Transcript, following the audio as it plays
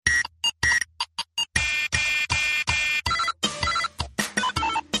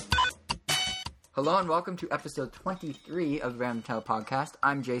Hello and welcome to episode 23 of the Random Tale Podcast.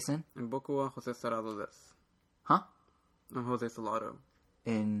 I'm Jason. And boku wa Jose Salado desu. Huh? I'm Jose Salado.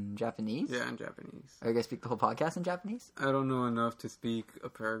 In Japanese? Yeah, in Japanese. Are you going to speak the whole podcast in Japanese? I don't know enough to speak a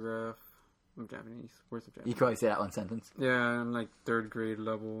paragraph of Japanese. Words of Japanese. You can only say that one sentence. Yeah, I'm like 3rd grade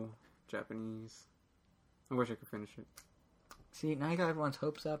level Japanese. I wish I could finish it. See, now you got everyone's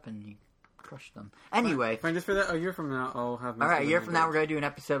hopes up and you crushed them. Anyway. Fine, just for that, a year from now, I'll have my... Alright, a year from now we're going to do an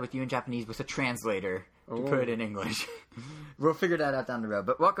episode with you in Japanese with a translator to put it in English. We'll figure that out down the road.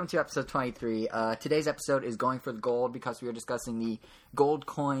 But welcome to episode 23. Today's episode is going for the gold because we are discussing the gold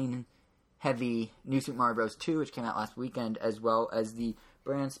coin heavy New Super Mario Bros. 2, which came out last weekend, as well as the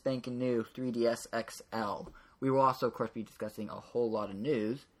brand spanking new 3DS XL. We will also, of course, be discussing a whole lot of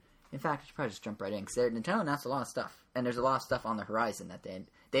news. In fact, I should probably just jump right in, because Nintendo announced a lot of stuff. And there's a lot of stuff on the horizon that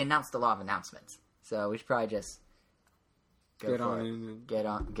they announced a lot of announcements. So we should probably just Get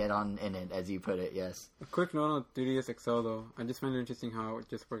on in it, as you put it, yes. A quick note on 3DS XL, though. I just find it interesting how it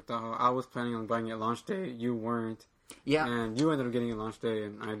just worked out. How I was planning on buying it launch day, you weren't. Yeah. And you ended up getting it launch day,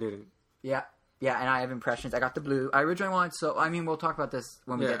 and I didn't. Yeah. Yeah, and I have impressions. I got the blue. I originally wanted, we'll talk about this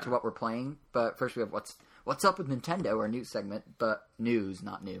when we get to what we're playing. But first we have what's up with Nintendo, our news segment. But news,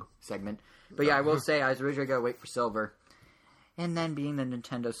 not new segment. But yeah, I will say I was originally going to wait for silver. And then being the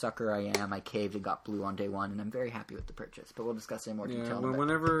Nintendo sucker I am, I caved and got blue on day one. And I'm very happy with the purchase. But we'll discuss it in more detail.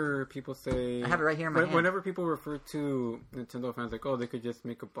 Whenever people say... I have it right here in my hand. Whenever people refer to Nintendo fans like, oh, they could just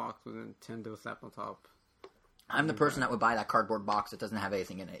make a box with a Nintendo slap on top. I'm the person that would buy that cardboard box that doesn't have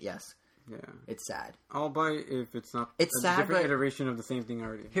anything in it, yes. Yeah. It's sad. I'll buy it if it's not a different iteration of the same thing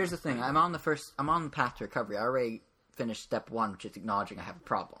already. Here's the thing. I'm on the path to recovery. I already finished step 1, which is acknowledging I have a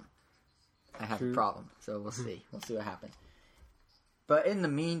problem. I have a problem. So we'll see. We'll see what happens. But in the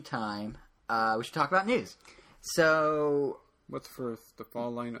meantime, we should talk about news. So... What's first? The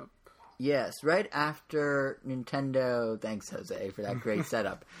fall lineup. Yes. Right after Nintendo... Thanks, Jose, for that great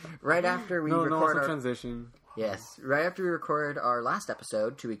setup. Right after we record our... transition. Yes. Right after we recorded our last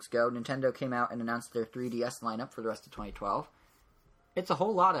episode 2 weeks ago, Nintendo came out and announced their 3DS lineup for the rest of 2012. It's a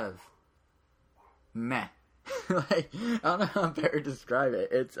whole lot of meh. I don't know how better to describe it.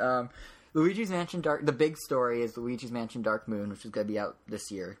 It's Luigi's Mansion Dark... The big story is Luigi's Mansion Dark Moon, which is going to be out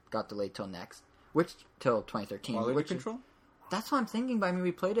this year. Got delayed till next. Till 2013. Quality control? That's what I'm thinking, but I mean,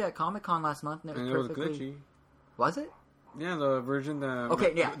 we played it at Comic-Con last month and it was glitchy. Was it? Yeah, the version that...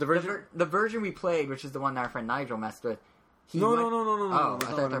 Okay, yeah. The version we played, which is the one that our friend Nigel messed with. No. Oh, I thought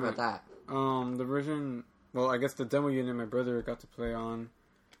you were talking about that. The version... Well, I guess the demo unit my brother got to play on.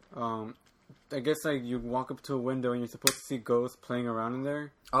 I guess, like, you walk up to a window and you're supposed to see ghosts playing around in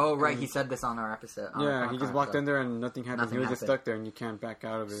there. Oh, right. He said this on our episode. He just walked in there and nothing happened. He was just stuck there and you can't back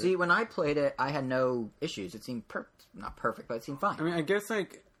out of it. See, when I played it, I had no issues. It seemed not perfect, but it seemed fine. I mean, I guess,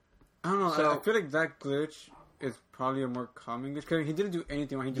 like... I don't know. I feel like that glitch... is probably a more common glitch. Because he didn't do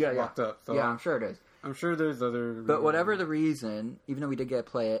anything wrong. He just walked up. So yeah, I'm sure it is. I'm sure there's other... But whatever the reason, even though we did get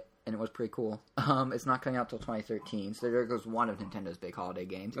to play it, and it was pretty cool, it's not coming out till 2013. So there goes one of Nintendo's big holiday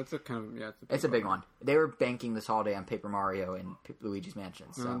games. That's a kind of... it's a big one. They were banking this holiday on Paper Mario and Luigi's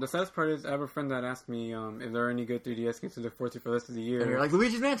Mansion. So. The saddest part is I have a friend that asked me if there are any good 3DS games to look forward to for the rest of the year. And you're like,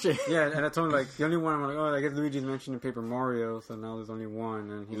 Luigi's Mansion! Yeah, and I told him, like, the only one, I'm like, oh, I guess Luigi's Mansion and Paper Mario, so now there's only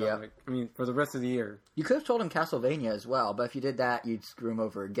one. And he's like, I mean, for the rest of the year. You could have told him Castlevania as well, but if you did that, you'd screw him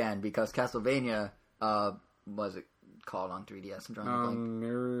over again, because Castlevania, was it called on 3DS? I'm trying to think.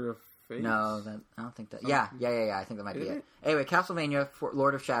 Mirror of Fate? No, I don't think that... Yeah, I think that might be it. Anyway, Castlevania,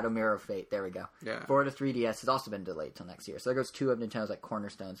 Lord of Shadow, Mirror of Fate, there we go. Yeah. For the 3DS has also been delayed till next year. So there goes 2 of Nintendo's, like,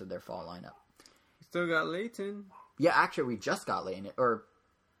 cornerstones of their fall lineup. You still got Layton. Yeah, actually, we just got Layton. Or...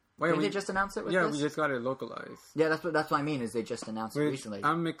 Did they just announce it with this? We just got it localized. Yeah, that's what I mean, is they just announced it recently.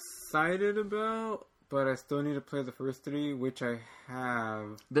 I'm excited about... But I still need to play the first 3, which I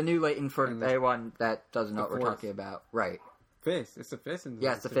have. The new Layton for anyone that doesn't know what we're talking about. Right. 5th. It's the 5th.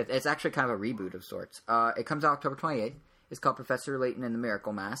 Yeah, it's the 5th. It's actually kind of a reboot of sorts. It comes out October 28th. It's called Professor Layton and the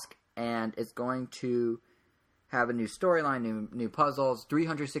Miracle Mask. And it's going to have a new storyline, new puzzles,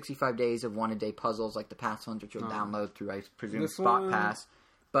 365 days of one-a-day puzzles, like the past ones, which you'll download through, I presume, Spot Pass.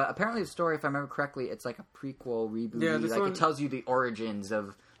 But apparently the story, if I remember correctly, it's like a prequel, reboot. Yeah, it tells you the origins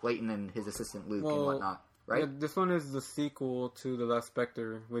of Layton and his assistant Luke and whatnot, right? Yeah, this one is the sequel to The Last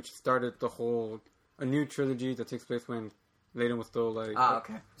Spectre, which started a new trilogy that takes place when Layton was still like...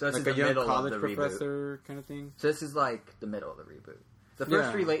 okay. So this is the middle of the professor kind of thing. So this is like the middle of the reboot. The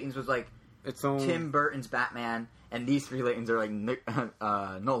first 3 Laytons was like Tim Burton's Batman, and these 3 Laytons are like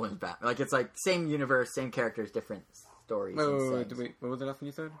Nolan's Batman. Like, it's like same universe, same characters, different stories. Wait, what was the last one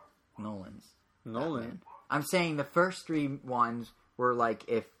you said? Nolan's. Nolan? Batman. I'm saying the first 3 ones were like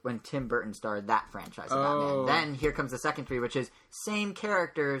when Tim Burton started that franchise of Batman. Then here comes the second 3, which is same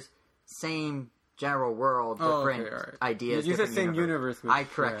characters, same general world, different ideas. You said same universe. I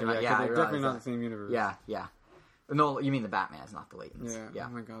corrected it. Yeah, they're definitely not the same universe. Yeah. No, you mean the Batmans, not the Laytons. Yeah. Oh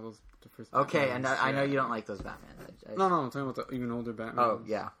my god, those the first. Okay, and I know you don't like those Batmans. No, I'm talking about the even older Batmans. Oh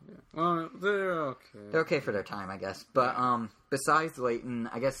yeah. Well, they're okay. They're okay for their time, I guess. But besides Layton,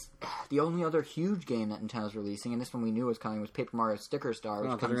 I guess the only other huge game that Nintendo's releasing, and this one we knew was coming, was Paper Mario Sticker Star.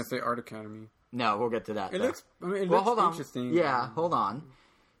 I thought you were gonna say Art Academy. No, we'll get to that. It looks interesting. Yeah, hold on.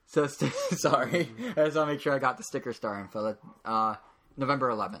 So sorry, I just want to make sure I got the Sticker Star info. November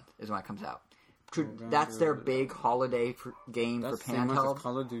 11th is when it comes out. That's their big holiday game for handheld.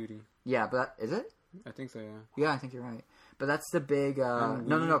 Call of Duty. Yeah, but is it? I think so. Yeah. Yeah, I think you're right. But that's the big.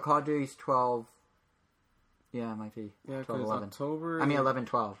 No. Call of Duty's 12. Yeah, it might be. Yeah, 12, 11. October. I mean 11,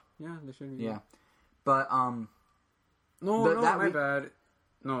 12. Yeah, they should be. Yeah, but my bad.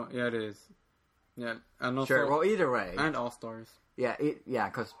 No, yeah, it is. Yeah, and also, sure. Well, either way, and All Stars. Yeah,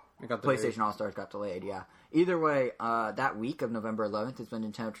 because PlayStation All Stars got delayed. Yeah. Either way, that week of November 11th is when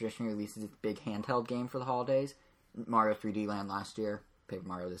Nintendo traditionally releases its big handheld game for the holidays. Mario 3D Land last year, Paper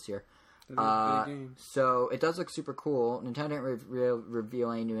Mario this year. So it does look super cool. Nintendo didn't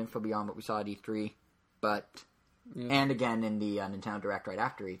reveal any new info beyond what we saw at E3, and again in the Nintendo Direct right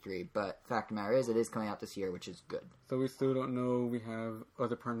after E3. But fact of the matter is, it is coming out this year, which is good. So we still don't know we have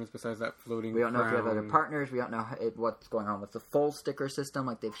other partners besides that floating. We don't know if we have other partners. We don't know what's going on with the full sticker system.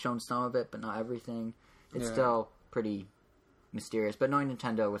 Like they've shown some of it, but not everything. It's still pretty mysterious. But knowing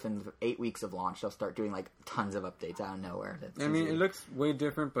Nintendo, within 8 weeks of launch, they'll start doing like tons of updates out of nowhere. I mean, it looks way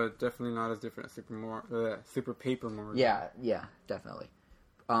different, but definitely not as different as Super Paper Mario. Yeah, definitely.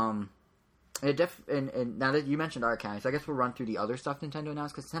 And now that you mentioned Art Academy, so I guess we'll run through the other stuff Nintendo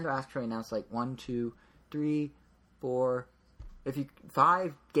announced, because Nintendo actually announced like 1, 2, 3, 4,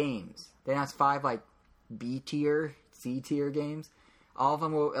 5 games. They announced 5 like B tier, C tier games. A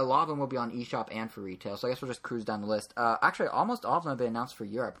lot of them will be on eShop and for retail. So I guess we'll just cruise down the list. Actually, almost all of them have been announced for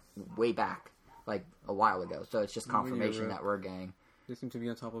Europe way back, like a while ago. So it's just confirmation that we're getting. They seem to be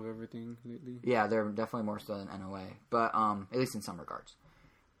on top of everything lately. Yeah, they're definitely more so than NOA, but at least in some regards.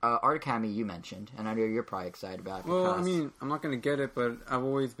 Art Academy you mentioned, and I know you're probably excited about it. Well, I mean, I'm not going to get it, but I've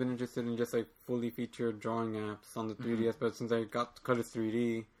always been interested in just like fully featured drawing apps on the 3DS. But since I got Cut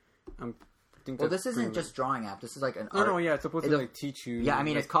 3D, this isn't just drawing app. This is like an art... No, it's supposed to like teach you. Yeah, I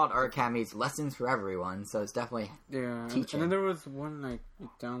mean, it's called Art Academy's Lessons for Everyone, so it's definitely teaching. And then there was one like you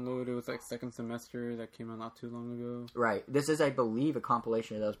download. It was like second semester that came out not too long ago. Right. This is, I believe, a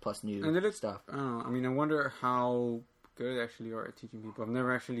compilation of those plus new stuff. I don't know. I mean, I wonder how good they actually are at teaching people. I've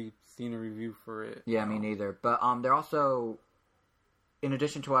never actually seen a review for it. Yeah, me neither. But they're also, in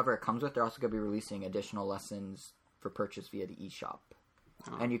addition to whatever it comes with, they're also going to be releasing additional lessons for purchase via the eShop.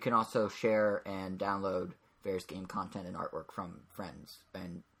 And you can also share and download various game content and artwork from friends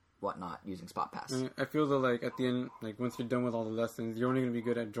and whatnot using Spot Pass. I feel that like at the end, like once you're done with all the lessons, you're only going to be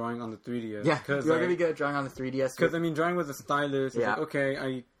good at drawing on the 3DS. Yeah, you're going to be good at drawing on the 3DS. Because I mean, drawing with a stylus, it's like, okay,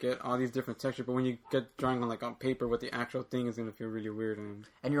 I get all these different textures, but when you get drawing on paper with the actual thing, is going to feel really weird.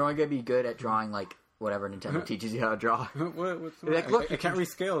 And you're only going to be good at drawing like whatever Nintendo teaches you how to draw. I can't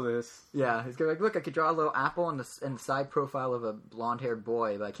rescale this. Yeah, he's going to look, I could draw a little apple in the side profile of a blonde-haired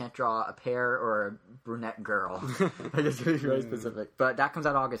boy, but I can't draw a pear or a brunette girl. I guess to be very specific. But that comes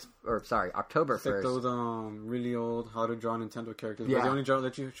out October 1st. Like those really old how to draw Nintendo characters. Yeah. They only show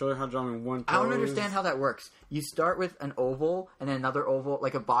you how to draw them in one pose. I don't understand how that works. You start with an oval, and then another oval,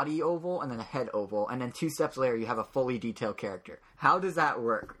 like a body oval, and then a head oval, and then 2 steps later you have a fully detailed character. How does that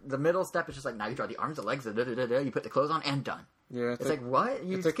work? The middle step is just like, now you draw the arms, the legs, you put the clothes on, and done. Yeah, it's like what?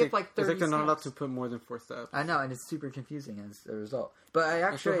 You skip 30 It's like they're not allowed to put more than 4 steps. I know, and it's super confusing as a result. But I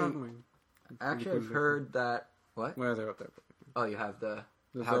actually have heard that... What? Well, they're up there. Oh, you have the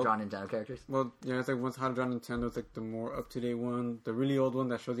how to draw Nintendo characters? Well, yeah, it's like once how to draw Nintendo, it's like the more up-to-date one. The really old one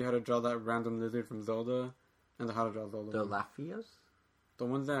that shows you how to draw that random lizard from Zelda, and the how to draw Zelda. The Lafayos? The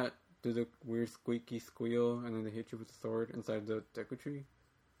ones that do the weird squeaky squeal, and then they hit you with a sword inside the Deku Tree.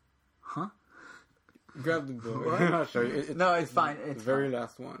 Huh? Grab the book. I'll show you. No, it's fine. It's the very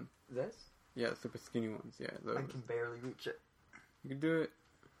last one. This? Yeah, super skinny ones. Yeah, those. I can barely reach it. You can do it.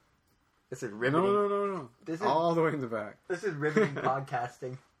 This is riveting. No. This is all the way in the back. This is riveting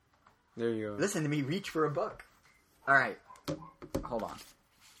podcasting. There you go. Listen to me reach for a book. All right. Hold on.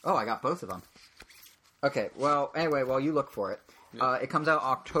 Oh, I got both of them. Okay, well, anyway, while you look for it, it comes out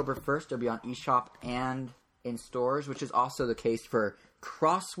October 1st. It'll be on eShop and in stores, which is also the case for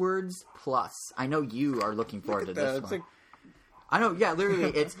Crosswords Plus. I know you are looking forward to this one. I know, yeah,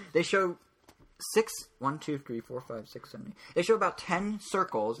 literally, they show 1, 2, 3, 4, 5, 6, 7, 8. They show about 10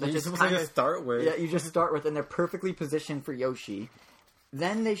 circles that You just just kind of start with. Yeah, you just start with, and they're perfectly positioned for Yoshi.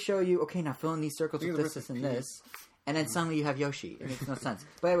 Then they show you, okay, now fill in these circles with this, and this, and then suddenly you have Yoshi. It makes no sense.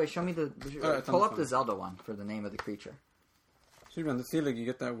 By the way, show me pull up the Zelda one for the name of the creature. Should be on the ceiling. You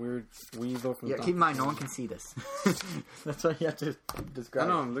get that weird weasel from. Yeah, keep in mind, no one can see this. That's why you have to describe. I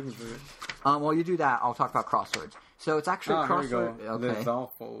know, I'm looking for it. While you do that, I'll talk about crosswords. So it's actually crossword. Okay,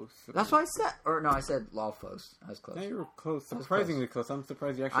 Lolfos. that's what I said. Or no, I said Lolfos. I was close. Yeah, you were close. Surprisingly close. I'm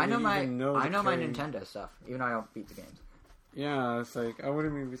surprised you actually I know my know Nintendo stuff, even though I don't beat the games. Yeah, it's like I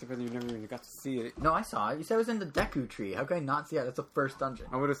wouldn't even be surprised you never even got to see it. No, I saw it. You said it was in the Deku Tree. How could I not see it? That's the first dungeon.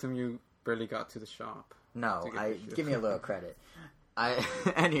 I would assume you barely got to the shop. No, give me a little credit.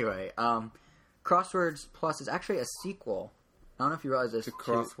 Anyway, Crosswords Plus is actually a sequel. I don't know if you realize this, to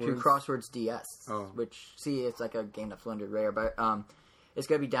Crosswords DS, which, it's like a game that flew under the radar, but it's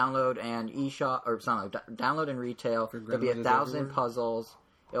going to be download and eShop, or something, download and retail. There'll be 1,000 puzzles.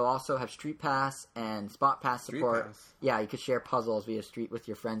 It'll also have Street Pass and Spot Pass support. Pass. Yeah, you could share puzzles with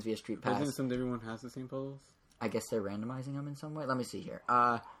your friends via Street Pass. Doesn't it assume everyone has the same puzzles? I guess they're randomizing them in some way. Let me see here.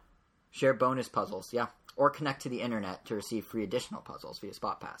 Share bonus puzzles, yeah. Or connect to the internet to receive free additional puzzles via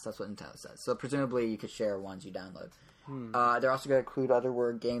Spot Pass. That's what Nintendo says. So presumably you could share ones you download. They're also going to include other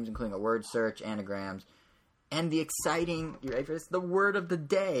word games, including a word search, anagrams, and the exciting, you ready for this? The word of the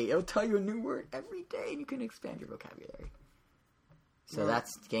day. It'll tell you a new word every day, and you can expand your vocabulary. So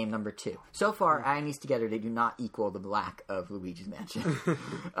that's game number 2. So far, adding these together, they do not equal the black of Luigi's Mansion.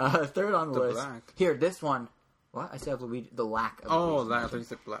 Third on the list. Black. Here, this one. What? I said the lack of Luigi's Mansion. I thought you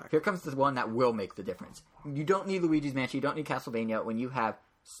said black. Here comes the one that will make the difference. You don't need Luigi's Mansion, you don't need Castlevania when you have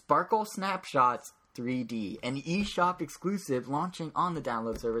Sparkle Snapshots 3D, an eShop exclusive launching on the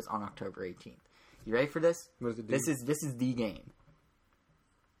download service on October 18th. You ready for this? What does it do? This is the game.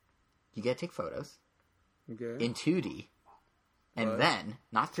 You get to take photos in 2D, and then,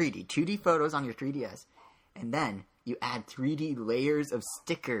 not 3D, 2D photos on your 3DS, and then you add 3D layers of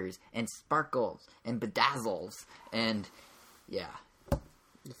stickers and sparkles and bedazzles and, yeah.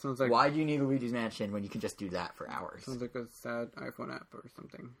 It sounds like, why do you need Luigi's Mansion when you can just do that for hours? Sounds like a sad iPhone app or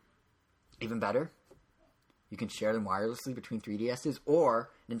something. Even better, you can share them wirelessly between 3DSs, or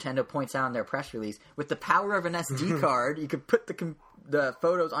Nintendo points out in their press release, with the power of an SD card, you could put the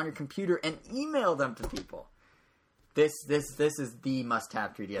photos on your computer and email them to people. This is the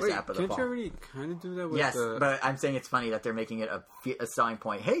must-have 3DS app of the fall. Can't you already kind of do that with Yes, but I'm saying it's funny that they're making it a selling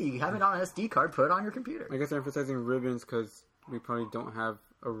point. Hey, you have it on an SD card, put it on your computer. I guess they're emphasizing ribbons because we probably don't have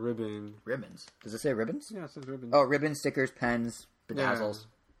a ribbon. Ribbons? Does it say ribbons? Yeah, it says ribbons. Oh, ribbons, stickers, pens, bedazzles.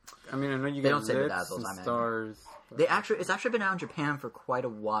 Yeah. I mean, I know you they get don't say lips bedazzles, and stars. It's actually been out in Japan for quite a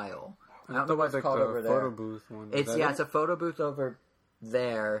while. I don't know what it's called over there. Photo booth one. It's a photo booth over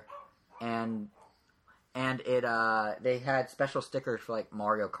there, and they had special stickers for like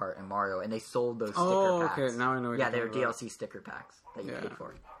Mario Kart and Mario, and they sold those sticker packs. Okay, now I know what you're they were talking about. DLC sticker packs that you paid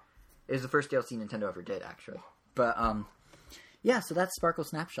for. It was the first DLC Nintendo ever did, actually. But so that's Sparkle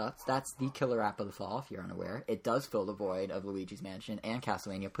Snapshots. That's the killer app of the fall, if you're unaware. It does fill the void of Luigi's Mansion and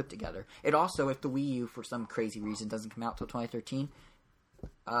Castlevania put together. It also, if the Wii U, for some crazy reason, doesn't come out till 2013,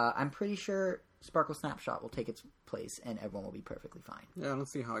 I'm pretty sure Sparkle Snapshot will take its place and everyone will be perfectly fine. Yeah, I don't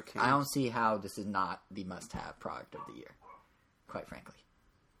see how it can. I don't see how this is not the must-have product of the year, quite frankly.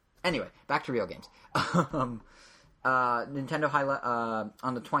 Anyway, back to real games. Nintendo highlight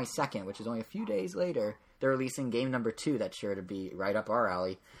on the 22nd, which is only a few days later, they're releasing game number 2 that's sure to be right up our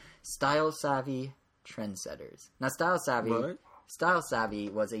alley, Style Savvy Trendsetters. Now, Style Savvy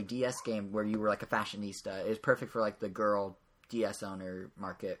was a DS game where you were like a fashionista. It was perfect for like the girl DS owner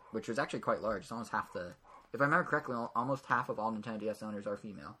market, which was actually quite large. It's almost half if I remember correctly, almost half of all Nintendo DS owners are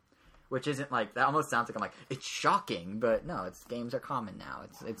female. Which isn't like, that almost sounds like I'm like, it's shocking, but no, games are common now.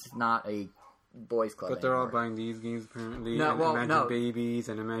 It's not a boys club But they're anymore. all buying these games apparently. No, babies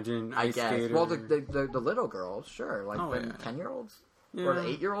and imagine I ice guess. skaters. Well, the little girls, sure, like the 10-year-olds or the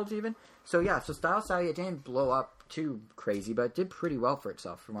 8-year-olds even. So so Style Savvy, it didn't blow up too crazy, but it did pretty well for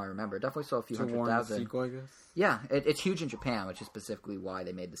itself, from what I remember. It definitely sold a few 100,000. Sequel, I guess. Yeah, it's huge in Japan, which is specifically why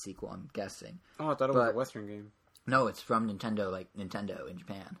they made the sequel. I'm guessing. Oh, I thought it was a Western game. No, it's from Nintendo in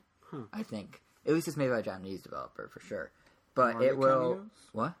Japan. I think. At least it's made by a Japanese developer for sure. But Mario it will. cameos?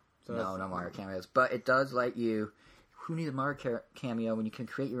 What? So no Mario cameos. But it does let you. Who needs a Mario cameo when you can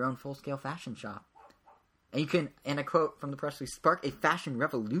create your own full-scale fashion shop? And you can, and a quote from the press release, spark a fashion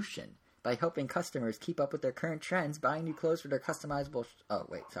revolution by helping customers keep up with their current trends, buying new clothes for their customizable... oh,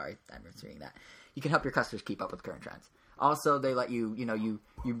 wait, sorry. I'm misreading that. You can help your customers keep up with current trends. Also, they let you,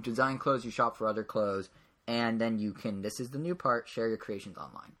 you design clothes, you shop for other clothes, and then you can, this is the new part, share your creations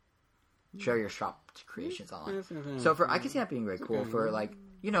online. Share your shop creations online. Yeah, So I can see that being very cool okay. for like,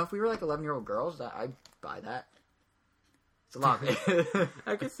 if we were like 11-year-old girls, I'd buy that. It's a lot.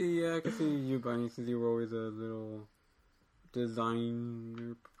 I can see you buying since you were always a little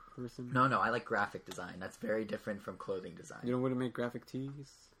designer person. No, I like graphic design. That's very different from clothing design. You don't want to make graphic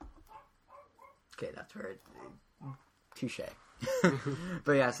tees? Okay, that's where touche.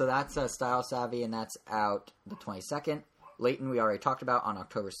 But yeah, so that's Style Savvy, and that's out the 22nd. Leighton, we already talked about on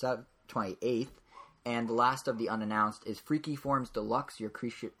October 28th. And the last of the unannounced is Freaky Forms Deluxe, Your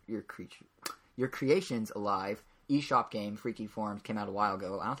Creations Alive eShop game. Freaky Forms came out a while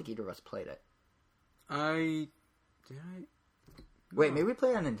ago. I don't think either of us played it. Did I? Wait, maybe we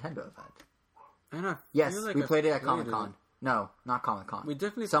played at a Nintendo event. I don't Yes, feel like we I played it at Comic Con. No, not Comic Con. We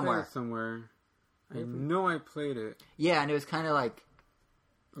definitely somewhere. played it somewhere. I know I played it. Yeah, and it was kind of like...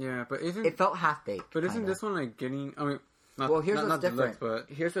 Yeah, but isn't... It felt half-baked. But isn't kinda. This one like getting... I mean... Here's what's different. Deluxe,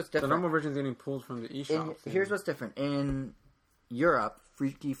 but here's what's different. The normal version is getting pulled from the eShop. Here's what's different. In Europe,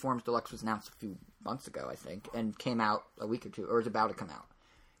 Freaky Forms Deluxe was announced a few months ago, I think, and came out a week or two, or is about to come out.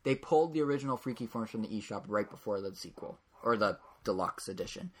 They pulled the original Freaky Forms from the eShop right before the sequel, or the Deluxe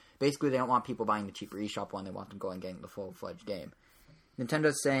edition. Basically, they don't want people buying the cheaper eShop one. They want them going and getting the full-fledged game.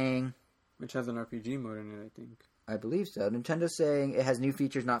 Nintendo's saying... Which has an RPG mode in it, I think. I believe so. Nintendo's saying it has new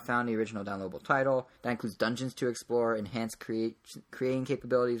features not found in the original downloadable title. That includes dungeons to explore, enhanced creating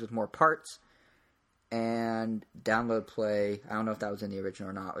capabilities with more parts, and download play. I don't know if that was in the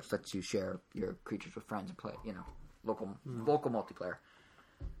original or not, which lets you share your creatures with friends and play, local multiplayer.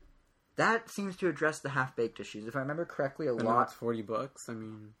 That seems to address the half-baked issues. If I remember correctly, a lot... It's $40. I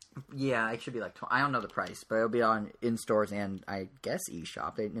mean... Yeah, it should be like... I don't know the price, but it'll be on in-stores and, I guess,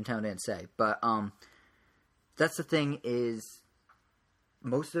 eShop. Nintendo didn't say. But, that's the thing is...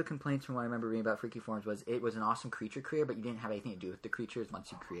 Most of the complaints from what I remember reading about Freaky Forms was it was an awesome creature creator, but you didn't have anything to do with the creatures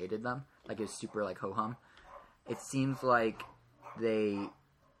once you created them. Like, it was super, ho-hum. It seems like they...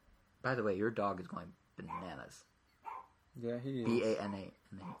 By the way, your dog is going bananas. Yeah, he is. B-A-N-A.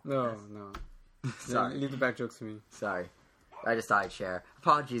 No. Sorry. Leave the bad jokes to me. Sorry. I just thought I'd share.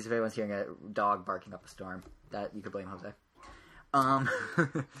 Apologies if anyone's hearing a dog barking up a storm. That you could blame Jose.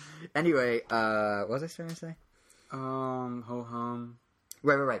 Anyway, what was I starting to say? Ho-hum.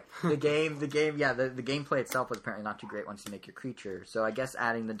 Right. The game, yeah, the gameplay itself was apparently not too great once you make your creature. So I guess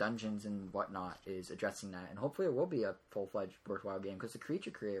adding the dungeons and whatnot is addressing that. And hopefully it will be a full-fledged worthwhile game because the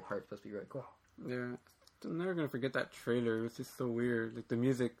creature creator part is supposed to be really cool. Yeah. I'm never going to forget that trailer. It was just so weird. Like, the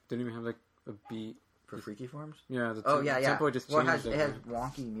music didn't even have, a beat. For Freaky Forms? Yeah. The tempo just changed. It has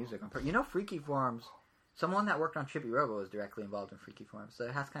wonky music. Freaky Forms... Someone that worked on Chippy Robo was directly involved in Freaky Forms, so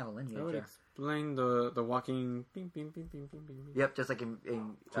it has kind of a lineage That would there. explain the walking... Bing, bing, bing, bing, bing, bing. Yep, just like in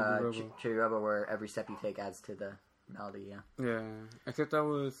Chippy Robo, where every step you take adds to the melody, yeah. Yeah, except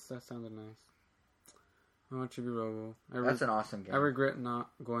that sounded nice. Oh, Chippy Robo. That's an awesome game. I regret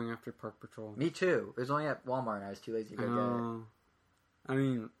not going after Park Patrol. Me too. It was only at Walmart and I was too lazy to go get it. I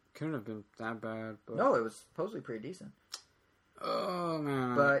mean, couldn't have been that bad, but... No, it was supposedly pretty decent. Oh,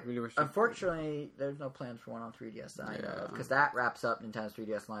 man. But, I really wish unfortunately, there's no plans for one on 3DS that I know of, because that wraps up Nintendo's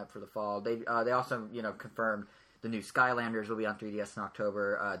 3DS lineup for the fall. They also, confirmed the new Skylanders will be on 3DS in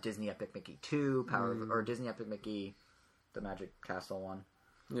October, Disney Epic Mickey 2, or Disney Epic Mickey, the Magic Castle one.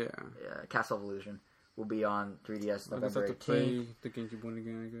 Yeah. Castle of Illusion will be on 3DS November 18th. I guess I have to play the GameCube one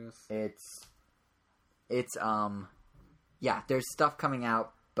again, I guess. It's there's stuff coming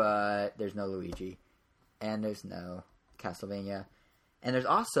out, but there's no Luigi. And there's no Castlevania. And there's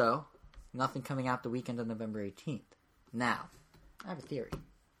also nothing coming out the weekend of November 18th. Now, I have a theory.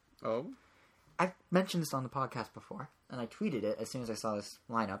 Oh? I've mentioned this on the podcast before, and I tweeted it as soon as I saw this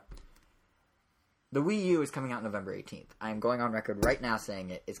lineup. The Wii U is coming out November 18th. I am going on record right now saying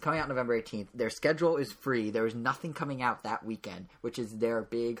it. It's coming out November 18th. Their schedule is free. There is nothing coming out that weekend, which is their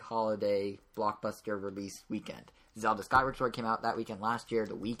big holiday blockbuster release weekend. Zelda Skyward Sword came out that weekend last year.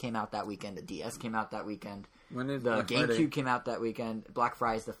 The Wii came out that weekend. The DS came out that weekend. When is the Black GameCube Friday? Came out that weekend. Black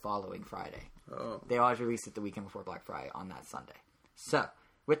Friday is the following Friday. Oh. They always release it the weekend before Black Friday on that Sunday. So,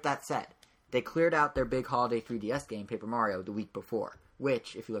 with that said, they cleared out their big holiday 3DS game, Paper Mario, the week before.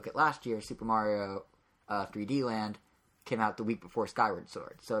 Which, if you look at last year, Super Mario 3D Land came out the week before Skyward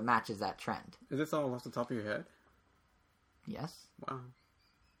Sword. So it matches that trend. Is this all off the top of your head? Yes. Wow.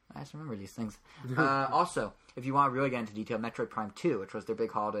 I just remember these things. Also, if you want to really get into detail, Metroid Prime 2, which was their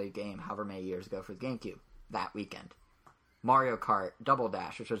big holiday game however many years ago for the GameCube, that weekend. Mario Kart Double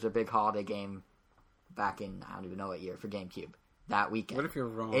Dash, which was their big holiday game back in, I don't even know what year, for GameCube, that weekend. What if you're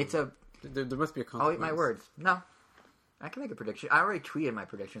wrong? There must be a consequence. I'll eat my words. No. I can make a prediction. I already tweeted my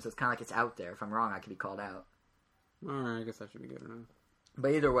prediction, so it's kind of like it's out there. If I'm wrong, I could be called out. Alright, I guess that should be good enough.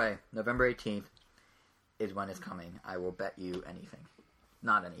 But either way, November 18th is when it's coming. I will bet you anything.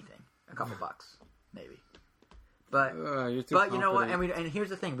 Not anything. A couple bucks, maybe. But you know what? And here's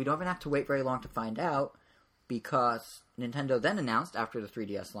the thing: we don't even have to wait very long to find out, because Nintendo then announced after the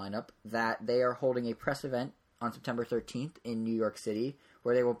 3DS lineup that they are holding a press event on September 13th in New York City,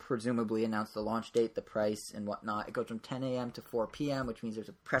 where they will presumably announce the launch date, the price, and whatnot. It goes from 10 a.m. to 4 p.m., which means there's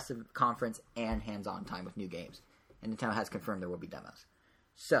a press conference and hands-on time with new games. And Nintendo has confirmed there will be demos.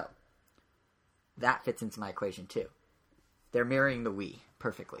 So that fits into my equation too. They're mirroring the Wii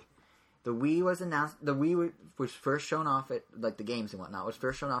perfectly. The Wii was announced. The Wii was first shown off at, like, the games and whatnot, was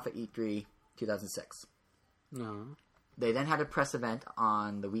first shown off at E3 2006. No. They then had a press event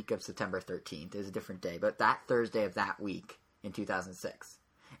on the week of September 13th. It was a different day, but that Thursday of that week in 2006.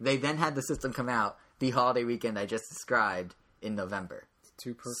 They then had the system come out the holiday weekend I just described in November. It's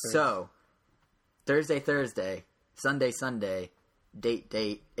too perfect. So, Thursday, Sunday,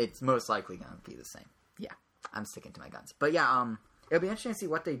 date, it's most likely going to be the same. Yeah, I'm sticking to my guns. But yeah, it'll be interesting to see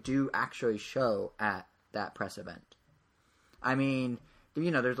what they do actually show at that press event. I mean, you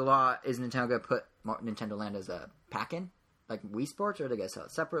know, there's a lot. Is Nintendo going to put Nintendo Land as a pack-in? Like Wii Sports, or are they going to sell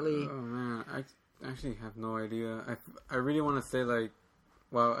it separately? Oh, man. I actually have no idea. I really want to say, like,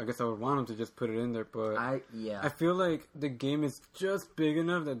 well, I guess I would want them to just put it in there, but I feel like the game is just big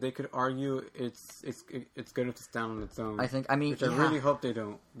enough that they could argue it's good enough to stand on its own. I really hope they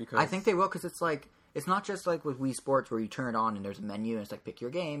don't, because I think they will, because it's like, it's not just like with Wii Sports where you turn it on and there's a menu and it's like pick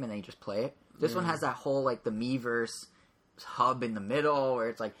your game and then you just play it. This one has that whole, like, the Miiverse hub in the middle where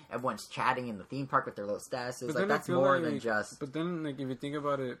it's like everyone's chatting in the theme park with their little statuses. But like, that's more than just. But then, like, if you think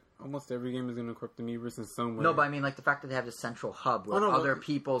about it, almost every game is going to incorporate the Miiverse in some way. No, but I mean, like, the fact that they have this central hub where other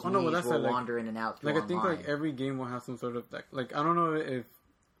people's Mii's will wander in and out. Like, I think like every game will have some sort of like I don't know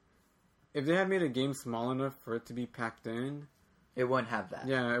if they had made a game small enough for it to be packed in. It wouldn't have that.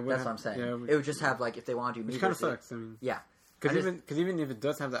 Yeah, that's what I'm saying. Yeah, it would just have, like, if they want to do Miiverse. Which kind of sucks. I mean, yeah, because even if it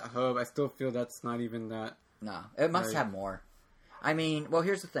does have that hub, I still feel that's not even that. No, it must have more. I mean, well,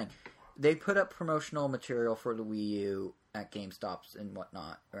 here's the thing. They put up promotional material for the Wii U at GameStops and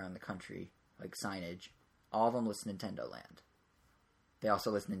whatnot around the country, like signage. All of them list Nintendo Land. They also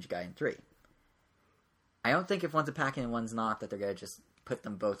list Ninja Gaiden 3. I don't think if one's a pack-in and one's not, that they're going to just put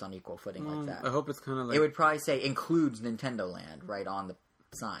them both on equal footing like that. I hope it's kind of like... It would probably say includes Nintendo Land right on the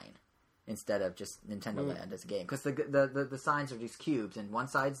sign, instead of just Nintendo Land as a game. Because the signs are these cubes, and one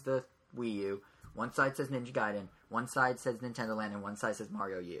side's the Wii U, one side says Ninja Gaiden, one side says Nintendo Land, and one side says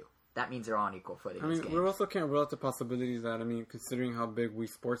Mario U. That means they're on equal footing. I mean, we also can't rule out the possibilities that, I mean, considering how big Wii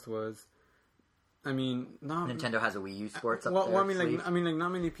Sports was, I mean, Nintendo has a Wii U Sports up there. Well,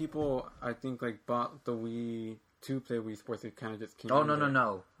 not many people, I think, like, bought the Wii to play Wii Sports. It kind of just came. Oh,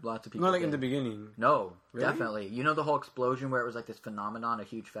 no. Lots of people. Not like in the beginning. No, really? Definitely. You know the whole explosion where it was like this phenomenon, a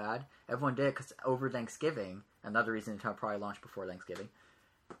huge fad? Everyone did it because over Thanksgiving, another reason Nintendo probably launched before Thanksgiving,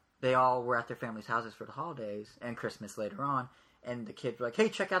 they all were at their families' houses for the holidays and Christmas later on, and the kids were like, hey,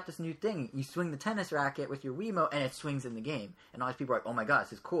 check out this new thing. You swing the tennis racket with your Wiimote, and it swings in the game. And all these people are like, oh my god,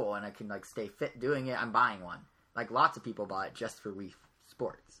 this is cool, and I can, like, stay fit doing it. I'm buying one. Like, lots of people bought it just for Wii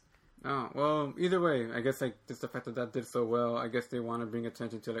Sports. Oh, well, either way, I guess, like, just the fact that did so well, I guess they want to bring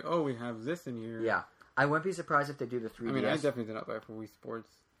attention to, like, oh, we have this in here. Yeah. I wouldn't be surprised if they do the 3DS. I mean, I definitely did not buy it for Wii Sports.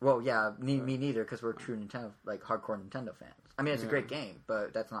 Well, yeah, me neither, because we're true Nintendo, like, hardcore Nintendo fans. I mean, it's a great game,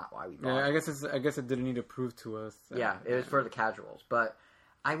 but that's not why we bought it. I guess it didn't need to prove to us. Yeah, it was for the casuals, but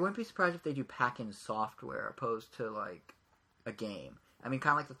I wouldn't be surprised if they do pack-in software opposed to, like, a game. I mean,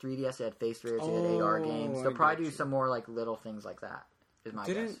 kind of like the 3DS, they had face readers, they had AR games. They'll probably do some more, like, little things like that, is my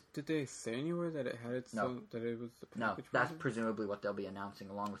guess. Did they say anywhere that it had that it was a package? No, that's presumably what they'll be announcing,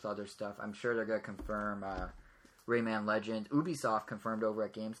 along with other stuff. I'm sure they're going to confirm Rayman Legends. Ubisoft confirmed over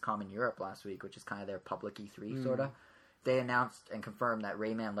at Gamescom in Europe last week, which is kind of their public E3, sort of. They announced and confirmed that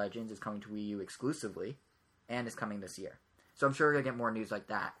Rayman Legends is coming to Wii U exclusively, and is coming this year. So I'm sure we're going to get more news like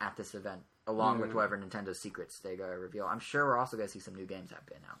that at this event, along with whatever Nintendo secrets they go to reveal. I'm sure we're also going to see some new games that have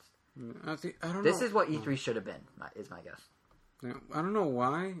been announced. I don't know. This is what E3 should have been, is my guess. I don't know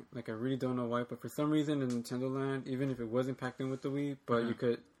why. Like, I really don't know why, but for some reason in Nintendo Land, even if it wasn't packed in with the Wii, but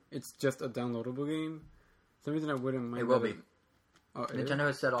it's just a downloadable game. For some reason I wouldn't mind. It will be. Nintendo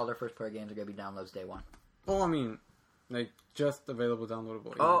has said all their first-party games are going to be downloads day one. Oh, I mean, like, just available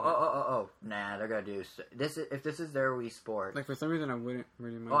downloadable. Oh. Nah, they're going to do... If this is their Wii Sports... Like, for some reason I wouldn't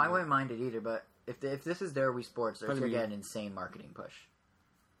really mind. Oh, I wouldn't mind it either, but if this is their Wii Sports, they're going to get an insane marketing push.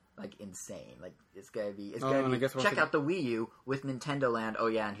 Like, insane. Like, it's going to be... check out the Wii U with Nintendo Land. Oh,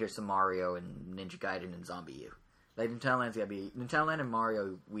 yeah, and here's some Mario and Ninja Gaiden and Zombie U. Like, Nintendo Land's going to be... Nintendo Land and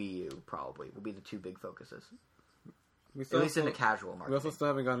Mario Wii U, probably, will be the two big focuses. At least in the casual market. We also still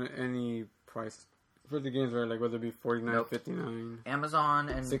haven't gotten any price for the games, right? Like whether it be $49, nope. $59. Amazon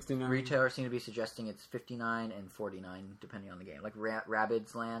and $69. Retailers seem to be suggesting it's $59 and $49 depending on the game. Like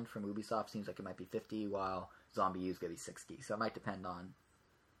Rabbids Land from Ubisoft seems like it might be $50, while Zombie U is going to be $60. So it might depend on,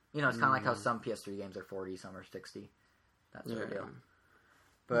 it's kind of like how some PS3 games are $40, some are $60. That sort of deal.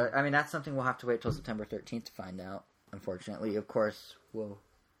 But I mean, that's something we'll have to wait till September 13th to find out. Unfortunately, of course, we'll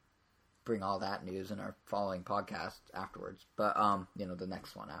bring all that news in our following podcast afterwards. But, the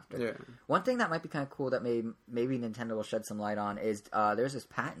next one after. Yeah. One thing that might be kind of cool that maybe Nintendo will shed some light on is there's this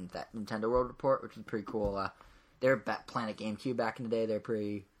patent that Nintendo World Report, which is pretty cool. They're Planet GameCube back in the day. They've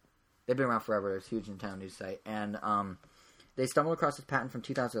been around forever. It's a huge Nintendo news site. And they stumbled across this patent from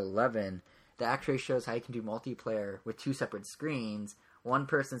 2011 that actually shows how you can do multiplayer with two separate screens. One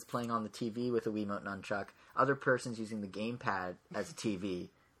person's playing on the TV with a Wiimote Nunchuck. Other person's using the gamepad as a TV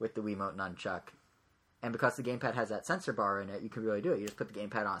with the Wiimote Nunchuck. And because the gamepad has that sensor bar in it, you can really do it. You just put the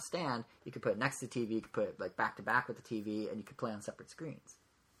gamepad on a stand, you can put it next to the TV, you can put it back to back with the TV, and you can play on separate screens.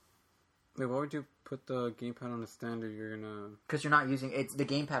 Wait, why would you put the gamepad on a stand if you're gonna... Because you're not using... the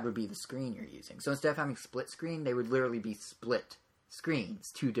gamepad would be the screen you're using. So instead of having split screen, they would literally be split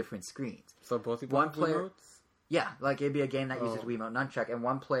screens, two different screens. So both people have Wiimotes? Yeah, like it'd be a game that uses Wiimote Nunchuck, and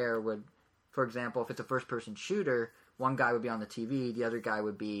one player would, for example, if it's a first-person shooter, one guy would be on the TV, the other guy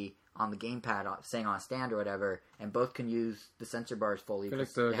would be on the gamepad, staying on a stand or whatever, and both can use the sensor bars fully. I feel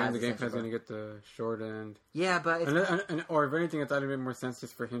like the gamepad's going to get the short end. Yeah, but... or if anything, it's added a bit more sense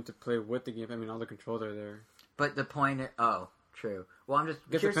just for him to play with the gamepad. I mean, all the controls are there. But the point... true. Well, I'm just...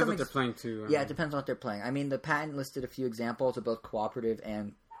 I guess it depends what they're playing, too. Yeah, it depends on what they're playing. I mean, the patent listed a few examples of both cooperative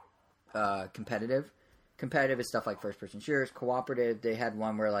and competitive. Competitive is stuff like first-person shooters. Cooperative, they had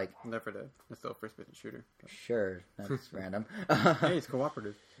one where, like... Left 4 Dead. That's still a first-person shooter. Sure. That's random. Hey, it's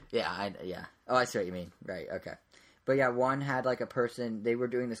cooperative. Yeah, yeah. Oh, I see what you mean. Right, okay. But yeah, one had like a person, they were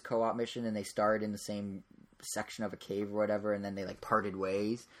doing this co-op mission and they started in the same section of a cave or whatever, and then they like parted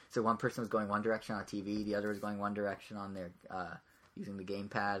ways. So one person was going one direction on TV, the other was going one direction on their, using the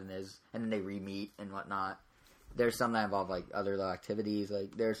gamepad, and then they re-meet and whatnot. There's some that involve like other little activities,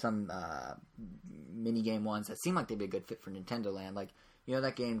 like there's some, mini-game ones that seem like they'd be a good fit for Nintendo Land, like, you know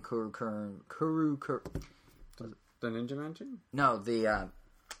that game, Kuru The Ninja Mansion? No,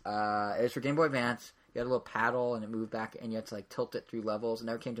 it was for Game Boy Advance. You had a little paddle, and it moved back, and you had to like tilt it through levels. It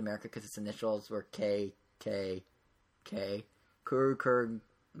never came to America because its initials were K. Kuru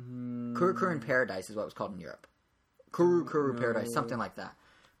in Paradise is what it was called in Europe. Kuru Paradise, something like that.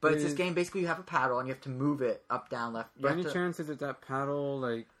 But it's this game. Basically, you have a paddle, and you have to move it up, down, left. By any chance, is it that paddle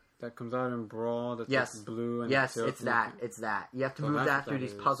like that comes out in Brawl? That's like blue. And yes, it's that. It's that. You have to move that through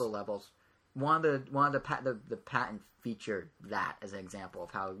these puzzle levels. One of the patent featured that as an example of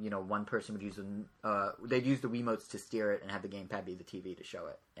how one person would use they'd use the Wiimotes to steer it and have the gamepad be the TV to show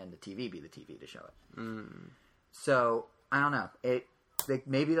it, and the TV be the TV to show it. So I don't know.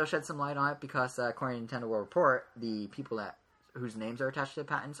 Maybe they'll shed some light on it because according to Nintendo World Report, the people whose names are attached to the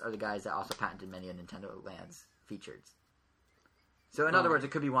patents are the guys that also patented many of Nintendo Land's features. So in other words, it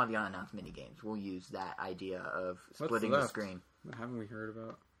could be one of the unannounced mini games. We'll use that idea of splitting the screen. What haven't we heard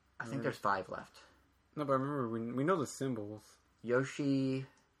about? I think there's 5 left. No, but I remember we know the symbols. Yoshi,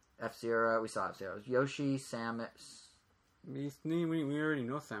 F-Zero. We saw F-Zero. Yoshi, Samus. We already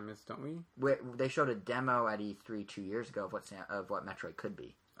know Samus, don't we? They showed a demo at E3 2 years ago of what Metroid could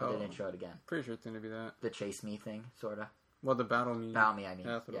be. But they didn't show it again. Pretty sure it's going to be that. The Chase Me thing, sort of. Well, the Battle Me. Battle Me, I mean.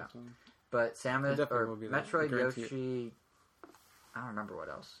 Yeah. But Samus, or Metroid, Yoshi... I don't remember what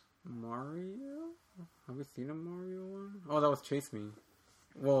else. Mario? Have we seen a Mario one? Oh, that was Chase Me.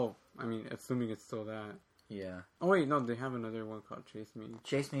 Well, I mean, assuming it's still that. Yeah. Oh, wait, no, they have another one called Chase Me.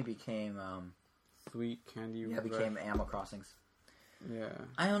 Chase Me became, Sweet Candy. Yeah, it became Animal Crossings. Yeah.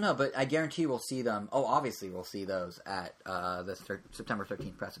 I don't know, but I guarantee we'll see them. Oh, obviously we'll see those at the September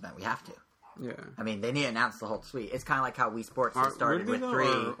 13th press event. We have to. Yeah. I mean, they need to announce the whole suite. It's kind of like how Wii Sports started with 3.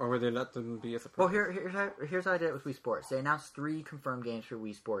 Or would they let them be a surprise? Well, here's how I did it with Wii Sports. They announced 3 confirmed games for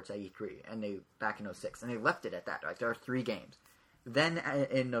Wii Sports at E3, and back in 2006, and they left it at that. Like, there are 3 games. Then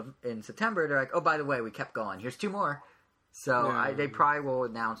in September, they're like, oh, by the way, we kept going. Here's 2 more. So they probably will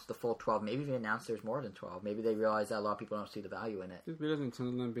announce the full 12. Maybe even announce there's more than 12. Maybe they realize that a lot of people don't see the value in it. Just because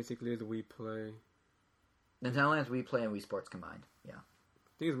Nintendo Land basically is Wii Play. Nintendo Land's Wii Play and Wii Sports combined. Yeah.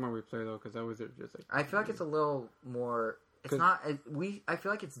 I think it's more Wii Play though, because that was just like. I feel like it's a little more. It's not I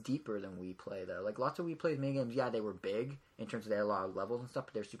feel like it's deeper than Wii Play though. Like lots of Wii Play's minigames, yeah, they were big in terms of they had a lot of levels and stuff,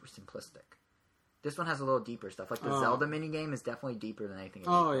 but they're super simplistic. This one has a little deeper stuff. Like the Zelda minigame is definitely deeper than anything.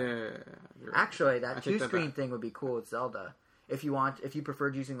 Yeah. Actually, that 2-screen thing would be cool with Zelda. If you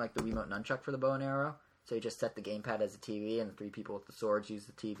preferred using like the Wiimote Nunchuck for the bow and arrow, So you just set the gamepad as a TV, and the 3 people with the swords use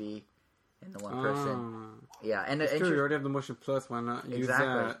the TV. And the one person, yeah, and it's true. You already have the Motion Plus. Why not use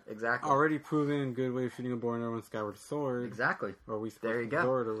that? Exactly. Already proven good way of shooting a bow and arrow and Skyward Sword. Exactly. Or there you go.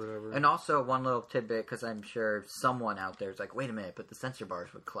 Sword or whatever. And also one little tidbit, because I'm sure someone out there is like, wait a minute, but the sensor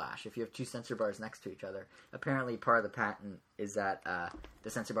bars would clash if you have 2 sensor bars next to each other. Apparently, part of the patent is that the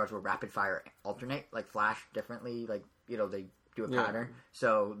sensor bars will rapid fire alternate, like flash differently, like they do a pattern,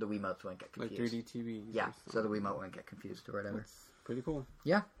 so the Wiimotes won't get confused. Like 3D TVs. Yeah, so the Wiimote won't get confused or whatever. That's pretty cool.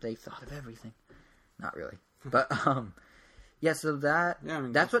 Yeah, they thought of everything. Not really. But, yeah, so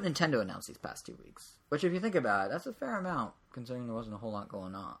that's what Nintendo announced these past 2 weeks. Which, if you think about it, that's a fair amount, considering there wasn't a whole lot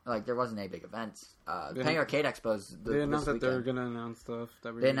going on. Like, there wasn't any big events. Penny Arcade Expos they announced that they're going to announce stuff.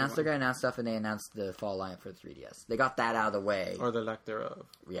 They announced they're going to announce stuff, and they announced the fall lineup for the 3DS. They got that out of the way. Or the lack thereof.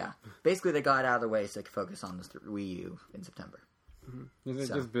 Yeah. Basically, they got it out of the way so they could focus on the Wii U in September. Mm-hmm. It's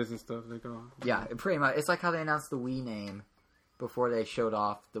just business stuff. Yeah, pretty much. It's like how they announced the Wii name before they showed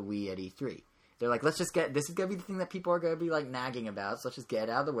off the Wii at E3. They're like, this is going to be the thing that people are going to be, like, nagging about, so let's just get it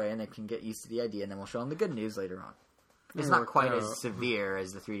out of the way, and they can get used to the idea, and then we'll show them the good news later on. It's not quite as severe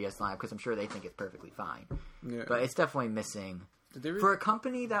as the 3DS lineup, because I'm sure they think it's perfectly fine. Yeah. But it's definitely missing. For a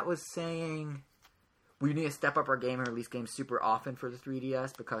company that was saying, we need to step up our game and release games super often for the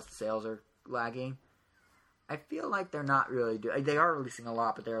 3DS because the sales are lagging, I feel like they're not really doing... They are releasing a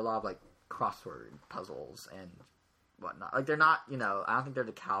lot, but there are a lot of, like, crossword puzzles and... whatnot. Like, they're not, I don't think they're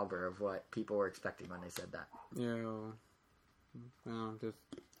the caliber of what people were expecting when they said that.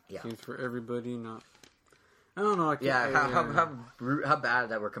 Yeah. Seems for everybody, not... I don't know. How bad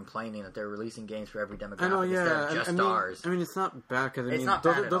that we're complaining that they're releasing games for every demographic. I know, yeah. Instead of just ours. I mean, it's not bad, because,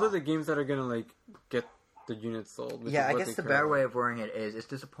 those are the games that are going to, like, get the units sold. Yeah, I guess the better way of wording it is, it's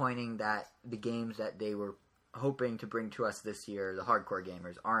disappointing that the games that they were hoping to bring to us this year, the hardcore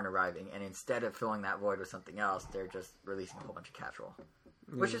gamers, aren't arriving, and instead of filling that void with something else, they're just releasing a whole bunch of casual.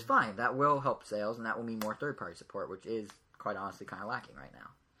 Which is fine. That will help sales, and that will mean more third-party support, which is, quite honestly, kind of lacking right now.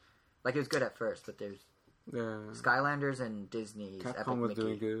 Like, it was good at first, but there's Skylanders and Disney's Capcom Epic was Mickey.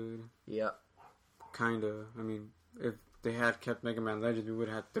 doing good. Yep. Kinda. I mean, if they had kept Mega Man Legends, we would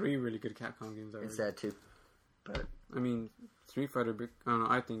have had 3 really good Capcom games already. Instead of 2. But I mean, Street Fighter, I don't know,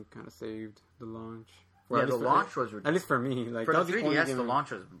 I think kind of saved the launch. Well, the launch was ridiculous. At least for me. Like, for the 3DS, the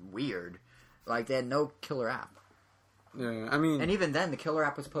launch was weird. Like, they had no killer app. Yeah, I mean... And even then, the killer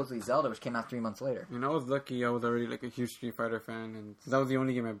app was supposedly Zelda, which came out 3 months later. And I was lucky. I was already, like, a huge Street Fighter fan. And that was the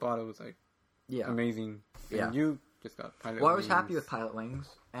only game I bought. It was, like, amazing. And you just got Pilot Wings. Well, I was happy with Pilot Wings.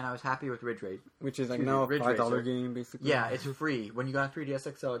 And I was happy with Ridge Racer. Which is, like, now a $5 game, basically. Yeah, it's free. When you got a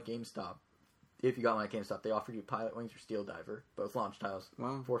 3DS XL at GameStop, if you got one at GameStop, they offered you Pilot Wings or Steel Diver, both launch titles,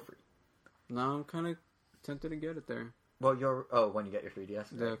 for free. Now I'm kind of tempted to get it there. Well, when you get your 3DS.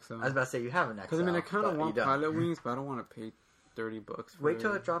 The XL. I was about to say, you have an XL. Because, I mean, I kind of want Pilot Wings, but I don't want to pay $30 for Wait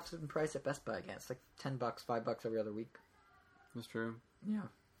till it drops in price at Best Buy again. It's like $10, $5 every other week. That's true. Yeah.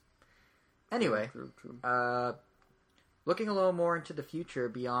 Anyway, true. Looking a little more into the future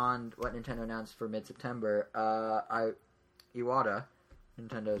beyond what Nintendo announced for mid-September, Iwata,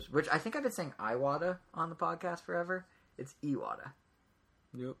 Nintendo's, which I think I've been saying Iwata on the podcast forever. It's Iwata.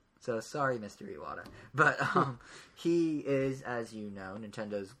 Yep. So sorry, Mr. Iwata. But he is, as you know,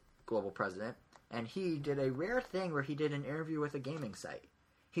 Nintendo's global president, and he did a rare thing where he did an interview with a gaming site.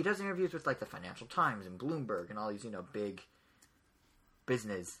 He does interviews with, like, the Financial Times and Bloomberg and all these, big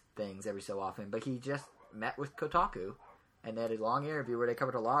business things every so often. But he just met with Kotaku, and they had a long interview where they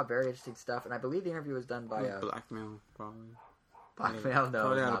covered a lot of very interesting stuff. And I believe the interview was done by Blackmail, probably. Blackmail? No,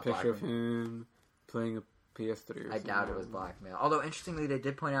 probably had not a picture Blackmail. of him playing a PS3 or I doubt it was Blackmail. Although, interestingly, they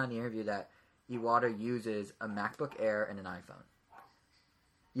did point out in the interview that Iwata uses a MacBook Air and an iPhone.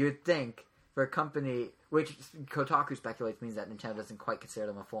 You would think, for a company, which Kotaku speculates means that Nintendo doesn't quite consider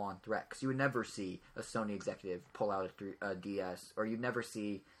them a full-on threat, because you would never see a Sony executive pull out a DS, or you'd never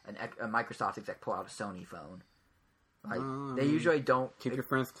see a Microsoft exec pull out a Sony phone. Like, they usually don't... Keep your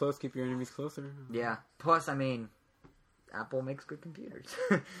friends close, keep your enemies closer. Yeah. Plus, I mean, Apple makes good computers.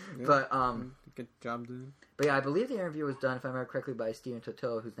 But, good job done. But yeah, I believe the interview was done, if I remember correctly, by Steven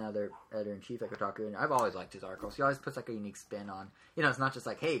Totillo, who's now their editor-in-chief at Kotaku, and I've always liked his articles. He always puts, like, a unique spin on... it's not just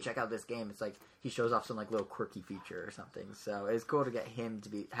like, hey, check out this game. It's like, he shows off some, like, little quirky feature or something. So, it's cool to get him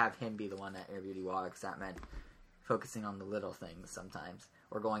to have him be the one that interviewed Iwata, because that meant focusing on the little things sometimes,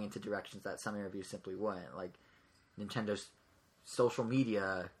 or going into directions that some interviews simply wouldn't, like Nintendo's social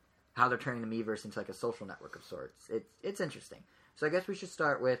media, how they're turning the Miiverse into, like, a social network of sorts. It's interesting. So I guess we should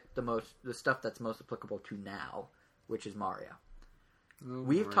start with the stuff that's most applicable to now, which is Mario.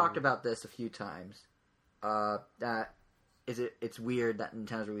 We've talked about this a few times, that it's weird that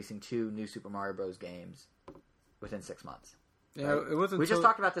Nintendo's releasing 2 new Super Mario Bros. Games within 6 months. Yeah, right? It wasn't. We just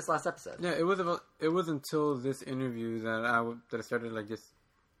talked about this last episode. Yeah, it was until this interview that I started like just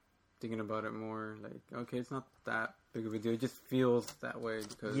thinking about it more. Like, okay, it's not that big of a deal. It just feels that way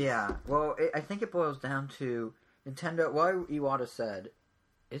because. Yeah, well, I think it boils down to Nintendo. Why Iwata said,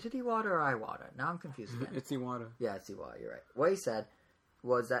 is it Iwata or Iwata? Now I'm confused again. It's Iwata. Yeah, it's Iwata. You're right. What he said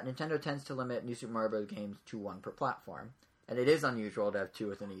was that Nintendo tends to limit new Super Mario Bros. Games to 1 per platform, and it is unusual to have 2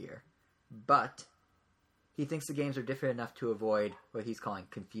 within a year, but. He thinks the games are different enough to avoid what he's calling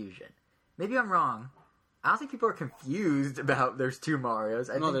confusion. Maybe I'm wrong. I don't think people are confused about there's 2 Marios.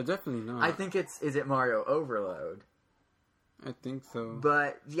 They're definitely not. I think is it Mario Overload? I think so.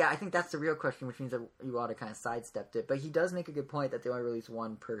 But, yeah, I think that's the real question, which means that Iwata kind of sidestepped it. But he does make a good point that they only release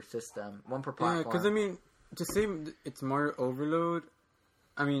 1 per system, 1 per platform. Yeah, because, I mean, to say it's Mario Overload,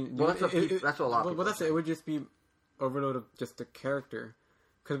 I mean... Well, that's what a lot of people say. It would just be overload of just the character.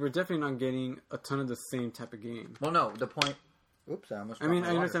 Because we're definitely not getting a ton of the same type of game. Well, no, the point... Oops, I almost... I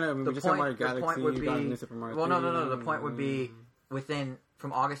understand that. I mean, we just have Mario Galaxy, you got New Super Mario 3. Well, no. The point would be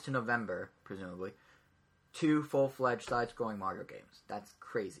from August to November, presumably, 2 full-fledged side-scrolling Mario games. That's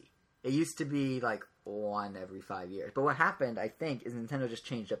crazy. It used to be, like, 1 every 5 years. But what happened, I think, is Nintendo just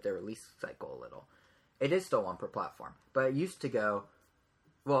changed up their release cycle a little. It is still 1 per platform. But it used to go...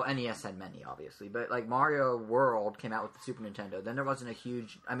 Well, NES had many, obviously, but like Mario World came out with the Super Nintendo. Then there wasn't a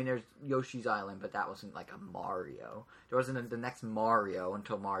huge... I mean, there's Yoshi's Island, but that wasn't like a Mario. There wasn't the next Mario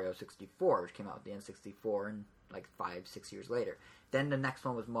until Mario 64, which came out with the N64 and like 5-6 years later. Then the next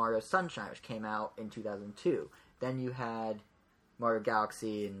one was Mario Sunshine, which came out in 2002. Then you had Mario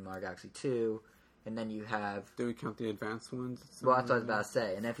Galaxy and Mario Galaxy 2, and then you have... Do we count the advanced ones? Well, that's what I was about to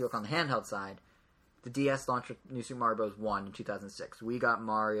say. And then if you look on the handheld side... The DS launched with New Super Mario Bros. 1 in 2006. We got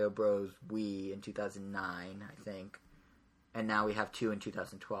Mario Bros. Wii in 2009, I think. And now we have 2 in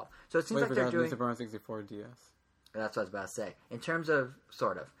 2012. So it seems like they're doing... Super Mario 64 DS. That's what I was about to say. In terms of...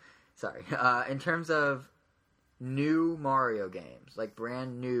 Sort of. Sorry. In terms of new Mario games, like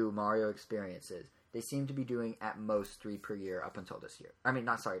brand new Mario experiences, they seem to be doing at most 3 per year up until this year. I mean,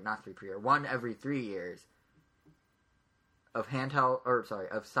 not 3 per year. 1 every 3 years of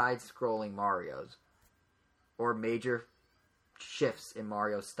of side-scrolling Marios. Or major shifts in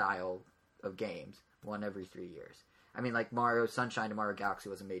Mario's style of games, 1 every 3 years. I mean, like Mario Sunshine to Mario Galaxy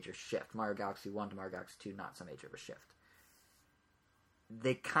was a major shift. Mario Galaxy 1 to Mario Galaxy 2, not so major of a shift.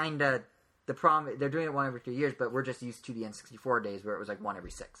 They kind of... The problem... They're doing it 1 every 3 years, but we're just used to the N64 days where it was like 1 every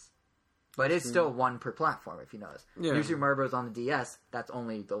 6. But it's still 1 per platform, if you notice. Yeah. New Super Mario Bros. On the DS, that's the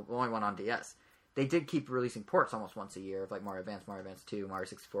only one on DS. They did keep releasing ports almost once a year of like Mario Advance 2, Mario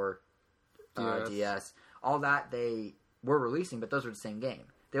 64 DS. All that they were releasing, but those were the same game.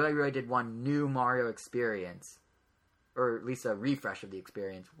 They only really did 1 new Mario experience, or at least a refresh of the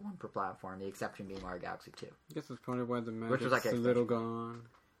experience, 1 per platform, the exception being Mario Galaxy 2. I guess that's probably why the magic's like a little gone.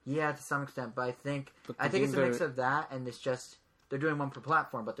 Yeah, to some extent, but I think it's a mix of that, and it's just, they're doing 1 per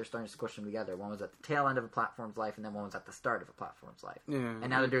platform, but they're starting to squish them together. 1 was at the tail end of a platform's life, and then 1 was at the start of a platform's life. Yeah.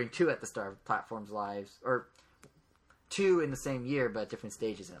 And now they're doing 2 at the start of a platform's lives, or... 2 in the same year, but different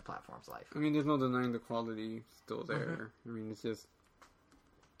stages in a platform's life. I mean, there's no denying the quality still there. Mm-hmm. I mean, it's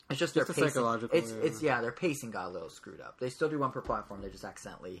just their pacing. Psychological. Their pacing got a little screwed up. They still do 1 per platform. They just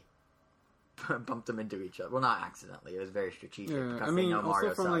accidentally bumped them into each other. Well, not accidentally. It was very strategic. Yeah, because I mean, they know also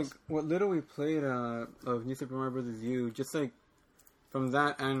Mario from sells. like what little we played of New Super Mario Bros. U, just like from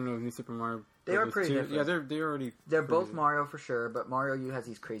that and of New Super Mario. They are pretty different. Yeah, they're already. They're both good. Mario for sure, but Mario U has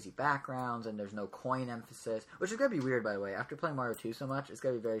these crazy backgrounds and there's no coin emphasis, which is gonna be weird, by the way. After playing Mario 2 so much, it's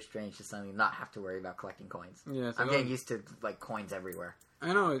gonna be very strange to suddenly not have to worry about collecting coins. Yeah, I'm getting used to like coins everywhere.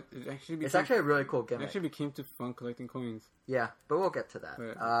 I know it actually. It's actually a really cool gimmick. It actually became too fun collecting coins. Yeah, but we'll get to that.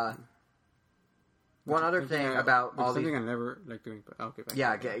 But, one other thing about all something these... I never like doing, but I'll get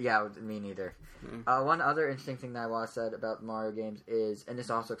back. Yeah, me neither. Yeah. One other interesting thing that I said about Mario games is, and this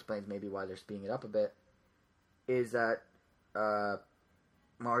also explains maybe why they're speeding it up a bit, is that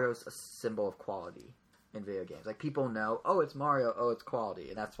Mario's a symbol of quality in video games. Like, people know, oh, it's Mario, oh, it's quality,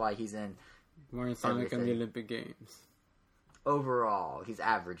 and that's why he's in Mario Sonic and the Olympic Games. Overall, he's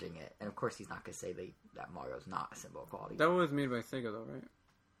averaging it, and of course he's not going to say that Mario's not a symbol of quality. That was made by Sega, though, right?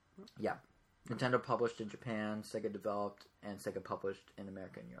 Yeah. Nintendo published in Japan, Sega developed, and Sega published in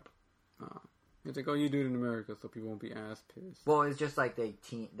America and Europe. It's like, oh, you do it in America, so people won't be as pissed. Well, it's just like they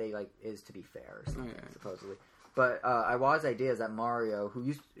is to be fair, or something, supposedly. But Iwata's idea is that Mario,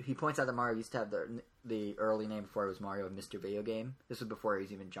 he points out that Mario used to have the early name before it was Mario Mr. Video Game. This was before he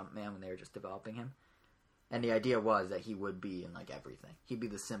was even Jumpman, when they were just developing him. And the idea was that he would be in like everything. He'd be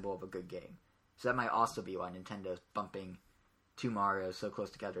the symbol of a good game. So that might also be why Nintendo's bumping two Marios so close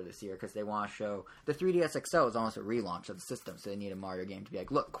together this year because they want to show the 3DS XL is almost a relaunch of the system, so they need a Mario game to be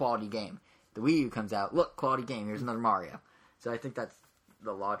like, look, quality game. The Wii U comes out, look, quality game. Here's another Mario. So I think that's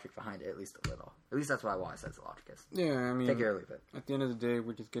the logic behind it, at least a little. At least that's what Iwata says the logic is. Yeah, I mean, take it or leave it. At the end of the day,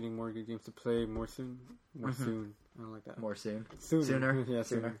 we're just getting more good games to play more soon. More soon. I don't like that. More soon. Sooner. Yeah,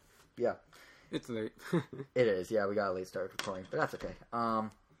 sooner. Yeah. It's late. It is. Yeah, we got a late start recording, but that's okay.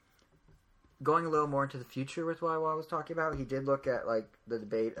 Going a little more into the future with what I was talking about, he did look at like the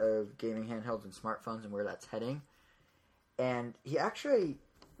debate of gaming handhelds and smartphones and where that's heading, and he actually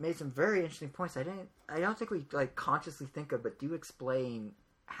made some very interesting points. I don't think we like consciously think of, but do explain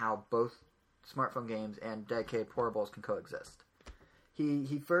how both smartphone games and dedicated portables can coexist.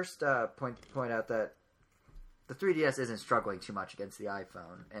 He first point out that the 3DS isn't struggling too much against the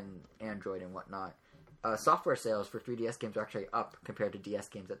iPhone and Android and whatnot. Software sales for 3DS games are actually up compared to DS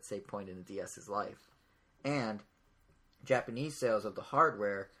games at the same point in the DS's life. And Japanese sales of the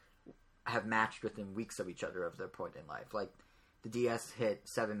hardware have matched within weeks of each other of their point in life. Like, the DS hit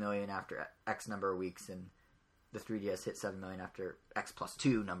 7 million after X number of weeks, and the 3DS hit 7 million after X plus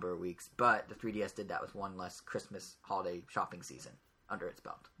 2 number of weeks. But the 3DS did that with one less Christmas holiday shopping season under its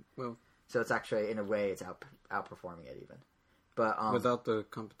belt. Well, so it's actually, in a way, it's outperforming it even. But without the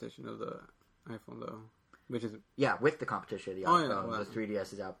competition of the iPhone, though, which is with the competition of the iPhone, the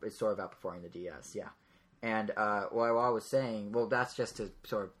 3DS is sort of outperforming the DS, And what I was saying, well, that's just to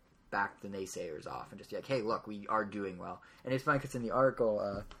sort of back the naysayers off and just be like, hey, look, we are doing well. And it's funny because in the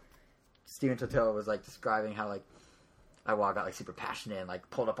article, Steven Totilo was like describing how like Iwata got like super passionate and like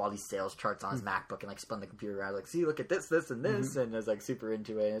pulled up all these sales charts on his MacBook and like spun the computer around, like, see, look at this, this, and this, and was like super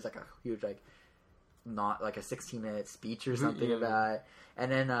into it. And it's like a huge not like a 16-minute speech or something about it.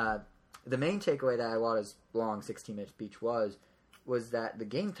 And then the main takeaway that Iwata's long 16-minute speech was that the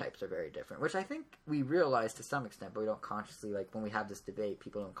game types are very different, which I think we realize to some extent, but we don't consciously, like, when we have this debate,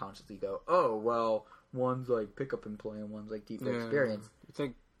 people don't consciously go, oh, well, one's like pick up and play and one's like deeper experience. It's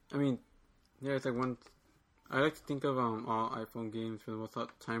like, I mean, it's like one. I like to think of all iPhone games for the most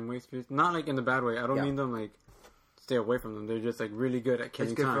time wasters. Not like in the bad way. I don't mean them like stay away from them. They're just like really good at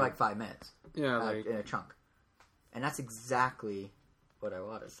killing time. It's good for like 5 minutes. Yeah, like in a chunk. And that's exactly what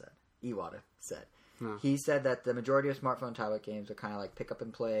Iwata said. Huh. He said that the majority of smartphone and tablet games are kind of like pick up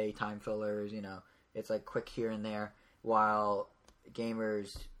and play, time fillers, it's like quick here and there, while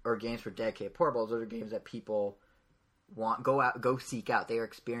games for dedicated portables, those are games that people go seek out. They are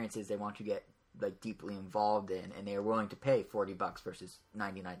experiences they want to get like deeply involved in, and they are willing to pay $40 versus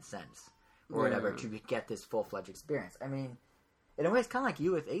 99 cents or whatever to get this full-fledged experience. I mean, in a way, it's kind of like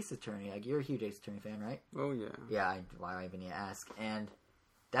you with Ace Attorney. Like, you're a huge Ace Attorney fan, right? Oh, yeah. Yeah, why do I even need to ask? And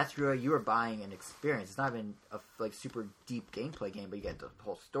that's really, you are buying an experience. It's not even a like super deep gameplay game, but you get the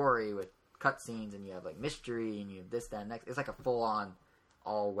whole story with cutscenes, and you have like mystery, and you have this, that, and next. It's like a full-on,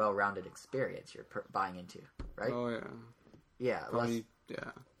 all well-rounded experience you're buying into, right? Oh, yeah. Yeah. Probably,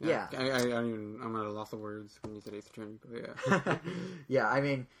 yeah. I'm at a loss of words when you said Ace Attorney, but yeah. Yeah, I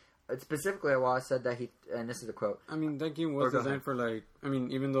mean, specifically, Iwata said that and this is a quote. I mean, that game was designed for like, I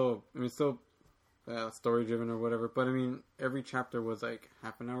mean, even though, it's still story driven or whatever, but I mean, every chapter was like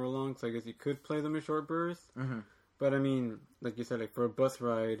half an hour long, so I guess you could play them in short bursts. Mm-hmm. But I mean, like you said, like for a bus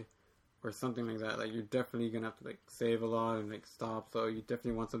ride or something like that, like you're definitely gonna have to like save a lot and like stop. So you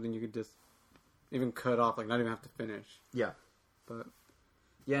definitely want something you could just even cut off, like not even have to finish. Yeah. But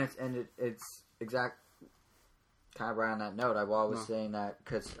yeah, it's exact. Kind of right on that note, Iwata was saying that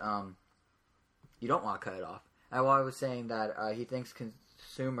because you don't want to cut it off. Iwata was saying that he thinks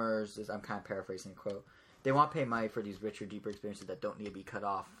consumers, I'm kind of paraphrasing the quote, they want to pay money for these richer, deeper experiences that don't need to be cut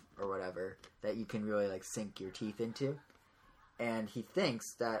off or whatever, that you can really like sink your teeth into. And he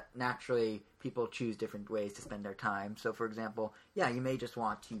thinks that naturally people choose different ways to spend their time. So, for example, you may just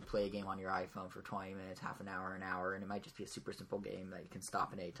want to play a game on your iPhone for 20 minutes, half an hour, and it might just be a super simple game that you can stop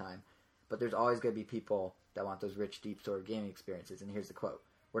at any time. But there's always going to be people that want those rich, deep sort of gaming experiences. And here's the quote.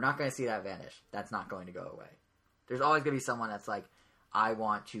 We're not going to see that vanish. That's not going to go away. There's always going to be someone that's like, I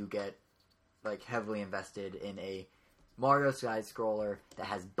want to get like heavily invested in a Mario side-scroller that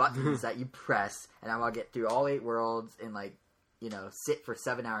has buttons that you press, and I want to get through all 8 worlds and like, sit for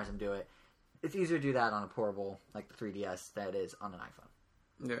 7 hours and do it. It's easier to do that on a portable like the 3DS than it is on an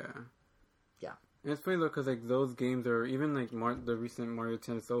iPhone. Yeah. Yeah. And it's funny though, because like those games are even like the recent Mario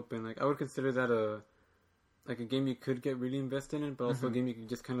Tennis Open. Like I would consider that a game you could get really invested in, but also a game you could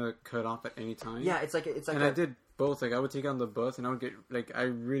just kind of cut off at any time. Yeah, it's like. And I did both. Like I would take on the bus, and I would get like I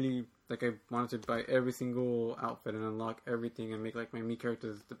wanted to buy every single outfit and unlock everything and make like my Mii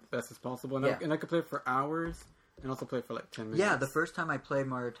characters the best as possible. And I could play it for hours. And also play for like 10 minutes. Yeah, the first time I played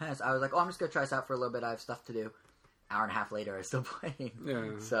Mario Tennis, I was like, I'm just going to try this out for a little bit. I have stuff to do. hour and a half later, I was still playing.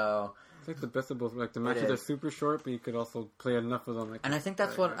 Yeah. So it's like the best of both. Like the matches are super short, but you could also play enough of them. Like, and I think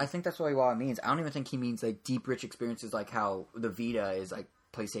that's what Iwata means. I don't even think he means like deep, rich experiences like how the Vita is like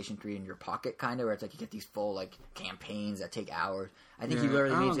PlayStation 3 in your pocket, kind of, where it's like you get these full like campaigns that take hours. I think he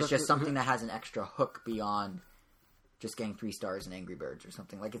literally means it's just something that has an extra hook beyond just getting 3 stars in Angry Birds or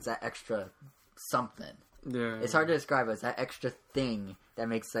something. Like it's that extra something. Yeah. It's hard to describe as that extra thing that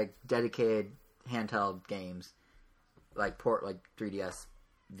makes like dedicated handheld games like 3DS,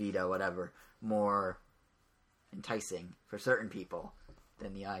 Vita, whatever, more enticing for certain people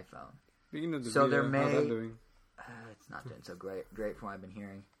than the iPhone. Speaking of the so Vita, there may how's that doing? It's not doing so great from what I've been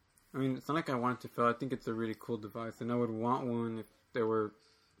hearing. I mean, it's not like I want it to fail. I think it's a really cool device, and I would want one if there were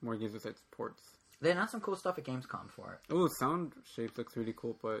more games besides ports. They announced some cool stuff at Gamescom for it. Oh, sound shapes looks really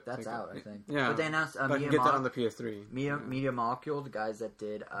cool, but that's out, I think. Yeah, but they announced I can get that on the PS3. Media Molecule, the guys that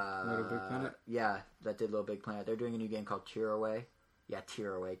did Little Big Planet. Yeah, that did Little Big Planet. They're doing a new game called Tearaway. Yeah,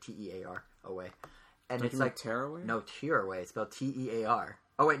 Tearaway, Tear away, and Don't it's like Tearaway. No, Tearaway. It's spelled Tear.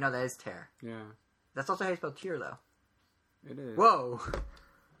 Oh wait, no, that is Tear. Yeah, that's also how you spell Tear, though. It is. Whoa.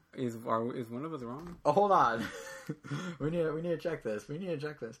 Is one of us wrong? Oh, hold on. we need to check this.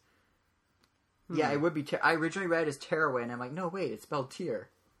 Yeah, it would be. I originally read it as Tearaway, and I'm like, no, wait, it's spelled Tear.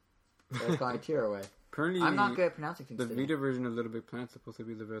 So it's called Tearaway. Apparently, I'm not good at pronouncing things. The Vita version of Little Big Planet is supposed to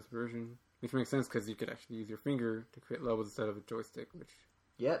be the best version, which makes sense because you could actually use your finger to create levels instead of a joystick, which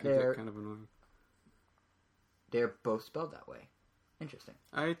they're kind of annoying. They're both spelled that way. Interesting.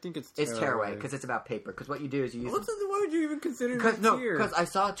 I think it's Tearaway because it's about paper. Because what you do is you use. Why would you even consider it Tear? Because I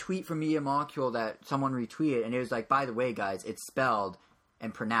saw a tweet from Media Molecule that someone retweeted, and it was like, by the way, guys, it's spelled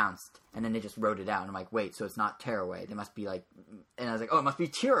and pronounced, and then they just wrote it out. And I'm like, wait, so it's not Tearaway. They must be like, and I was like, oh, it must be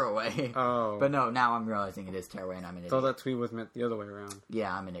Tearaway. Oh, but no, now I'm realizing it is Tearaway, and I'm an idiot. So that tweet was meant the other way around.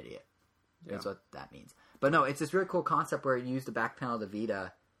 Yeah, I'm an idiot. Yeah. That's what that means. But no, it's this really cool concept where you use the back panel of the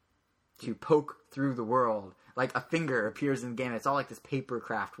Vita to poke through the world. Like a finger appears in the game. It's all like this paper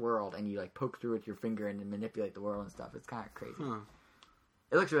craft world, and you like poke through with your finger and then manipulate the world and stuff. It's kind of crazy.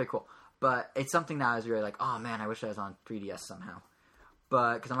 It looks really cool, but it's something that I was really like, oh man, I wish I was on 3DS somehow.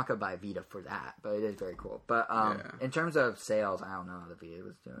 But because I'm not gonna buy a Vita for that, but it is very cool. But in terms of sales, I don't know how the Vita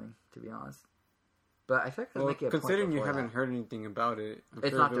was doing, to be honest. But I feel like making a point considering you haven't heard anything about it,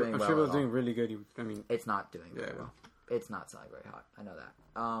 I'm sure it was doing really good. I mean, it's not doing very well. It's not selling very hot. I know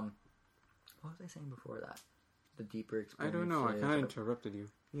that. What was I saying before that? The deeper experiences. I don't know. I kind of interrupted you.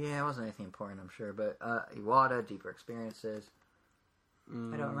 Yeah, it wasn't anything important, I'm sure. But Iwata, deeper experiences.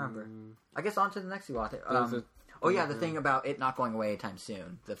 I don't remember. I guess on to the next Iwata. The thing about it not going away anytime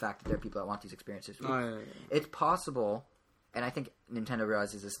soon. The fact that there are people that want these experiences. It's possible, and I think Nintendo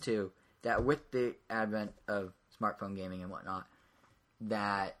realizes this too, that with the advent of smartphone gaming and whatnot,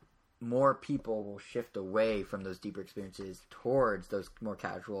 that more people will shift away from those deeper experiences towards those more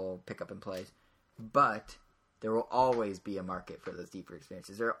casual pick-up and plays. But there will always be a market for those deeper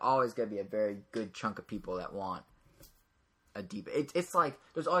experiences. There are always going to be a very good chunk of people that want a deep... It's like,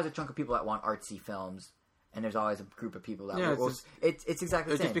 there's always a chunk of people that want artsy films, and there's always a group of people that... it's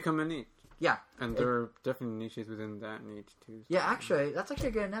exactly the same. It's just become a niche. Yeah. And there are definitely niches within that niche, too. So. Yeah, actually, that's actually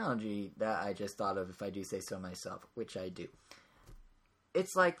a good analogy that I just thought of, if I do say so myself, which I do.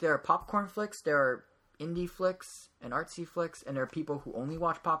 It's like there are popcorn flicks, there are indie flicks and artsy flicks, and there are people who only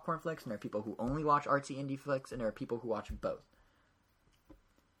watch popcorn flicks, and there are people who only watch artsy indie flicks, and there are people who watch both.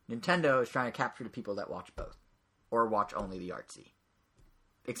 Nintendo is trying to capture the people that watch both, or watch only the artsy.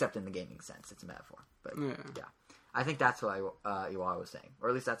 Except in the gaming sense, it's a metaphor. But yeah. I think that's what Iwata was saying, or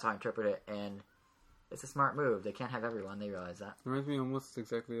at least that's how I interpret it, and it's a smart move. They can't have everyone, they realize that. It reminds me almost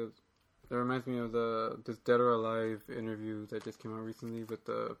exactly of... That reminds me of this Dead or Alive interview that just came out recently with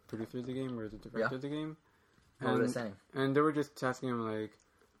the producer of the game or the director of the game. What were they saying? And they were just asking him, like,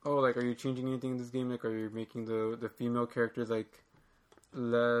 oh, like, are you changing anything in this game? Like, are you making the female characters, like,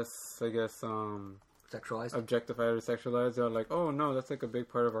 less, I guess, sexualized? Objectified or sexualized? They're like, oh, no, that's, like, a big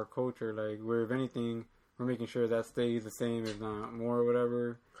part of our culture. Like, where, if anything, we're making sure that stays the same, if not more or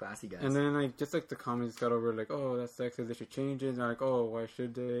whatever. Classy guys. And then, like, just, like, the comments got over, like, oh, that's sexist, they should change it. And they're like, oh, why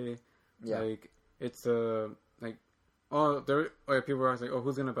should they? Yeah. Like, it's, like, people were like, oh,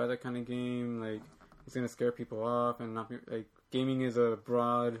 who's gonna buy that kind of game? Like, it's gonna scare people off, and not be, like, gaming is a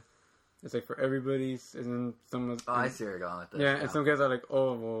broad, it's, like, for everybody, and then some of... I see where you're going with this. Yeah, and some guys are like,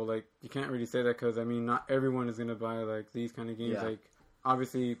 oh, well, like, you can't really say that, because, I mean, not everyone is gonna buy, like, these kind of games, like,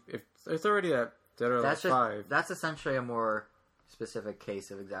 obviously, if it's already at Dead or Alive 5. That's essentially a more specific case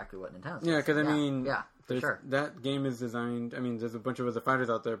of exactly what Nintendo's Yeah, because, I mean... Yeah. Sure. That game is designed... I mean, there's a bunch of other fighters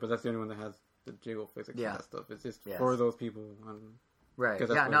out there, but that's the only one that has the jiggle physics and that stuff. It's just for those people. Right.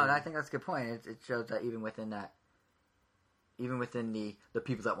 Yeah, no, I think that's a good point. It shows that even within that even within the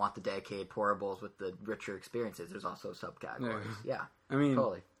people that want the dedicated portables with the richer experiences, there's also subcategories. Yeah. I mean,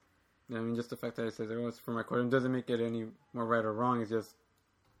 totally. I mean, just the fact that it says it's for my quota doesn't make it any more right or wrong. It's just,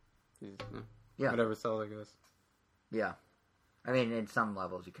 whatever sells, I guess. Yeah. I mean, in some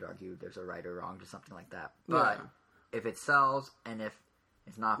levels, you could argue there's a right or wrong to something like that. But if it sells, and if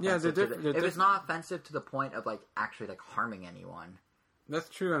it's not offensive, if it's not offensive to the point of, like, actually, like, harming anyone. That's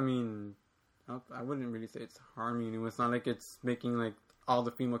true. I mean, I wouldn't really say it's harming anyone. It's not like it's making, like, all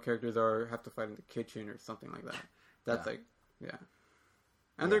the female characters have to fight in the kitchen or something like that. That's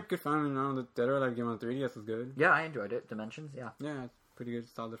And they're good fun. I mean, the Dead or Alive game on 3DS was good. Yeah, I enjoyed it. Dimensions, yeah. Yeah, it's pretty good.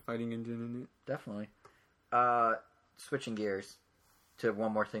 Solid fighting engine in it. Definitely. Switching gears to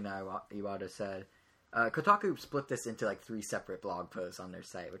one more thing that Iwata said. Kotaku split this into like 3 separate blog posts on their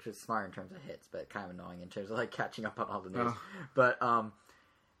site, which was smart in terms of hits, but kind of annoying in terms of like catching up on all the news. But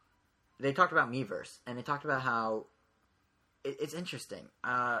they talked about Miiverse, and they talked about how it's interesting.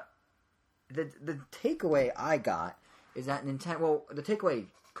 The takeaway I got is that Nintendo... Well, the takeaway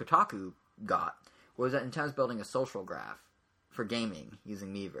Kotaku got was that Nintendo's building a social graph for gaming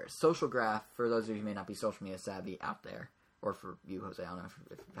using Miiverse. Social graph, for those of you who may not be social media savvy out there, or for you, Jose, I don't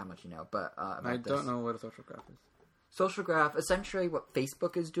know how much you know, but I don't know what a social graph is. Social graph, essentially what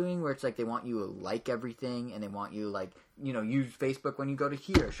Facebook is doing, where it's like they want you to like everything, and they want you like, use Facebook when you go to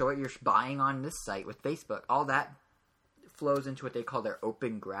here, show what you're buying on this site with Facebook. All that flows into what they call their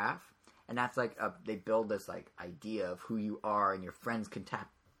open graph, and that's like they build this like idea of who you are, and your friends can tap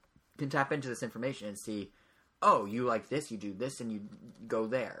into this information and see, oh, you like this, you do this, and you go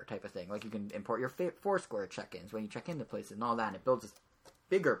there, type of thing. Like, you can import your Foursquare check-ins when you check into places and all that, and it builds this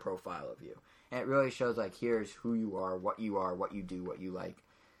bigger profile of you. And it really shows, like, here's who you are, what you do, what you like.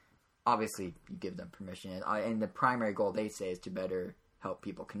 Obviously, you give them permission. And the primary goal, they say, is to better help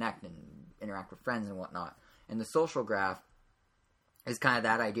people connect and interact with friends and whatnot. And the social graph is kind of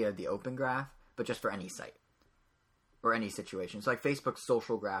that idea of the open graph, but just for any site or any situation. So, like, Facebook's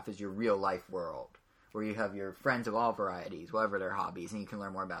social graph is your real-life world, where you have your friends of all varieties, whatever their hobbies, and you can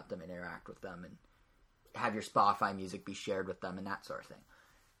learn more about them and interact with them and have your Spotify music be shared with them and that sort of thing.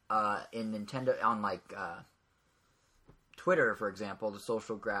 In Nintendo, on like Twitter, for example, the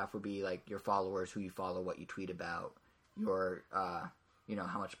social graph would be like your followers, who you follow, what you tweet about, your, how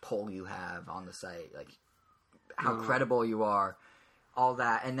much pull you have on the site, like how credible you are, all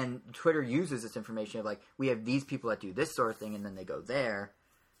that. And then Twitter uses this information of like, we have these people that do this sort of thing, and then they go there,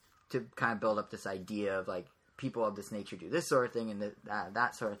 to kind of build up this idea of like people of this nature do this sort of thing and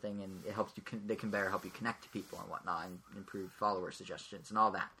that sort of thing, and it helps you. They can better help you connect to people and whatnot, and improve follower suggestions and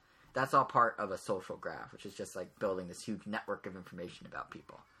all that. That's all part of a social graph, which is just like building this huge network of information about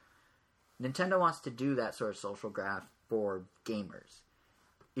people. Nintendo wants to do that sort of social graph for gamers.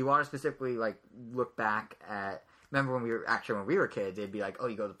 Iwata specifically like look back at. Remember when we were kids, they'd be like, oh,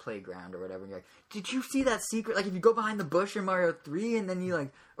 you go to the playground or whatever, and you're like, did you see that secret? Like, if you go behind the bush in Mario 3, and then you,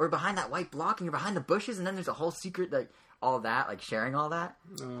 like, or behind that white block, and you're behind the bushes, and then there's a whole secret, like, all that, like, sharing all that.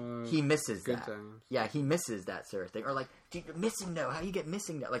 He misses that. Times. Yeah, he misses that sort of thing. Or, like, dude, you're missing note. How do you get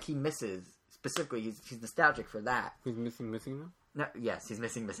missing note? Like, he misses, specifically, he's nostalgic for that. He's missing note? No, yes, he's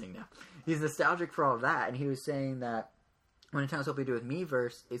missing note. He's nostalgic for all that, and he was saying that what Nintendo's hoping to do with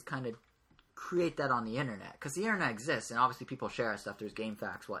Miiverse is kind of create that on the internet, because the internet exists, and obviously people share stuff. There's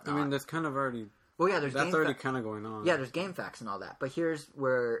GameFAQs, whatnot. I mean, that's kind of already. Well, yeah, that's already kind of going on. Yeah, there's GameFAQs and all that. But here's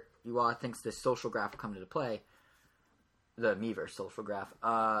where Iwata thinks this social graph will come into play. The Miiverse social graph.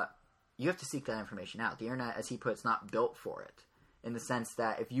 You have to seek that information out. The internet, as he puts, not built for it. In the sense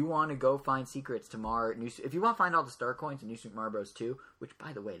that if you want to go find secrets to if you want to find all the star coins in New Super Mario Bros. 2, which,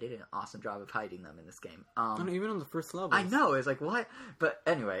 by the way, they did an awesome job of hiding them in this game. Even on the first level. I know, it's like, what? But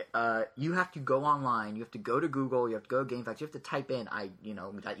anyway, you have to go online, you have to go to Google, you have to go to GameFAQs, you have to type in,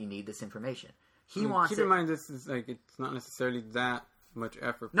 that you need this information. Keep in mind, this is like, it's not necessarily that much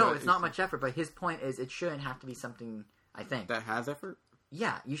effort. No, it's not much effort, but his point is it shouldn't have to be something, I think. That has effort?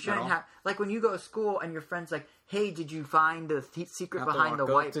 Yeah, you shouldn't have... Like, when you go to school and your friend's like, hey, did you find the secret behind the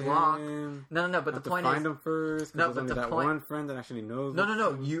white block? No, but the point is... find him first, because there's only that one friend that actually knows.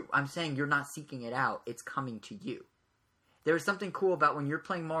 No. I'm saying you're not seeking it out. It's coming to you. There's something cool about when you're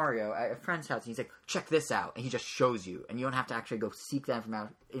playing Mario at a friend's house, and he's like, check this out, and he just shows you, and you don't have to actually go seek that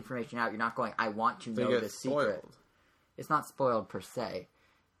information out. You're not going, I want to know this secret. It's not spoiled, per se.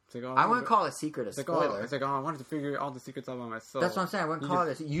 Like, I wouldn't call a secret a spoiler. It's like, I wanted to figure all the secrets out by myself. That's what I'm saying. I wouldn't call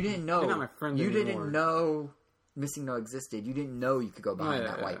it. You didn't know. You're not my friend You anymore. didn't know Missing No existed. You didn't know you could go behind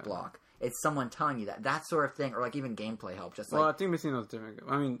that white block. It's someone telling you that. That sort of thing, or like even gameplay help. Just I think Missing No is different.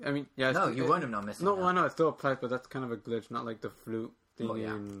 I mean, yeah. No, you wouldn't have known Missing No. No, I know it still applies, but that's kind of a glitch, not like the flute thing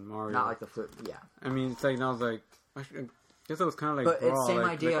in Mario. Not like the flute. Yeah. I mean, it's like now it's like. I guess it was kind of like, but it's same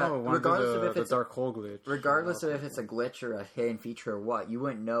idea. Regardless of if it's a dark hole glitch, regardless of if it's a glitch or a hidden feature or what, you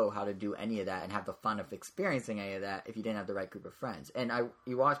wouldn't know how to do any of that and have the fun of experiencing any of that if you didn't have the right group of friends. And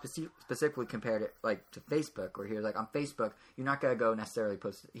Iwatch specifically compared it like to Facebook, where he was like, on Facebook, you're not gonna go necessarily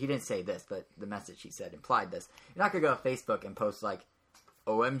post. He didn't say this, but the message he said implied this. You're not gonna go to Facebook and post like,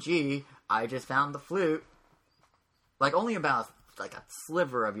 "OMG, I just found the flute." Like only about like a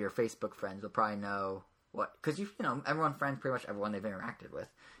sliver of your Facebook friends will probably know. What? Because everyone friends pretty much everyone they've interacted with.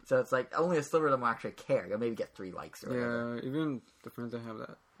 So it's like only a sliver of them will actually care. You'll maybe get 3 likes or whatever. Yeah, even the friends that have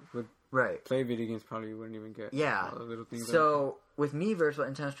that would right. play video games probably wouldn't even get all the little things. So with Miiverse,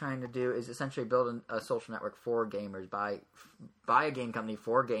 what Nintendo's trying to do is essentially build a social network for gamers, buy a game company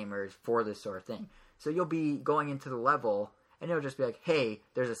for gamers for this sort of thing. So you'll be going into the level and it'll just be like, hey,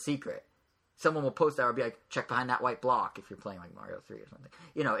 there's a secret. Someone will post that or be like, check behind that white block if you're playing like Mario 3 or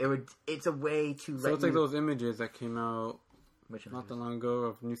something. It's a way to So it's like those images that came out not that long ago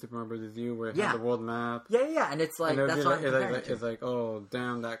of New Super Mario Bros. U where it had the world map. Yeah. And it's like, that's what it's like, oh,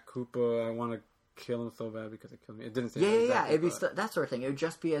 damn, that Koopa, I want to kill him so bad because it killed me. It didn't say that exactly, it'd be that sort of thing. It would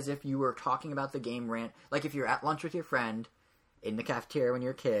just be as if you were talking about the game like if you're at lunch with your friend in the cafeteria when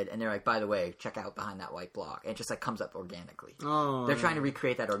you're a kid, and they're like, by the way, check out behind that white block. And it just like comes up organically. Oh, they're trying to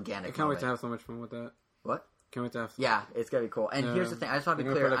recreate that organic. I can't wait to have so much fun with that. What? Can't wait to have. Yeah, it's gonna be cool. And here's the thing: I just want to be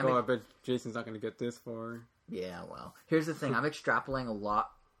clear. I bet Jason's not gonna get this far. Yeah, well, here's the thing: I'm extrapolating a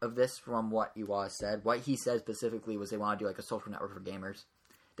lot of this from what Iwata said. What he said specifically was they want to do like a social network for gamers.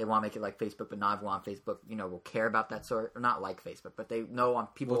 They want to make it like Facebook, but not everyone on Facebook, will care about that sort. Or not like Facebook, but they know on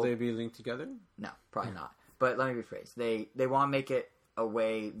people. Will they be linked together? No, probably not. But let me rephrase: they want to make it a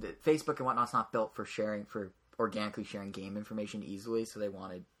way that Facebook and whatnot's not built for organically sharing game information easily, so they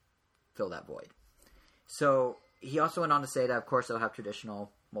want to fill that void. So he also went on to say that, of course, they'll have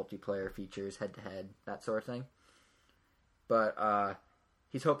traditional multiplayer features, head-to-head, that sort of thing. But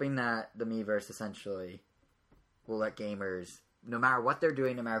he's hoping that the Miiverse essentially will let gamers, no matter what they're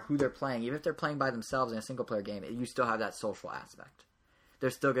doing, no matter who they're playing, even if they're playing by themselves in a single-player game, you still have that social aspect.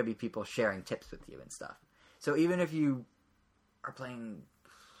 There's still going to be people sharing tips with you and stuff. So even if you are playing,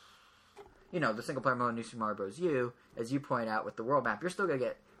 the single-player mode in New Super Mario Bros. U, as you point out with the world map, you're still going to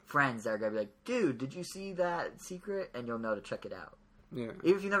get friends that are going to be like, dude, did you see that secret? And you'll know to check it out. Yeah.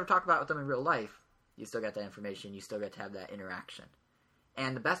 Even if you never talk about it with them in real life, you still get that information. You still get to have that interaction.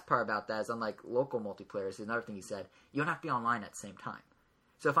 And the best part about that is, unlike local multiplayer, is another thing he said, you don't have to be online at the same time.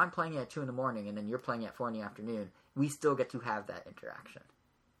 So if I'm playing at 2 in the morning and then you're playing at 4 in the afternoon, we still get to have that interaction.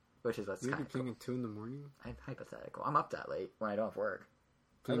 Which is what's kind of cool. You're playing at 2 in the morning? I'm hypothetical. I'm up that late when I don't have work.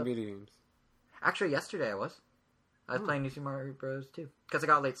 Playing video games? Actually, yesterday I was. I was playing New Super Mario Bros. 2. Because I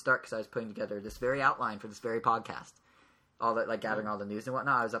got a late start because I was putting together this very outline for this very podcast. All that, like, gathering all the news and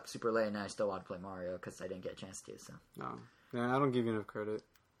whatnot. I was up super late and I still wanted to play Mario because I didn't get a chance to, so. No. Yeah, I don't give you enough credit.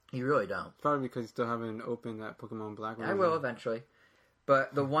 You really don't. Probably because you still haven't opened that Pokemon Black one. I will eventually.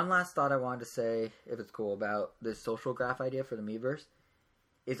 But the one last thought I wanted to say, if it's cool, about this social graph idea for the Miiverse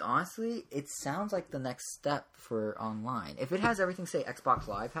is, honestly, it sounds like the next step for online. If it has everything, say, Xbox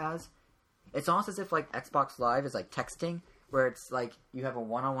Live has, it's almost as if, like, Xbox Live is like texting, where it's like you have a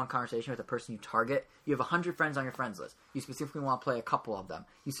one-on-one conversation with a person you target. You have 100 friends on your friends list. You specifically want to play a couple of them.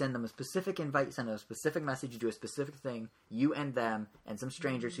 You send them a specific invite, you send them a specific message, you do a specific thing, you and them, and some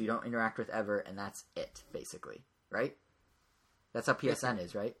strangers who you don't interact with ever, and that's it, basically. Right? That's how PSN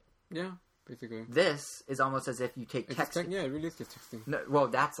is, right? Yeah, basically. This is almost as if you take texting. Yeah, it really is just texting. No, well,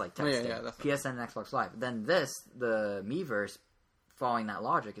 that's like texting. Oh, yeah, that's PSN and Xbox Live. Then this, the Miiverse, following that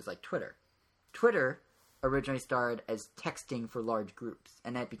logic, is like Twitter. Twitter originally started as texting for large groups,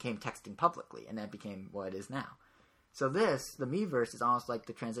 and then it became texting publicly, and that became what it is now. So this, the Miiverse, is almost like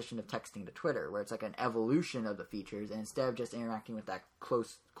the transition of texting to Twitter, where it's like an evolution of the features, and instead of just interacting with that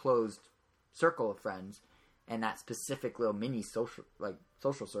closed circle of friends, and that specific little mini social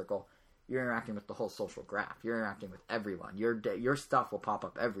circle, you're interacting with the whole social graph. You're interacting with everyone. Your stuff will pop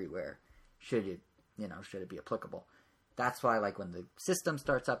up everywhere, should it be applicable. That's why, like, when the system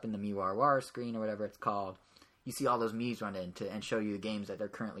starts up in the MiiWarWar screen or whatever it's called, you see all those Miis run in and show you the games that they're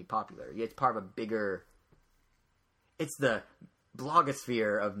currently popular. It's part of a bigger... It's the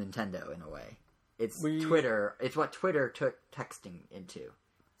blogosphere of Nintendo, in a way. It's Twitter. It's what Twitter took texting into.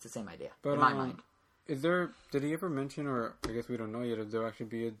 It's the same idea, in my mind. Did he ever mention, or I guess we don't know yet, if there'll actually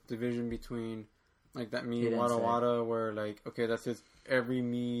be a division between, like, that Mii Wada Wada, where, like, okay, that's just every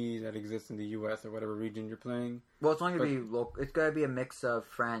Mii that exists in the U.S. or whatever region you're playing? Well, it's only going to be local. It's going to be a mix of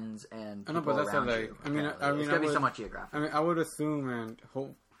friends and people around you. I mean, it's going to be somewhat geographic. I mean, I would assume and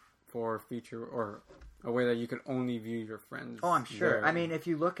hope for a feature or a way that you could only view your friends. Oh, I'm sure. There. I mean, if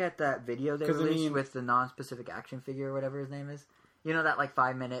you look at that video they released with the non-specific action figure or whatever his name is, you know that like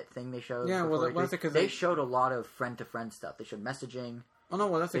 5-minute thing they showed? Yeah, well, that's because they showed a lot of friend-to-friend stuff. They showed messaging. Oh, no,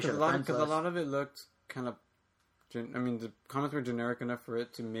 well, that's because a lot of it looked kind of... I mean, the comments were generic enough for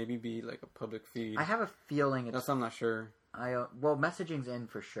it to maybe be like a public feed. I have a feeling it's... That's I'm not sure. Well, messaging's in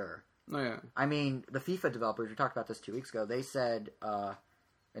for sure. Oh, yeah. I mean, the FIFA developers, we talked about this 2 weeks ago, they said,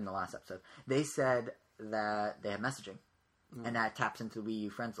 in the last episode, they said that they have messaging. And that taps into the Wii U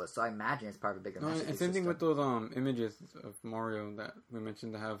friends list. So I imagine it's part of a bigger messaging and same thing with those images of Mario that we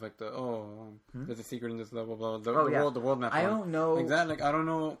mentioned to have like there's a secret in this level, blah, blah, the world map. I don't know. Exactly. Like, I don't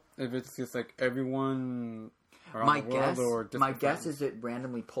know if it's just like everyone around the world or different My guess is it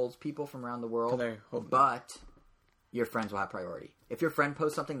randomly pulls people from around the world, but your friends will have priority. If your friend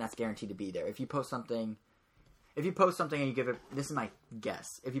posts something, that's guaranteed to be there. If you post something and you give it... This is my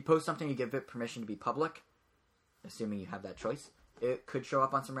guess. If you post something and you give it permission to be public... Assuming you have that choice, it could show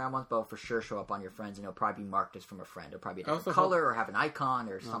up on some round ones, but it'll for sure show up on your friends, and it'll probably be marked as from a friend. It'll probably be a different color or have an icon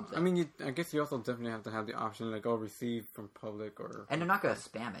or something. I mean, I guess you also definitely have to have the option like, receive from public or... And they're not going to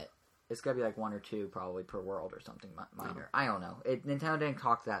spam it. It's going to be like 1 or 2 probably per world or something minor. I don't know. Nintendo didn't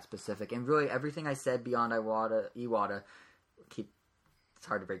talk that specific, and really everything I said beyond Iwata, it's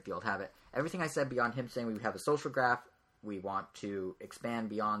hard to break the old habit. Everything I said beyond him saying we have a social graph, we want to expand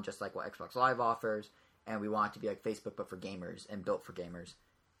beyond just like what Xbox Live offers, and we want it to be like Facebook but for gamers and built for gamers,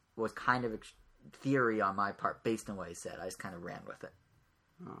 was kind of theory on my part based on what he said. I just kind of ran with it.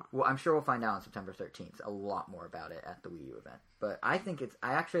 Well, I'm sure we'll find out on September 13th a lot more about it at the Wii U event. But I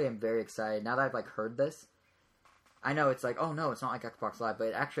actually am very excited. Now that I've like heard this, I know it's like, oh no, it's not like Xbox Live,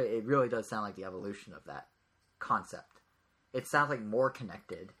 but it really does sound like the evolution of that concept. It sounds like more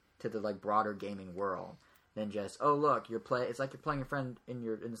connected to the like broader gaming world than just, oh look, it's like you're playing your friend in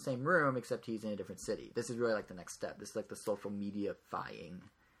the same room except he's in a different city. This is really like the next step. This is like the social media-fying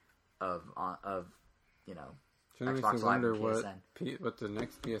of Xbox Live and PSN. What the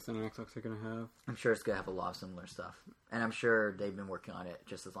next PSN and Xbox are going to have. I'm sure it's going to have a lot of similar stuff. And I'm sure they've been working on it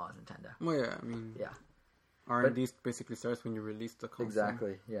just as long as Nintendo. Well, yeah, I mean... Yeah. R&D basically starts when you release the console.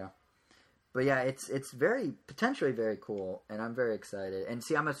 Exactly, yeah. But yeah, it's potentially very cool, and I'm very excited. And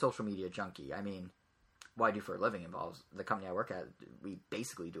see, I'm a social media junkie. I mean... what I do for a living involves the company I work at. We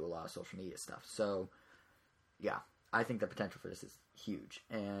basically do a lot of social media stuff. So, yeah, I think the potential for this is huge.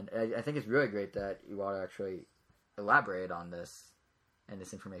 And I think it's really great that Iwata actually elaborated on this and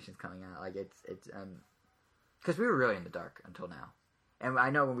this information is coming out. Like, it's because we were really in the dark until now. And I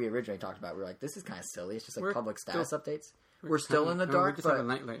know when we originally talked about it, we were like, this is kind of silly. It's just like public status updates. We're still in the dark, we just have a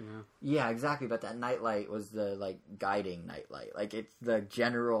nightlight now. Yeah, exactly. But that nightlight was the like guiding nightlight. Like it's the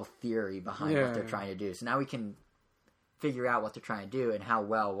general theory behind what they're trying to do. So now we can figure out what they're trying to do and how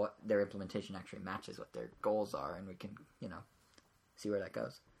well what their implementation actually matches what their goals are, and we can see where that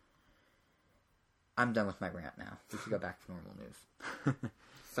goes. I'm done with my rant now. We should go back to normal news.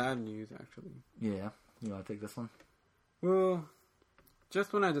 Sad news, actually. Yeah, you want to take this one? Well.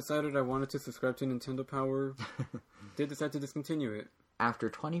 Just when I decided I wanted to subscribe to Nintendo Power, they decided to discontinue it. After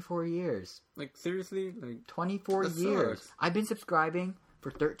 24 years. Like, seriously? Like 24 years. Sucks. I've been subscribing for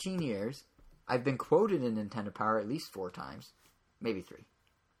 13 years. I've been quoted in Nintendo Power at least 4 times. Maybe 3.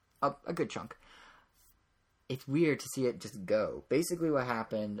 A good chunk. It's weird to see it just go. Basically what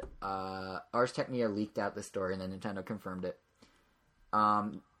happened, Ars Technica leaked out the story and then Nintendo confirmed it.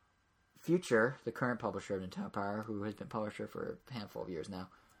 Future, the current publisher of Nintendo Power, who has been publisher for a handful of years now,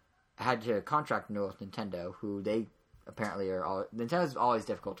 had to contract renewal with Nintendo, who they apparently are Nintendo's always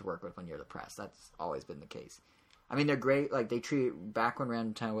difficult to work with when you're the press. That's always been the case. I mean, they're great. Like, they treat... Back when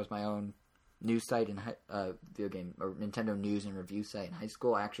Random Nintendo was my own news site and video game... Or Nintendo news and review site in high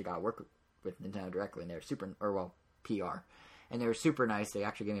school, I actually got to work with Nintendo directly, and they're super... Or, well, PR. And they were super nice. They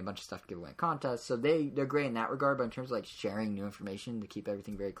actually gave me a bunch of stuff to give away in contests. So they're great in that regard, but in terms of like sharing new information to keep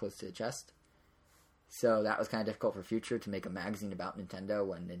everything very close to the chest. So that was kind of difficult for Future to make a magazine about Nintendo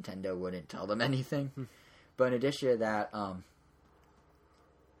when Nintendo wouldn't tell them anything. But in addition to that,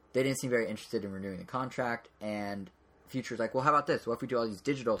 they didn't seem very interested in renewing the contract. And Future's like, well, how about this? What if we do all these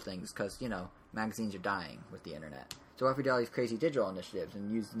digital things? Because, magazines are dying with the internet. So what if we do all these crazy digital initiatives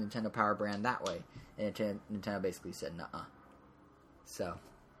and use the Nintendo Power brand that way? And Nintendo basically said, nuh-uh. So,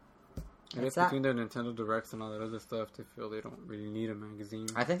 I guess between their Nintendo Directs and all that other stuff, they feel they don't really need a magazine.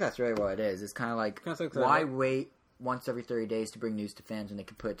 I think that's really what it is. It's kind of like, why wait once every 30 days to bring news to fans when they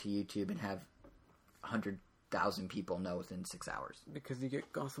can put it to YouTube and have 100,000 people know within 6 hours? Because you get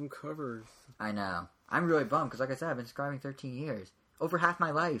awesome covers. I know. I'm really bummed because, like I said, I've been subscribing 13 years. Over half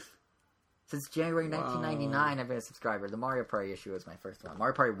my life. Since January 1999, I've been a subscriber. The Mario Party issue was my first one.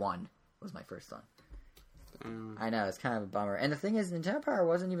 Mario Party 1 was my first one. I know, it's kind of a bummer. And the thing is, Nintendo Power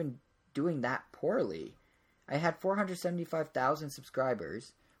wasn't even doing that poorly. I had 475,000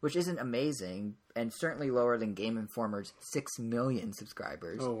 subscribers, which isn't amazing, and certainly lower than Game Informer's 6 million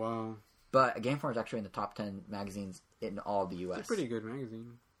subscribers. Oh, wow. But Game Informer is actually in the top 10 magazines in all of the U.S. It's a pretty good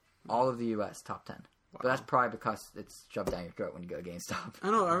magazine. All of the U.S., top 10. Wow. But that's probably because it's shoved down your throat when you go to GameStop. I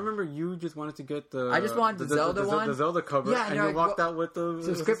know. I remember you just wanted to get the... I just wanted the Zelda one. The Zelda cover, and you walked out with the...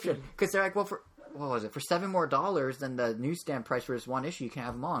 subscription. Because they're like, well, for... What was it? For $7 more than the newsstand price for this one issue, you can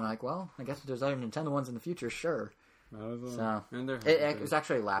have them on. I'm like, well, I guess if there's other Nintendo ones in the future, sure. So it was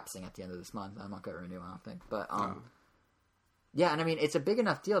actually lapsing at the end of this month. I'm not going to renew, I don't think. But yeah, and I mean, it's a big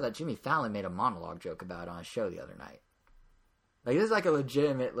enough deal that Jimmy Fallon made a monologue joke about it on his show the other night. Like, this is like a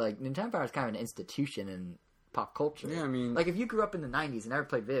legitimate, like, Nintendo Power is kind of an institution in pop culture. Yeah, I mean, like, if you grew up in the 90s and never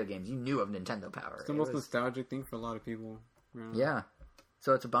played video games, you knew of Nintendo Power. It's the most nostalgic thing for a lot of people. Yeah.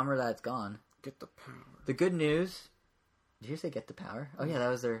 So it's a bummer that it's gone. Get the power. The good news... Did you say Get the Power? Oh, yeah, that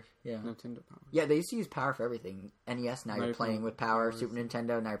was their... Yeah. Nintendo Power. Yeah, they used to use Power for everything. NES, now you're playing with Power. Super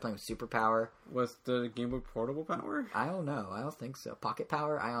Nintendo, now you're playing with Super Power. Was the Game Boy Portable Power? I don't know. I don't think so. Pocket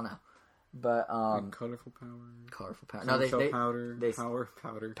Power? I don't know. But, like Colorful Power? Colorful Power. No,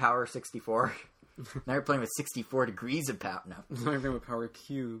 Power 64. Now you're playing with 64 degrees of power. No. Now you're playing with Power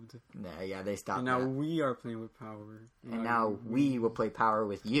Cubed. Nah, yeah, they stopped and now we are playing with Power. And now we will play Power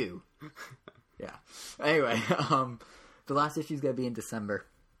with you. Yeah. Anyway, the last issue is going to be in December.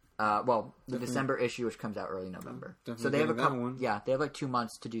 December issue, which comes out early November. So they have a couple. Yeah, they have like 2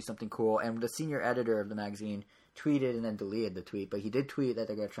 months to do something cool. And the senior editor of the magazine tweeted and then deleted the tweet, but he did tweet that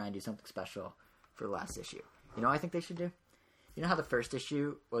they're going to try and do something special for the last issue. You know what I think they should do? You know how the first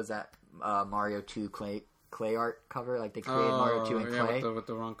issue was that Mario 2 clay art cover? Like they created Mario 2 in clay. With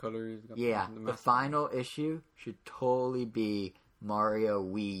the wrong colors. Yeah, the final issue should totally be Mario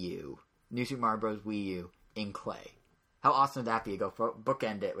Wii U. New Super Mario Bros. Wii U in clay. How awesome would that be? Go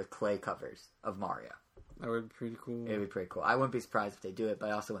bookend it with clay covers of Mario. That would be pretty cool. It would be pretty cool. I wouldn't be surprised if they do it, but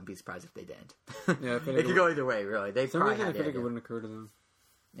I also wouldn't be surprised if they didn't. Yeah, it could go either way, really. They probably had I feel like it wouldn't occur to them.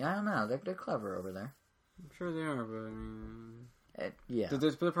 Yeah, I don't know. They're clever over there. I'm sure they are, but I mean... yeah.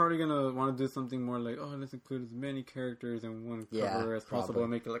 They're probably going to want to do something more like, oh, let's include as many characters in one cover as possible and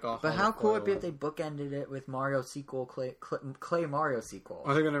make it like a But how cool would it be if they bookended it with Mario sequel, Clay Mario sequel?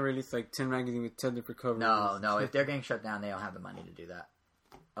 Or they're going to release like 10 magazines with 10 different covers. No. If they're getting shut down, they don't have the money to do that.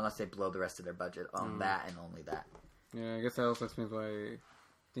 Unless they blow the rest of their budget on that and only that. Yeah, I guess that also explains why...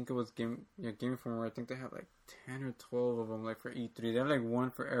 I think it was Game Informer. I think they have like 10 or 12 of them like for E3. They have like one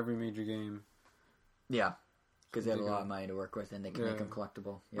for every major game. Yeah. Because they have a lot of money to work with, and they can make them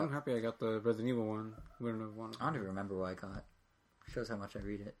collectible. Yep. I'm happy I got the Resident Evil one. Wouldn't have wanted. I don't even remember what I got. Shows how much I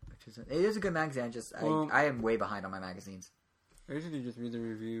read it. It is a good magazine. I am way behind on my magazines. I usually just read the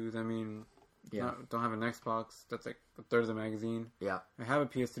reviews. I mean, don't have an Xbox. That's like a third of the magazine. Yeah. I have a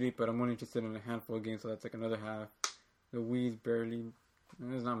PS3, but I'm only interested in a handful of games, so that's like another half. The Wii's barely.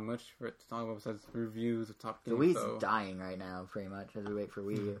 There's not much for it to talk about besides reviews of top games. The Wii's dying right now, pretty much, as we wait for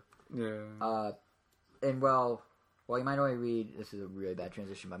Wii U. Yeah. And well, you might only read... This is a really bad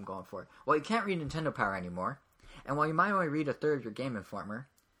transition, but I'm going for it. Well, you can't read Nintendo Power anymore. And while you might only read a third of your Game Informer,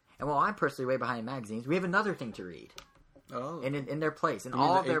 and while I'm personally way behind in magazines, we have another thing to read. Oh. In their place. In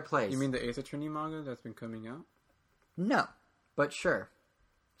all of their place. You mean the Ace Attorney manga that's been coming out? No. But sure.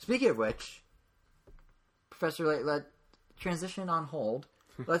 Speaking of which, Professor Layton... Transition on hold.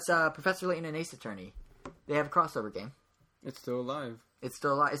 Let's, Professor Layton and Ace Attorney. They have a crossover game. It's still alive. It's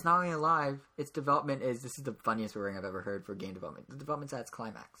still alive. It's not only alive, its development is... This is the funniest wording I've ever heard for game development. The development's at its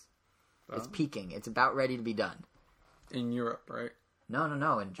climax. Oh. It's peaking. It's about ready to be done. In Europe, right? No,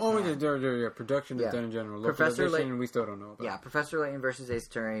 in Japan. Oh, yeah, production is done in general. Professor Layton, we still don't know about. Yeah, Professor Layton versus Ace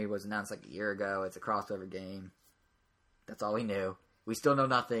Attorney was announced like a year ago. It's a crossover game. That's all we knew. We still know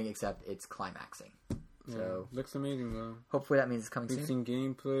nothing except it's climaxing. So looks amazing though. Hopefully that means it's coming soon. We've seen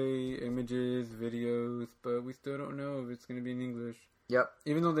gameplay, images, videos, but we still don't know if it's going to be in English. Yep.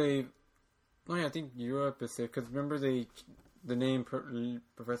 Even though I think Europe is safe because remember the name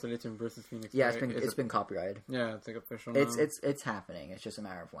Professor Layton versus Phoenix. Yeah, right? it's been copyrighted. Yeah, it's like official. Now. It's happening. It's just a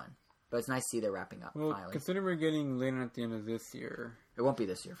matter of when. But it's nice to see they're wrapping up. Well, finally. Consider we're getting later at the end of this year. It won't be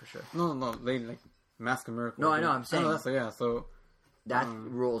this year for sure. No, late like Mask of Miracles. No, I know. I'm saying. So that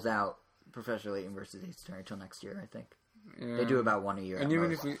rules out Professor Layton versus Ace Attorney until next year, I think. Yeah. They do about one a year. And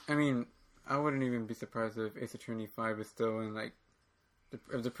even if I wouldn't even be surprised if Ace Attorney 5 is still in like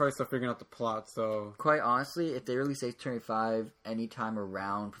they're probably still figuring out the plot. So quite honestly, if they release Ace Attorney 5 anytime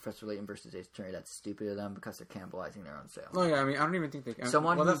around Professor Layton versus Ace Attorney, that's stupid of them because they're cannibalizing their own sales. Oh yeah, I mean, I don't even think they can.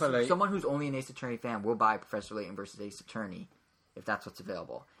 Someone who's only an Ace Attorney fan will buy Professor Layton versus Ace Attorney if that's what's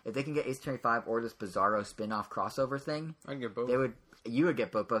available. If they can get Ace Attorney 5 or this Bizarro spin-off crossover thing, I'd get both. You would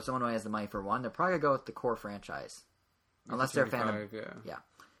get both, but if someone only has the money for one, they're probably gonna go with the core franchise, unless they're a fan of yeah.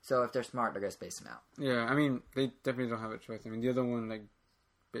 So if they're smart, they're gonna space them out. Yeah, I mean, they definitely don't have a choice. I mean, the other one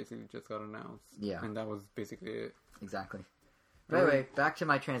basically just got announced. Yeah. And that was basically it. Exactly. But anyway, back to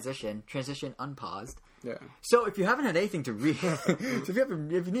my transition. Transition unpaused. Yeah. So if you haven't had anything to read,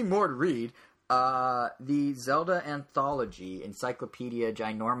 if you need more to read, the Zelda Anthology Encyclopedia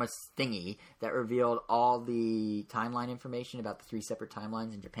Ginormous thingy that revealed all the timeline information about the 3 separate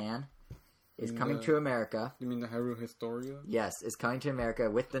timelines in Japan is coming to America. You mean the Hyrule Historia? Yes, it's coming to America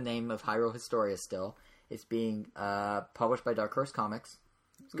with the name of Hyrule Historia still. It's being published by Dark Horse Comics.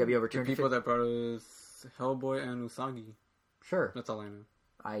 It's going to be over 250... The people that brought us Hellboy and Usagi. Sure. That's all I know.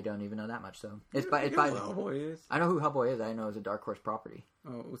 I don't even know that much, though. It's by who Hellboy is? I know who Hellboy is. I know it's a Dark Horse property.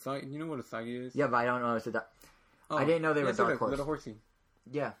 Oh, Usagi. You know what Usagi is? Yeah, but I don't know it's a I didn't know they were Dark Horse. Little horsey.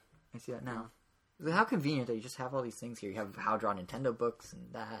 Yeah, I see that now. How convenient that you just have all these things here. You have How Drawn Nintendo books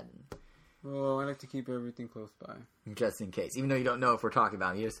and that. Well, I like to keep everything close by. Just in case. Even though you don't know if we're talking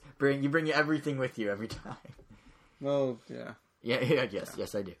about it. You bring everything with you every time. Well, yeah.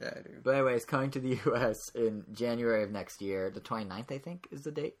 Yes, I do. Yeah, I do. But anyway, it's coming to the U.S. in January of next year. The 29th, I think, is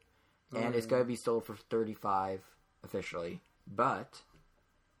the date. And it's going to be sold for $35 officially. But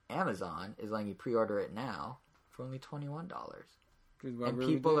Amazon is letting you pre-order it now for only $21. And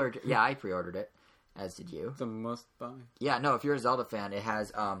people are... Yeah, I pre-ordered it, as did you. It's a must-buy. Yeah, no, if you're a Zelda fan, it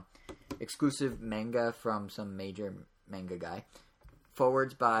has exclusive manga from some major manga guy.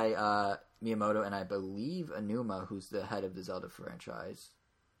 Forwards by Miyamoto and I believe Aonuma, who's the head of the Zelda franchise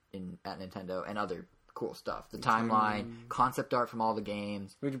at Nintendo, and other cool stuff. The timeline, concept art from all the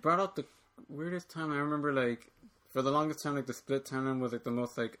games. Which brought out the weirdest timeline. I remember, for the longest time, the split timeline was, the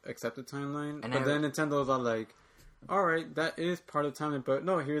most, accepted timeline. And then Nintendo was all alright, that is part of the timeline, but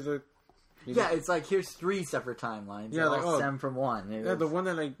no, here's it's here's 3 separate timelines. Yeah, all stem from one. The one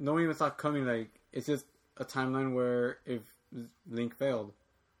that, no one even saw coming, it's just a timeline where if Link failed.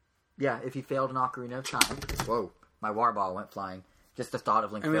 Yeah, if he failed an Ocarina of Time. Whoa, my water ball went flying. Just the thought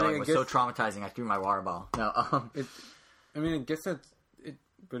of Link failing was so traumatizing, I threw my water ball. No, I guess that's it,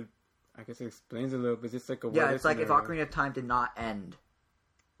 but I guess it explains a little bit. It's just yeah, it's if Ocarina of Time did not end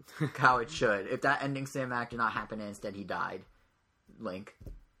how it should. If that ending cinematic did not happen and instead he died, Link,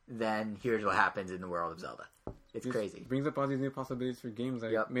 then here's what happens in the world of Zelda. It's crazy. Brings up all these new possibilities for games.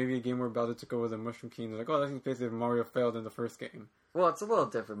 Maybe a game where Bowser took over the Mushroom Kingdom. That's basically if Mario failed in the first game. Well, it's a little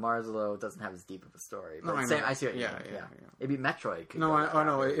different. Mario's doesn't have as deep of a story. But I see what you mean. Yeah. It'd be Metroid. No, I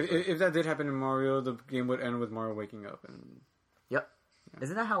know. If that did happen in Mario, the game would end with Mario waking up. Yep. Yeah.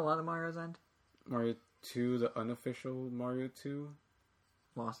 Isn't that how a lot of Marios end? Mario 2, the unofficial Mario 2.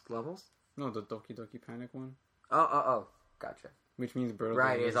 Lost Levels? No, the Doki Doki Panic one. Oh. Gotcha. Which means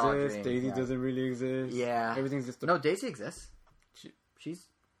Birdo doesn't exist, Daisy doesn't really exist. Yeah. Everything's just... No, Daisy exists. She's...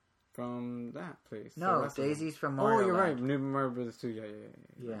 From that place. No, Daisy's from Mario Oh, you're Land. right. New Mario Brothers 2.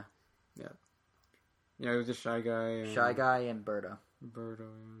 Yeah. Yeah, it was just Shy Guy. Shy Guy and Birdo. Birdo,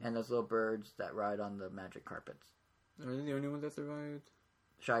 yeah. And those little birds that ride on the magic carpets. Are they the only ones that survived?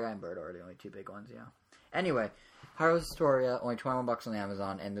 Shy Guy and Birdo are the only 2 big ones, yeah. Anyway, Hyrule Historia, only $21 on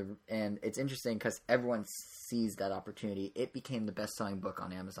Amazon, and it's interesting because everyone sees that opportunity. It became the best-selling book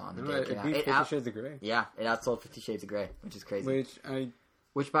on Amazon the day it came out. It beat 50 Shades of Grey. Yeah, it outsold 50 Shades of Grey, which is crazy.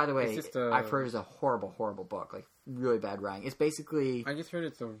 Which, by the way, I've heard is a horrible, horrible book. Really bad writing. It's basically... I just heard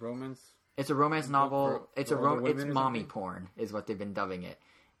it's a romance... It's a romance novel. It's mommy porn, is what they've been dubbing it.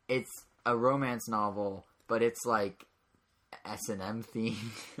 It's a romance novel, but it's S&M themed.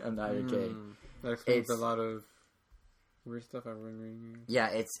 I'm not even kidding. That explains a lot of weird stuff I've been reading. Yeah,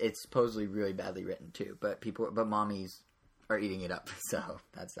 it's supposedly really badly written too, but mommies are eating it up, so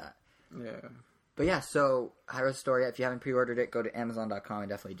that's that. Yeah. But yeah, so Hyrule Historia, if you haven't pre-ordered it, go to Amazon.com and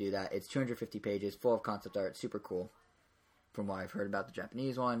definitely do that. It's 250 pages, full of concept art, super cool. From what I've heard about the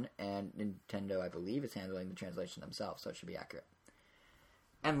Japanese one, and Nintendo, I believe, is handling the translation themselves, so it should be accurate.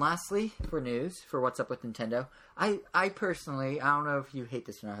 And lastly, for news, for what's up with Nintendo, I personally, I don't know if you hate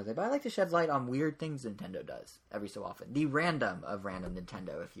this or not, Jose, but I like to shed light on weird things Nintendo does every so often. The random of random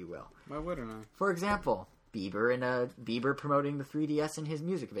Nintendo, if you will. Why wouldn't I? For example, Bieber promoting the 3DS in his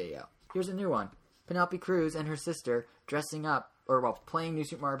music video. Here's a new one. Penelope Cruz and her sister dressing up, playing New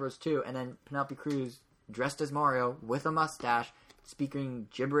Super Mario Bros. 2, and then Penelope Cruz dressed as Mario with a mustache, speaking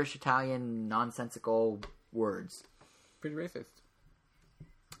gibberish Italian nonsensical words. Pretty racist.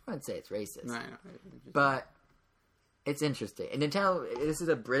 wouldn't say it's racist. No. But it's interesting. And Nintendo, this is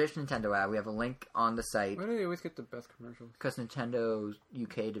a British Nintendo ad. We have a link on the site. Why do they always get the best commercials? Because Nintendo's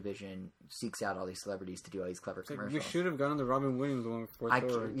UK division seeks out all these celebrities to do all these clever commercials. We should have gotten the Robin Williams one for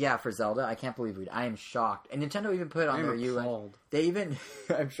Thor. Yeah, for Zelda. I can't believe I am shocked. And Nintendo even put on their UN. They even...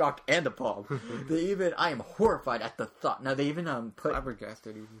 I'm shocked and appalled. I am horrified at the thought. Now, they even put...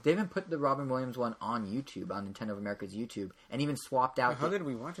 Flabbergasted even. They even put the Robin Williams one on YouTube, on Nintendo of America's YouTube, and even swapped out... How did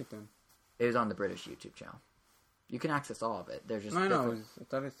we watch it then? It was on the British YouTube channel. You can access all of it. They're just I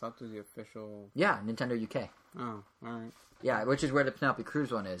thought it stopped with the official... Yeah, Nintendo UK. Oh, alright. Yeah, which is where the Penelope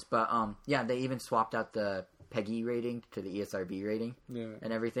Cruz one is. But, yeah, they even swapped out the PEGI rating to the ESRB rating. Yeah.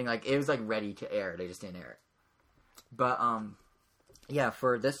 And everything. Like, it was, like, ready to air. They just didn't air it. But, yeah,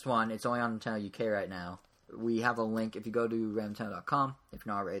 for this one, it's only on Nintendo UK right now. We have a link. If you go to RandomNintendo.com, if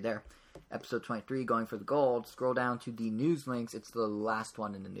you're not already there, episode 23, Going for the Gold, scroll down to the news links. It's the last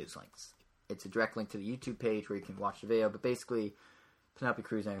one in the news links. It's a direct link to the YouTube page where you can watch the video, but basically, Penelope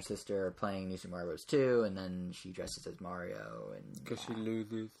Cruz and her sister are playing New Super Mario Bros. 2, and then she dresses as Mario, and... Because she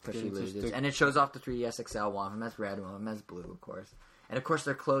loses. And it shows off the 3DS XL, one of them has red, one of them has blue, of course. And of course,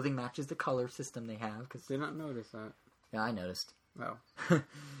 their clothing matches the color system they have. Cause... Did not notice that. Yeah, I noticed. Oh.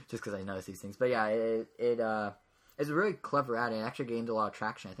 Just because I noticed these things. But yeah, it's a really clever ad. It actually gained a lot of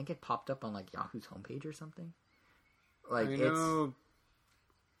traction. I think it popped up on, like, Yahoo's homepage or something. Like, it's...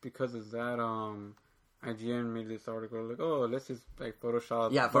 Because of that, IGN made this article like, oh, let's just like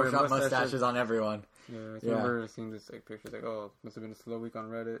Photoshop. Yeah, Photoshop mustaches on everyone. Yeah, I remember seeing this like picture like, oh, must have been a slow week on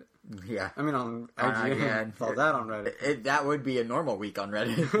Reddit. Yeah, I mean on IGN. Saw that on Reddit. That would be a normal week on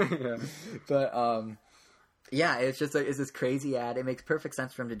Reddit. Yeah, but yeah, it's just like it's this crazy ad. It makes perfect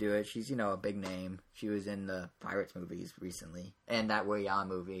sense for him to do it. She's a big name. She was in the Pirates movies recently, and that Way On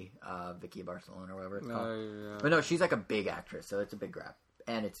movie, Vicky Barcelona or whatever it's called. Yeah. But no, she's like a big actress, so it's a big grab.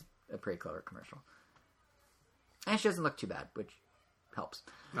 And it's a pretty clever commercial. And she doesn't look too bad, which helps.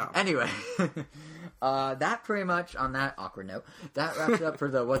 No. Anyway, that pretty much, on that awkward note, that wraps it up for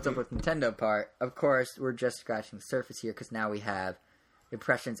the What's Up with Nintendo part. Of course, we're just scratching the surface here, because now we have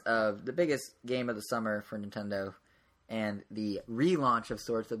impressions of the biggest game of the summer for Nintendo, and the relaunch of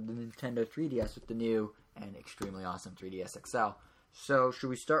sorts of the Nintendo 3DS with the new and extremely awesome 3DS XL. So,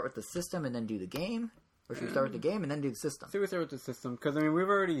 should we start with the system and then do the game? Or should we start with the game and then do the system? So we start with the system, because, I mean, we've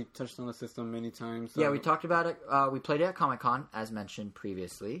already touched on the system many times. So. Yeah, we talked about it. We played it at Comic-Con, as mentioned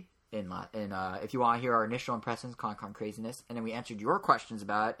previously. If you want to hear our initial impressions, Comic-Con craziness, and then we answered your questions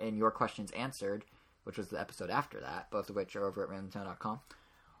about it, and your questions answered, which was the episode after that, both of which are over at randomtown.com.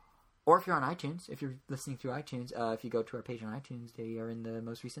 Or if you're on iTunes, if you're listening through iTunes, if you go to our page on iTunes, they are in the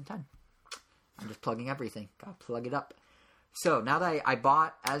most recent 10. I'm just plugging everything. Gotta plug it up. So, now that I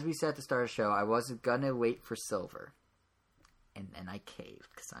bought, as we said at the start of the show, I wasn't going to wait for silver. And then I caved,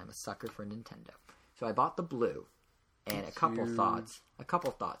 because I'm a sucker for Nintendo. So, I bought the blue. And a couple thoughts.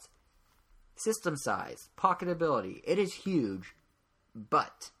 System size. Pocketability. It is huge.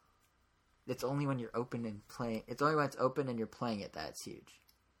 But, it's only when you're open and playing. It's only when it's open and you're playing it that it's huge.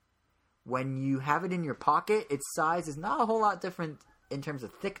 When you have it in your pocket, its size is not a whole lot different in terms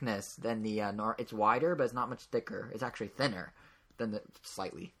of thickness than the it's wider, but it's not much thicker. It's actually thinner than the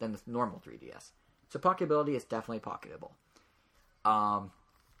normal 3DS. So pocketability is definitely pocketable.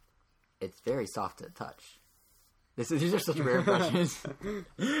 It's very soft to the touch. These are such rare impressions.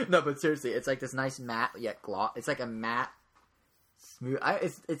 No, but seriously, it's like this nice matte yet gloss. It's like a matte, smooth.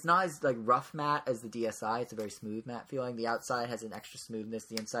 It's not as like rough matte as the DSi. It's a very smooth matte feeling. The outside has an extra smoothness.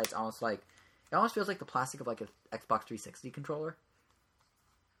 The inside's almost like it almost feels like the plastic of like an Xbox 360 controller.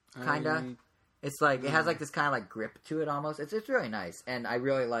 Kinda. It's like, it has like this kind of like grip to it almost. It's really nice. And I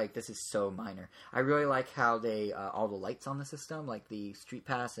really like, this is so minor. I really like how they, all the lights on the system, like the Street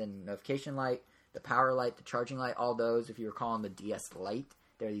Pass and notification light, the power light, the charging light, all those, if you recall on the DS Lite,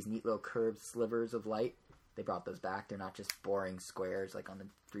 there are these neat little curved slivers of light. They brought those back. They're not just boring squares like on the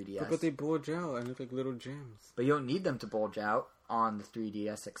 3DS. But they bulge out and look like little gems. But you don't need them to bulge out on the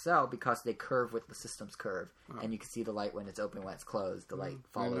 3DS XL because they curve with the system's curve. Oh. And you can see the light when it's open, when it's closed. The light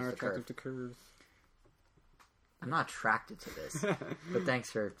follows the curve. I'm not attracted to curves. I'm not attracted to this. But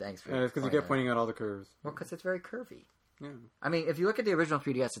thanks for it's because you kept pointing out all the curves. Well, because it's very curvy. Yeah. I mean, if you look at the original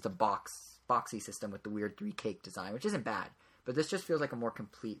 3DS, it's a boxy system with the weird 3-cake design, which isn't bad. But this just feels like a more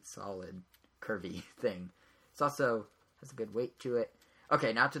complete, solid, curvy thing. It's also has a good weight to it.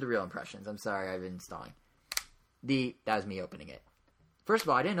 Okay, now to the real impressions. I'm sorry, I've been stalling. That was me opening it. First of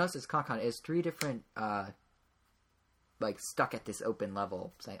all, I didn't notice this Con-Con is 3 different, like, stuck at this open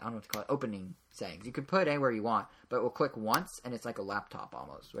level, I don't know what to call it, opening settings. You can put it anywhere you want, but it will click once, and it's like a laptop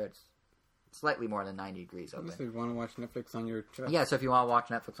almost, where it's slightly more than 90 degrees open. So you want to watch Netflix on your chest. Yeah, so if you want to watch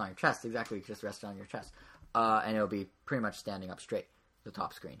Netflix on your chest, exactly, just rest it on your chest. And it'll be pretty much standing up straight, the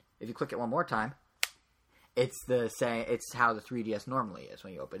top screen. If you click it one more time, it's it's how the 3DS normally is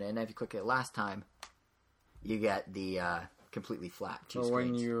when you open it. And if you click it last time, you get the completely flat two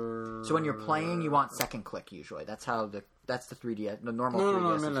screens. So when you're playing, you want second click usually. That's the 3DS, the normal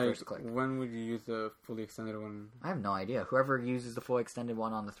 3DS is first click. When would you use the fully extended one? I have no idea. Whoever uses the fully extended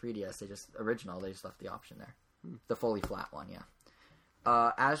one on the 3DS, they just left the option there. The fully flat one,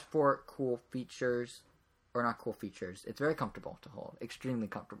 yeah. As for cool features, or not cool features, it's very comfortable to hold. Extremely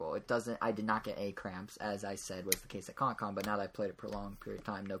comfortable. I did not get any cramps, as I said was the case at Comic-Con, but now that I've played it for a long period of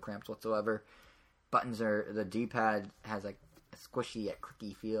time, no cramps whatsoever. The D-pad has like a squishy yet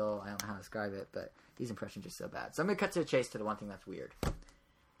clicky feel. I don't know how to describe it, but these impressions are so bad. So I'm going to cut to the chase to the one thing that's weird.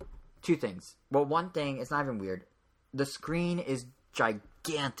 Two things. Well, one thing, it's not even weird. The screen is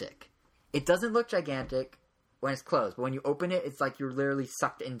gigantic. It doesn't look gigantic when it's closed, but when you open it, it's like you're literally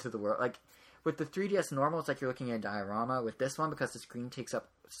sucked into the world. Like, with the 3DS normal, it's like you're looking at a diorama. With this one, because the screen takes up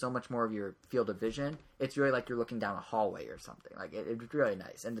so much more of your field of vision, it's really like you're looking down a hallway or something. Like, it's really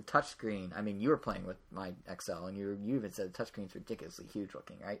nice. And the touchscreen, I mean, you were playing with my XL, and you even said the touchscreen's ridiculously huge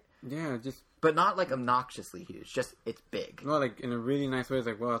looking, right? Yeah, but not like obnoxiously huge. Just it's big. No, like in a really nice way. It's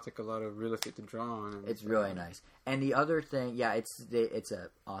like, wow, it's like a lot of real estate to draw on. It's really nice. And the other thing, yeah, it's a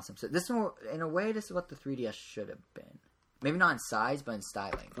awesome. So this one, in a way, this is what the 3DS should have been. Maybe not in size, but in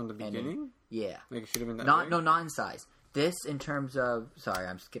styling. From the beginning? Yeah. Like it should have been that way? No, not in size. This, in terms of... Sorry,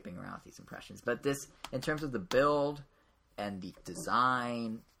 I'm skipping around with these impressions. But this, in terms of the build and the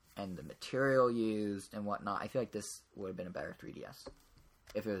design and the material used and whatnot, I feel like this would have been a better 3DS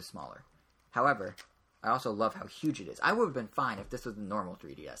if it was smaller. However, I also love how huge it is. I would have been fine if this was the normal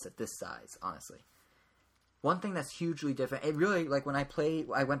 3DS at this size, honestly. One thing that's hugely different... It really, like, when I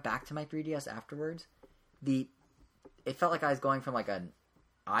went back to my 3DS afterwards, it felt like I was going from like an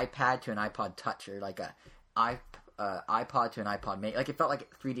iPad to an iPod Touch, or like a iPod to an iPod Mini. Like it felt like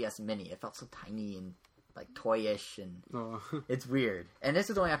 3DS Mini. It felt so tiny and like toyish, and it's weird. And this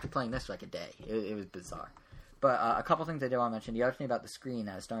is only after playing this for like a day. It was bizarre. But a couple things I did want to mention. The other thing about the screen,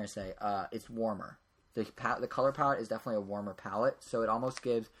 I was starting to say, it's warmer. The color palette is definitely a warmer palette, so it almost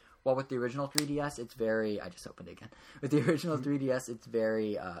gives. Well, with the original 3DS, it's very. I just opened it again. With the original 3DS, it's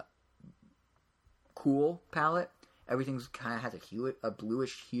very cool palette. Everything's kind of has a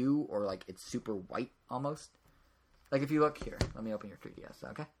bluish hue, or like it's super white almost. Like if you look here, let me open your 3DS,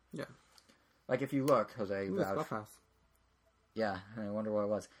 okay? Yeah. Like if you look, Jose, yeah, I wonder what it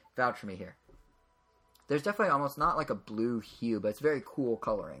was. Vouch for me here. There's definitely almost not like a blue hue, but it's very cool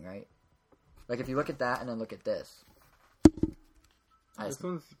coloring, right? Like if you look at that and then look at this. This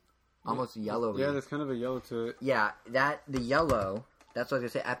one's almost yellow. Yeah, there's kind of a yellow to it. Yeah, the yellow. That's what I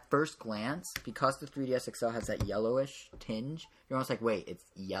was going to say. At first glance, because the 3DS XL has that yellowish tinge, you're almost like, wait, it's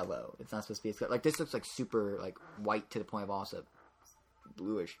yellow. It's not supposed to be... Like, this looks like super, like, white to the point of also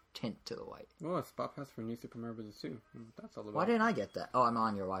bluish tint to the white. Oh, a spot pass for New Super Mario Bros. 2. That's all about. Why didn't I get that? Oh, I'm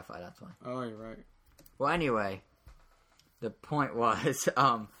on your Wi-Fi, that's why. Oh, you're right. Well, anyway, the point was,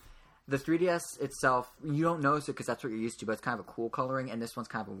 the 3DS itself, you don't notice it because that's what you're used to, but it's kind of a cool coloring, and this one's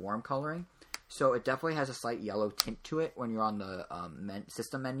kind of a warm coloring. So it definitely has a slight yellow tint to it when you're on the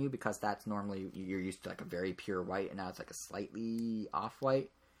system menu, because that's normally, you're used to like a very pure white, and now it's like a slightly off-white.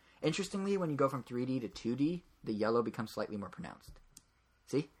 Interestingly, when you go from 3D to 2D, the yellow becomes slightly more pronounced.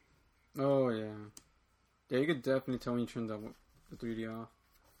 See? Oh, yeah. Yeah, you could definitely tell when you turn the 3D off.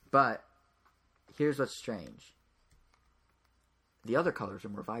 But here's what's strange. The other colors are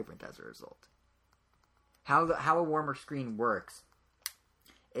more vibrant as a result. How a warmer screen works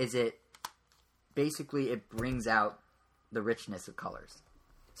is basically it brings out the richness of colors.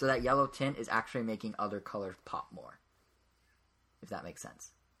 So that yellow tint is actually making other colors pop more. If that makes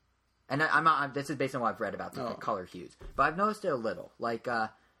sense. And this is based on what I've read about the color hues. But I've noticed it a little. Like,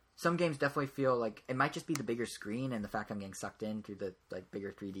 some games definitely feel like it might just be the bigger screen and the fact I'm getting sucked in through the like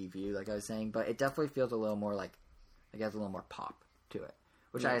bigger 3D view, like I was saying. But it definitely feels a little more like it has a little more pop to it.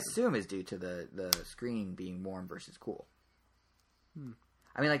 Which I assume is due to the screen being warm versus cool.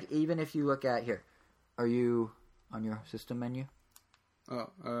 I mean, like, even if you look at... Here, are you on your system menu? No.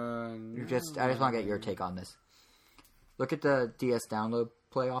 I just want to get your take on this. Look at the DS download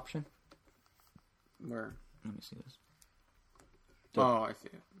play option. Where? Let me see this. Oh, I see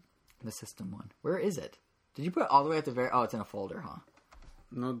it. The system one. Where is it? Did you put it all the way at the very... Oh, it's in a folder, huh?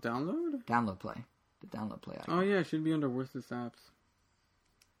 No download? Download play. The download play icon. Oh, yeah, it should be under worthless apps.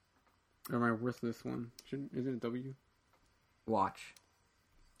 Or my worthless one. Is it a W? Watch.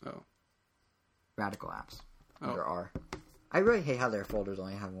 Oh. Radical apps. Under R. I really hate how their folders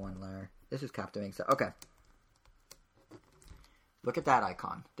only have one layer. This is captivating. So, okay. Look at that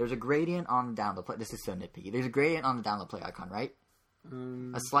icon. There's a gradient on the download play. This is so nitpicky. There's a gradient on the download play icon, right?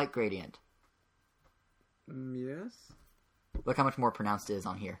 A slight gradient. Yes. Look how much more pronounced it is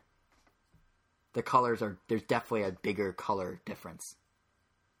on here. The colors are... There's definitely a bigger color difference.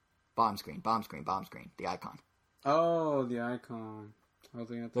 Bottom screen. The icon. Oh, the icon.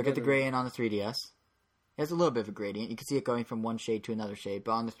 Look at the gradient on the 3DS. It has a little bit of a gradient. You can see it going from one shade to another shade.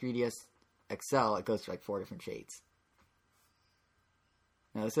 But on the 3DS XL, it goes to like 4 different shades.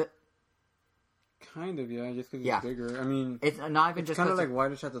 Notice it? Kind of, yeah. Just because it's bigger. I mean, it's not even just kind of like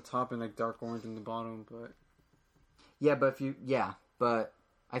whitish at the top and like dark orange in the bottom. But yeah, but but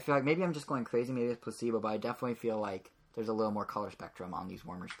I feel like maybe I'm just going crazy. Maybe it's placebo, but I definitely feel like there's a little more color spectrum on these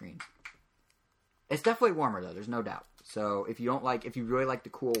warmer screens. It's definitely warmer though. There's no doubt. So if you really like the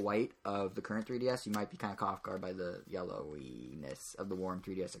cool white of the current 3DS, you might be kind of caught off guard by the yellowiness of the warm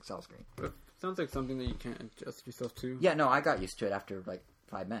 3DS XL screen. But it sounds like something that you can't adjust yourself to. Yeah, no, I got used to it after like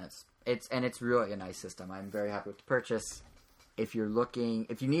 5 minutes. It's really a nice system. I'm very happy with the purchase. If you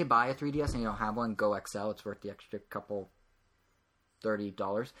need to buy a 3DS and you don't have one, go XL. It's worth the extra couple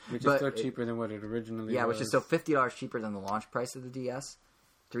 $30. Which is still cheaper than what it originally was. Yeah, which is still $50 cheaper than the launch price of the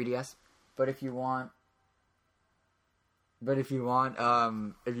 3DS. But if you want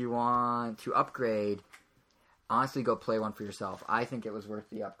to upgrade, honestly, go play one for yourself. I think it was worth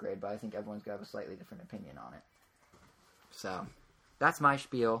the upgrade, but I think everyone's gonna have a slightly different opinion on it. So, that's my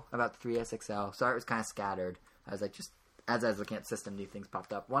spiel about the 3DS XL. Sorry, it was kind of scattered. I was like, just as I was looking at system, new things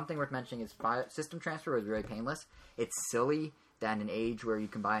popped up. One thing worth mentioning is system transfer was very painless. It's silly that in an age where you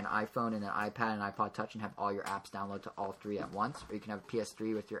can buy an iPhone and an iPad and iPod Touch and have all your apps download to all three at once, or you can have a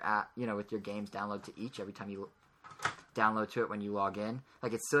PS3 with your app, with your games download to each every time you download to it when you log in.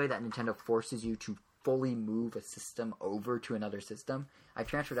 Like, it's silly that Nintendo forces you to fully move a system over to another system. I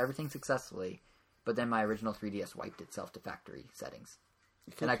transferred everything successfully, but then my original 3DS wiped itself to factory settings.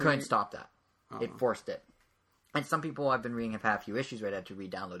 And I couldn't stop that. It forced it. And some people I've been reading have had a few issues where they had to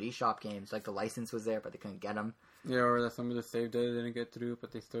re-download eShop games. Like, the license was there, but they couldn't get them. Yeah, or that some of the save data didn't get through,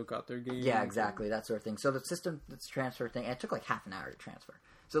 but they still got their game. Yeah, exactly, that sort of thing. So the system, this transfer thing, and it took like half an hour to transfer.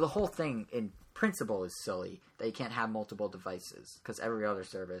 So the whole thing, in principle, is silly that you can't have multiple devices. Because every other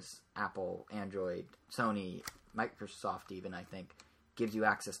service, Apple, Android, Sony, Microsoft even, I think, gives you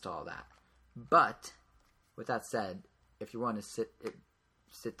access to all that. But, with that said, if you want to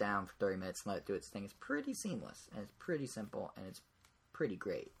sit down for 30 minutes and let it do its thing, it's pretty seamless, and it's pretty simple, and it's pretty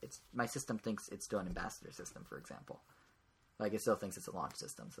great. My system thinks it's still an ambassador system, for example. Like, it still thinks it's a launch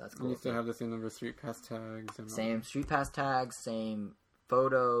system, so that's cool. And you still have the same number of Street Pass tags. Same Street Pass tags, same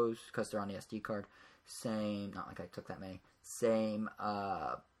photos, because they're on the SD card. Same, not like I took that many. Same,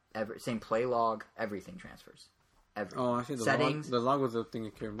 same play log. Everything transfers. Oh, actually, the log was the thing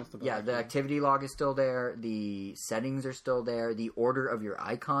you cared most about. Yeah, the activity log is still there. The settings are still there. The order of your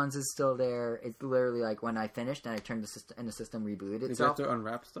icons is still there. It's literally like when I finished and I turned the system and the system rebooted itself. Did you have to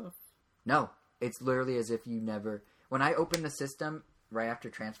unwrap stuff? No, it's literally as if you never. When I opened the system right after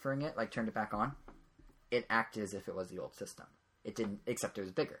transferring it, like turned it back on, it acted as if it was the old system. It didn't, except it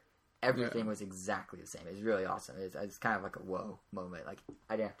was bigger. Everything was exactly the same. It was really awesome. It's kind of like a whoa moment. Like,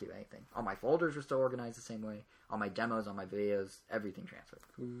 I didn't have to do anything. All my folders were still organized the same way. All my demos, all my videos, everything transferred.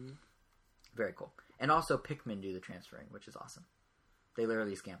 Mm-hmm. Very cool. And also, Pikmin do the transferring, which is awesome. They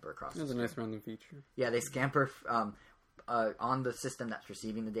literally scamper across. That's a nice random feature. Yeah, they scamper on the system that's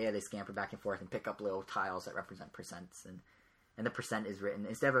receiving the data. They scamper back and forth and pick up little tiles that represent percents, and the percent is written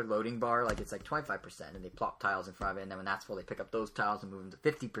instead of a loading bar, like it's like 25%, and they plop tiles in front of it, and then when that's full, they pick up those tiles and move them to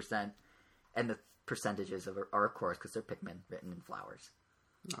 50%, and the percentages are of course, because they're Pikmin written in flowers.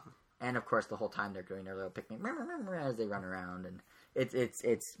 Oh. And of course, the whole time they're doing their little Pikmin as they run around, and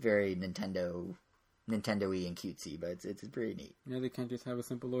it's very Nintendo-y and cutesy, but it's pretty neat. Yeah, they can't just have a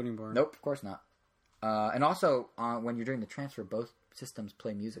simple loading bar. Nope, of course not. And also, when you're doing the transfer, both systems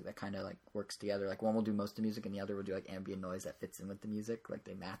play music that kind of like works together. Like, one will do most of the music, and the other will do like ambient noise that fits in with the music. Like,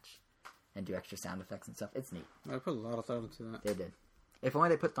 they match and do extra sound effects and stuff. It's neat. I put a lot of thought into that. They did. If only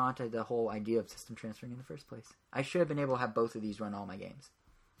they put thought into the whole idea of system transferring in the first place. I should have been able to have both of these run all my games,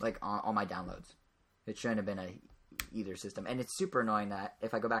 like all my downloads. It shouldn't have been either system. And it's super annoying that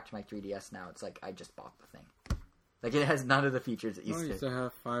if I go back to my 3DS now, it's like I just bought the thing. Like, it has none of the features it used to. You still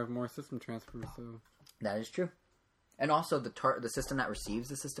have 5 more system transfers, so... That is true. And also, the system that receives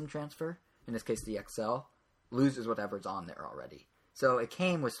the system transfer, in this case the XL, loses whatever's on there already. So it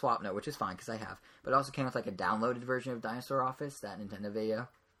came with SwapNote, which is fine, because I have. But it also came with like a downloaded version of Dinosaur Office, that Nintendo Video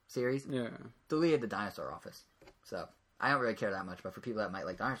series. Yeah. Deleted the Dinosaur Office. So, I don't really care that much, but for people that might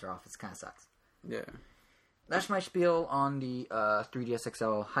like Dinosaur Office, it kind of sucks. Yeah. That's my spiel on the 3DS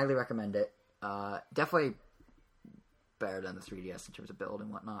XL. Highly recommend it. Definitely better than the 3DS in terms of build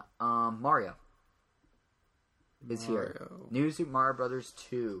and whatnot. Mario is here. New Super Mario Brothers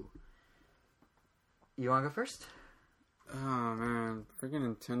 2. You want to go first? Oh, man.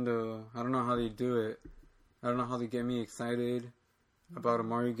 Freaking Nintendo. I don't know how they do it. I don't know how they get me excited about a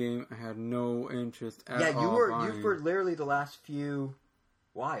Mario game. I had no interest at all. Yeah, you for literally the last few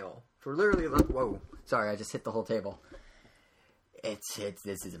while. For literally, whoa. Sorry, I just hit the whole table.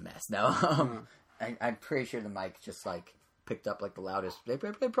 This is a mess. No. I'm pretty sure the mic just, like, picked up, like, the loudest. They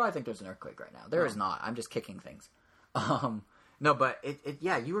probably think there's an earthquake right now. There is not. I'm just kicking things. No, but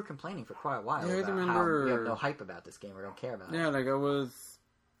yeah, you were complaining for quite a while about how you have no hype about this game or don't care about it. Yeah, like, I was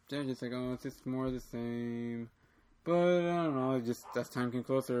just like, oh, it's just more of the same. But, I don't know, just as time came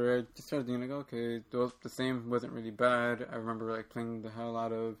closer, I just started thinking, like, okay, the same wasn't really bad. I remember, like, playing the hell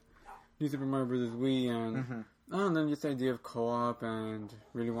out of New Super Mario Bros. Wii, and and then just the idea of co-op, and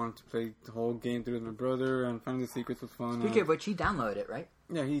really wanted to play the whole game through with my brother, and finding the secrets was fun. Speaking of which, he downloaded it, right?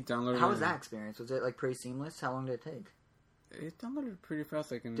 Yeah, he downloaded it. How was that experience? Was it, like, pretty seamless? How long did it take? It downloaded pretty fast.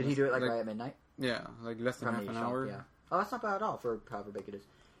 Did he do it, like right at midnight? Yeah, like less than half an hour. Yeah. Oh, that's not bad at all for however big it is.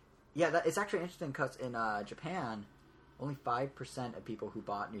 Yeah, it's actually interesting because in Japan, only 5% of people who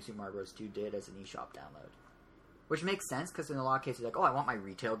bought New Super Mario Bros. 2 did as an eShop download. Which makes sense, because in a lot of cases, like, oh, I want my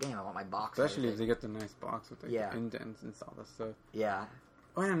retail game, I want my box. Especially if they get the nice box with, like, the indents and all that stuff. Yeah.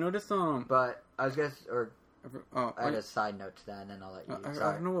 Oh, I noticed, But, I was going to, add a side note to that, and then I'll let you...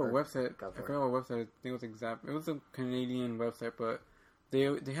 I don't know what website, I forgot what website, I think it was Exact. It was a Canadian website, but they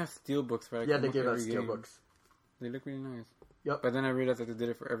have steelbooks for, like, yeah, they give us steelbooks. They look really nice. Yep. But then I realized that they did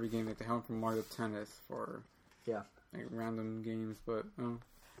it for every game. Like, they have them for Mario Tennis for... Yeah. Like, random games, but...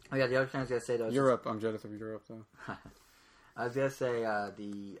 Oh, yeah, the other thing I was going to say, though... Europe, I'm jealous of Europe, though. I was going to say,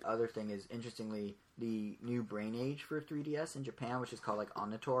 the other thing is, interestingly, the new Brain Age for 3DS in Japan, which is called, like,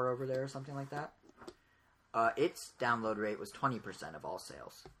 Omnitor over there or something like that, its download rate was 20% of all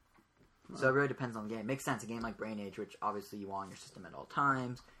sales. So it really depends on the game. It makes sense. A game like Brain Age, which obviously you want on your system at all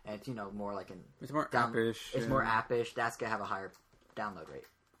times, and it's, more like it's more appish. It's more appish. That's going to have a higher download rate.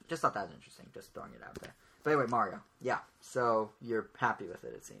 Just thought that was interesting, just throwing it out there. But anyway, Mario. Yeah. So you're happy with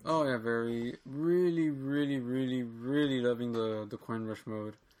it seems. Oh, yeah, very. Really, really, really, really loving the Coin Rush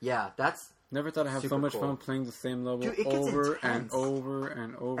mode. Yeah, that's... Never thought I'd have so much fun playing the same level over and over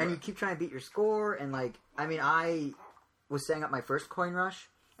and over. And you keep trying to beat your score, and, like... I mean, I was setting up my first Coin Rush,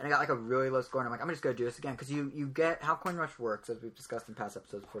 and I got, like, a really low score, and I'm like, I'm just going to do this again. Because you get... How Coin Rush works, as we've discussed in past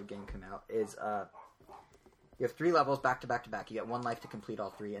episodes before the game came out, is... you have 3 levels back to back to back. You get 1 life to complete all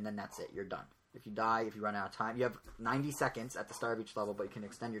 3, and then that's it. You're done. If you die, if you run out of time... You have 90 seconds at the start of each level, but you can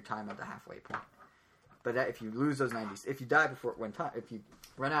extend your time at the halfway point. But if you lose those 90... If you die before... If you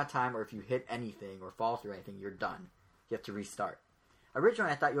run out of time, or if you hit anything, or fall through anything, you're done. You have to restart.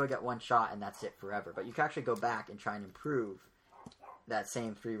 Originally, I thought you would get 1 shot, and that's it forever. But you can actually go back and try and improve that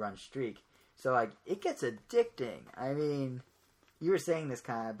same 3-run streak. So, like, it gets addicting. I mean, you were saying this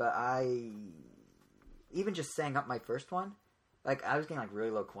kind of, but even just setting up my first one, like, I was getting, like, really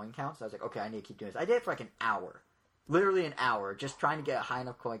low coin counts. So I was like, okay, I need to keep doing this. I did it for, like, an hour. Literally an hour, just trying to get a high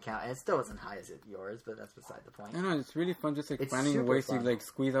enough coin count, and it still isn't high as yours, but that's beside the point. I know, it's really fun, just, like, finding ways to, like,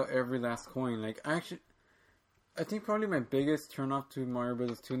 squeeze out every last coin. Like, I think probably my biggest turn-off to Mario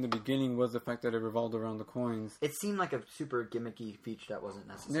Bros. 2 in the beginning was the fact that it revolved around the coins. It seemed like a super gimmicky feature that wasn't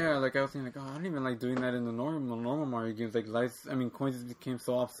necessary. Yeah, like, I was thinking, like, I don't even like doing that in the normal Mario games. Like, coins became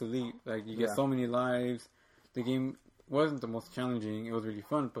so obsolete. Like, you get so many lives. The game wasn't the most challenging. It was really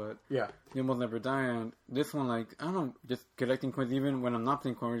fun, but you almost never die. And this one, like, I don't know, just collecting coins, even when I'm not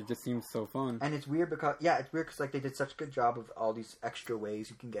playing coins, it just seems so fun. And it's weird because, like, they did such a good job of all these extra ways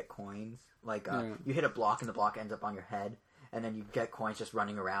you can get coins. Like, you hit a block and the block ends up on your head, and then you get coins just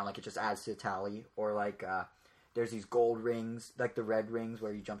running around, like, it just adds to the tally. Or, like, there's these gold rings, like the red rings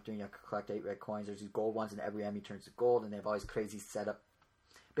where you jump through and you collect 8 red coins. There's these gold ones, and every enemy turns to gold, and they have all these crazy set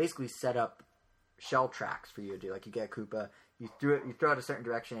up shell tracks for you to do. Like, you get a Koopa, you throw it a certain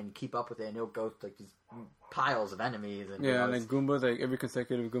direction, and you keep up with it, and it'll go to, like, these piles of enemies. And like Goombas, like, every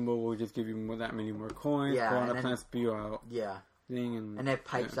consecutive Goomba will just give you that many more coins. Yeah, go on a plant spew out. Yeah. And they have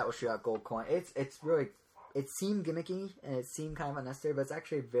pipes that will shoot out gold coin. It's really... It seemed gimmicky, and it seemed kind of unnecessary, but it's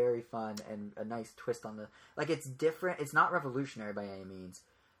actually very fun and a nice twist on the... Like, it's different. It's not revolutionary by any means,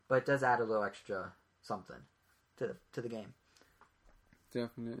 but it does add a little extra something to the game.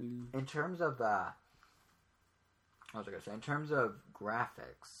 Definitely. In terms of... what was I going to say? In terms of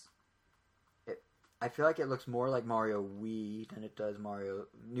graphics, I feel like it looks more like Mario Wii than it does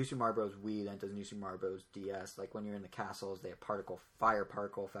New Super Mario Bros. Wii than it does New Super Mario Bros. DS. Like when you're in the castles, they have fire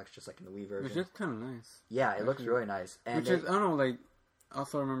particle effects, just like in the Wii version. Which is kind of nice. Yeah, it looks really nice. And I don't know, like, I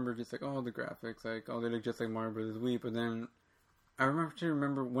also remember just like, the graphics, like, they look just like Mario Bros. Wii, but then I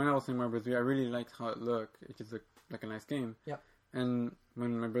remember when I was playing Mario Bros. Wii, I really liked how it looked. It just looked like a nice game. Yep. And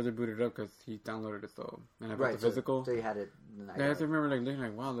when my brother booted it up, because he downloaded it, and I bought the physical. So you had it. I have to remember like looking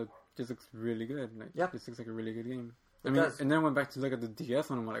like, wow, this looks really good. Like, this looks like a really good game. And then I went back to look at the DS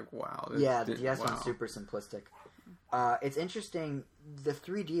one, and I'm like, wow. The DS one's super simplistic. It's interesting, the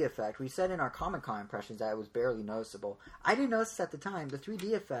 3D effect. We said in our Comic-Con impressions that it was barely noticeable. I didn't notice at the time. The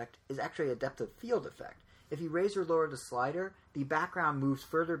 3D effect is actually a depth of field effect. If you raise or lower the slider, the background moves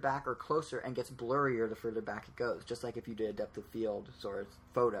further back or closer and gets blurrier the further back it goes. Just like if you did a depth of field sort of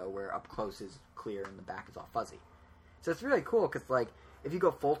photo where up close is clear and the back is all fuzzy. So it's really cool because, like, if you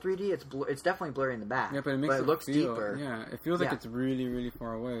go full 3D, it's definitely blurry in the back. Yeah, but it looks deeper. Yeah, it feels like it's really, really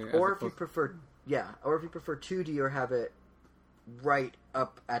far away. Or if you prefer 2D or have it right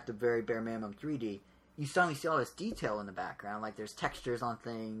up at the very bare minimum 3D, you suddenly see all this detail in the background. Like, there's textures on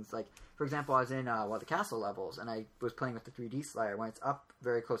things. Like, for example, I was in the castle levels, and I was playing with the 3D slider. When it's up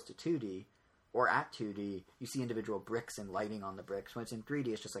very close to 2D, or at 2D, you see individual bricks and lighting on the bricks. When it's in 3D,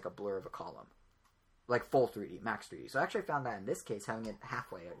 it's just like a blur of a column. Like full 3D, max 3D. So I actually found that in this case, having it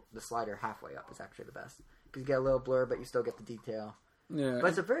the slider halfway up is actually the best. Because you get a little blur, but you still get the detail. Yeah, but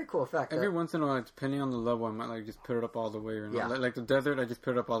it's a very cool effect. Every once in a while, depending on the level, I might like just put it up all the way. Or not. Yeah. Like the desert, I just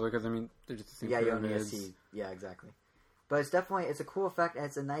put it up all the way because they're just the same. Yeah, you don't need to see. Yeah, exactly. But it's a cool effect, and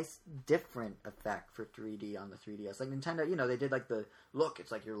it's a nice, different effect for 3D on the 3DS. Like Nintendo, they did like the look.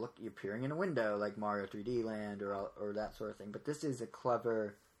 It's like you're peering in a window, like Mario 3D Land or that sort of thing. But this is a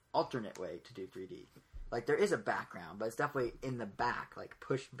clever alternate way to do 3D. Like there is a background, but it's definitely in the back, like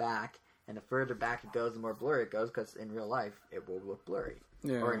pushed back. And the further back it goes, the more blurry it goes, because in real life, it will look blurry.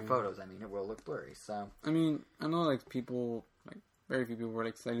 Yeah. Or in photos, it will look blurry. So I know, like, people, like, very few people were,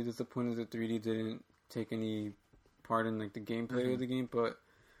 like, slightly disappointed that 3D didn't take any part in, like, the gameplay of the game, but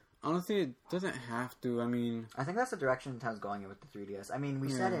honestly, it doesn't have to. I think that's the direction Nintendo's going in with the 3DS. We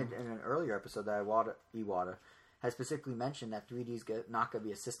said it in an earlier episode that Iwata has specifically mentioned that 3D is not going to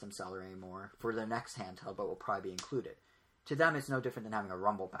be a system seller anymore for their next handheld, but will probably be included. To them, it's no different than having a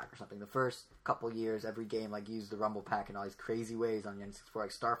Rumble Pack or something. The first couple years, every game used the Rumble Pack in all these crazy ways on the N64.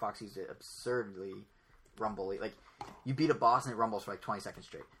 Like Star Fox used it absurdly rumbly. Like you beat a boss and it rumbles for like 20 seconds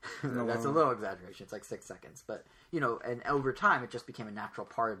straight. That's a little exaggeration. It's like 6 seconds, but and over time, it just became a natural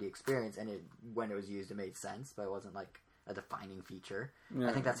part of the experience. And when it was used, it made sense, but it wasn't like a defining feature. Yeah.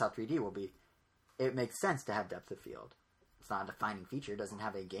 I think that's how 3D will be. It makes sense to have depth of field. It's not a defining feature. It doesn't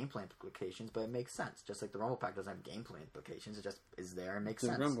have any gameplay implications, but it makes sense. Just like the Rumble Pack doesn't have gameplay implications. It just is there and makes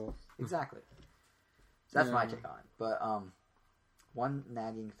sense. Rumble. Exactly. So that's my take on it. But one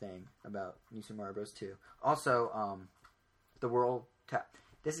nagging thing about New Super Mario Bros. 2. Also, the world...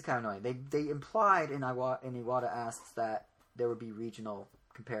 This is kind of annoying. They implied, and Iwata asks that there would be regional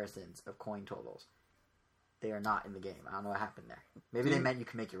comparisons of coin totals. They are not in the game. I don't know what happened there. Maybe they meant you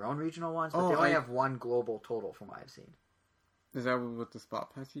can make your own regional ones, but they only have one global total from what I've seen. Is that what the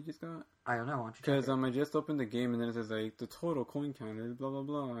spot pass you just got? I don't know. Why don't you Because I just opened the game and then it says like the total coin count is blah blah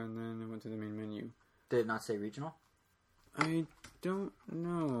blah, and then it went to the main menu. Did it not say regional? I don't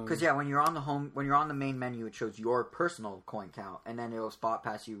know. Because when you're on the main menu, it shows your personal coin count, and then it'll spot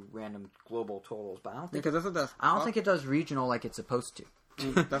pass you random global totals. But I don't think I don't think it does regional like it's supposed to,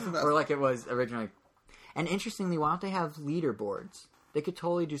 or like it was originally. And interestingly, why don't they have leaderboards? They could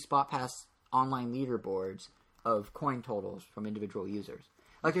totally do spot pass online leaderboards of coin totals from individual users.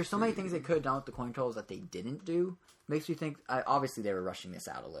 Like, there's so many things they could have done with the coin totals that they didn't do. Makes me think, obviously they were rushing this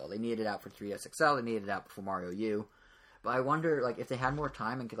out a little. They needed it out for 3DS XL, they needed it out for Mario U. But I wonder, like, if they had more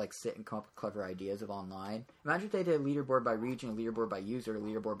time and could, like, sit and come up with clever ideas of online. Imagine if they did a leaderboard by region, a leaderboard by user, a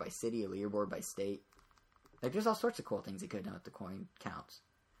leaderboard by city, a leaderboard by state. Like, there's all sorts of cool things they could have done with the coin counts.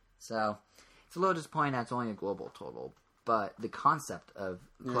 So, it's a little disappointing that it's only a global total. But the concept of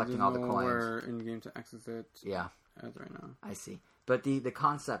collecting all the coins... nowhere in the game to access it as right now. I see. But the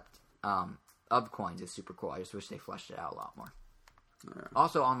concept of coins is super cool. I just wish they fleshed it out a lot more. Yeah.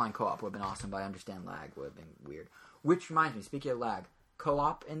 Also, online co-op would have been awesome, but I understand lag would have been weird. Which reminds me, speaking of lag,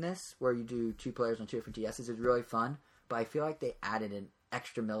 co-op in this, where you do 2 players on 2 different DSs, is really fun, but I feel like they added an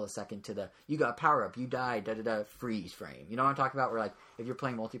extra millisecond to you got power up, you died, freeze frame. You know what I'm talking about? Where, like, if you're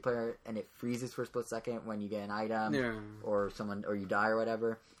playing multiplayer and it freezes for a split second when you get an item, or you die or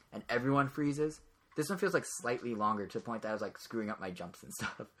whatever, and everyone freezes. This one feels like slightly longer to the point that I was like screwing up my jumps and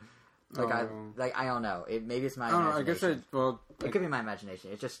stuff. Like I don't know. Maybe it's my imagination. It could be my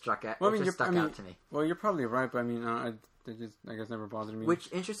imagination. It just stuck out to me. Well, you're probably right, but I mean, it just I guess never bothered me. Which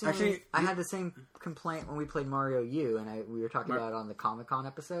interestingly, actually, I had the same complaint when we played Mario U, and we were talking about it on the Comic-Con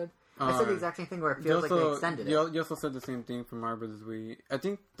episode. I said the exact same thing where it feels like they extended it. You also said the same thing for Mario Bros. Wii. I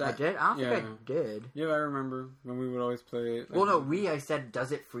think that I did. I don't think I did. Yeah, I remember when we would always play it. Well, no, I said,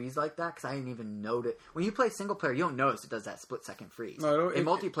 does it freeze like that? Because I didn't even notice. When you play single player, you don't notice it does that split-second freeze. No, in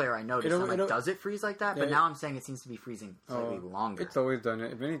multiplayer, I noticed. I'm like, does it freeze like that? But now I'm saying it seems to be freezing slightly longer. It's always done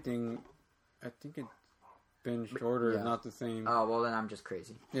it. If anything, I think it's been shorter, not the same. Oh, well, then I'm just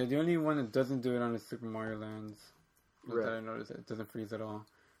crazy. Yeah, the only one that doesn't do it on is Super Mario Lands. That I noticed it doesn't freeze at all.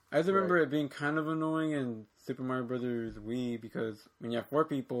 I just remember it being kind of annoying in Super Mario Brothers Wii because when you have 4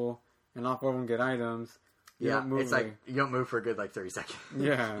 people and all 4 of them get items, you don't move. It's like you don't move for a good 30 seconds.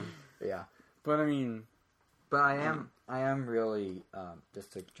 Yeah, yeah. But I mean, I am really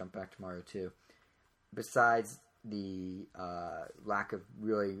just to jump back to Mario 2. Besides the lack of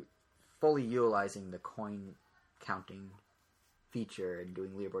really fully utilizing the coin counting feature and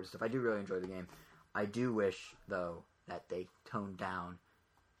doing leaderboard stuff, I do really enjoy the game. I do wish though that they toned down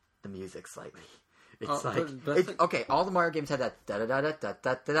the music slightly. It's okay. All the Mario games have that da da da da da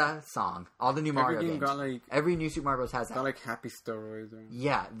da da da song. All the new Mario games. Every new Super Mario Bros. Has that. Got happy steroids.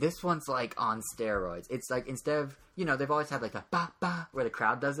 Yeah, this one's on steroids. It's instead of they've always had the ba ba where the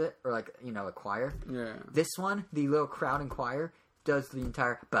crowd does it or a choir. Yeah. This one, the little crowd and choir does the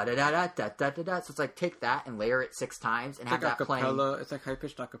entire ba da da da da da da da. So it's take that and layer it 6 times and have that playing. It's like high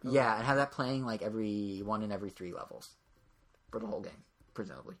pitched acapella. Yeah, and have that playing every 1 in every 3 levels for the whole game,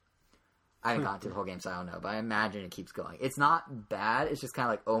 presumably. I haven't gotten to the whole game, so I don't know. But I imagine it keeps going. It's not bad. It's just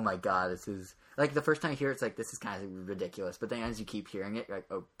kind of oh my god, this is... the first time you hear it, it's this is kind of ridiculous. But then as you keep hearing it, you're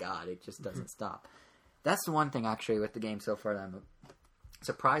oh god, it just doesn't stop. That's the one thing, actually, with the game so far that I'm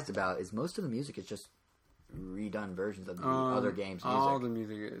surprised about, is most of the music is just redone versions of the other games' music. All the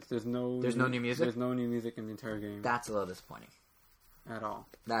music is. There's no new music? There's no new music in the entire game. That's a little disappointing. At all.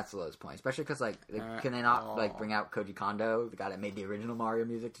 That's the lowest point. Especially because, can they not, bring out Koji Kondo, the guy that made the original Mario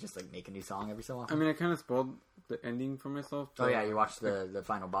music, to just, make a new song every so often? I mean, I kind of spoiled the ending for myself. Oh, yeah, you watched the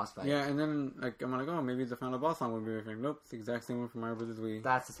final boss fight. Yeah, and then, I'm maybe the final boss song will be different. Nope, it's the exact same one from Mario Bros. Wii.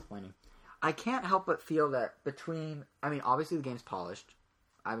 That's disappointing. I can't help but feel that obviously the game's polished.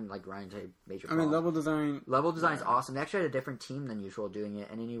 I haven't, run into a major problem. Level design... Level design's awesome. They actually had a different team than usual doing it,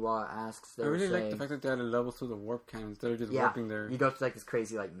 and Iniwa asks... I really like the fact that they added levels to the warp cannon instead of just warping there. You go to, this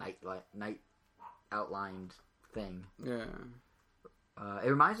crazy, night outlined thing. Yeah. It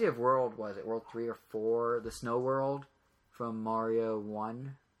reminds me of World 3 or 4, the Snow World from Mario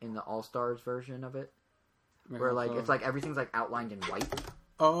 1 in the All-Stars version of it. Where, it's everything's, outlined in white.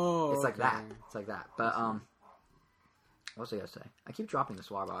 Oh, It's that. It's like that. But, what was I going to say? I keep dropping the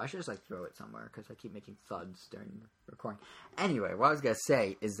water bottle. I should just, throw it somewhere, because I keep making thuds during the recording. Anyway, what I was going to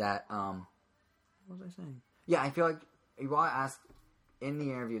say is that, what was I saying? Yeah, I feel like, Iwata asked, in the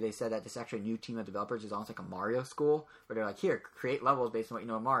interview, they said that this actually new team of developers is almost like a Mario school, where they're here, create levels based on what you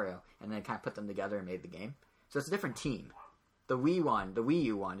know of Mario, and then kind of put them together and made the game. So it's a different team. The Wii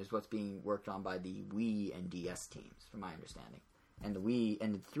U one, is what's being worked on by the Wii and DS teams, from my understanding. And the Wii,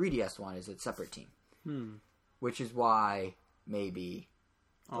 and the 3DS one is a separate team. Which is why, maybe,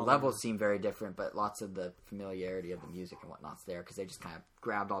 the levels seem very different, but lots of the familiarity of the music and whatnot's there, because they just kind of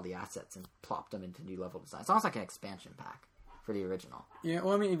grabbed all the assets and plopped them into new level design. It's almost like an expansion pack for the original. Yeah,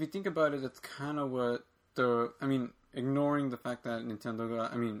 well, if you think about it, that's kind of what ignoring the fact that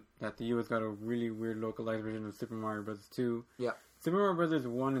that the US got a really weird localized version of Super Mario Bros. 2. Yep. Super Mario Brothers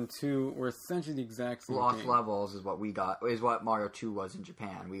 1 and 2 were essentially the exact same Lost Levels is what we got, is what Mario 2 was in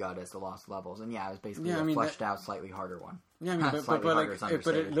Japan. We got it as the Lost Levels. And it was basically a fleshed out, slightly harder one. Yeah,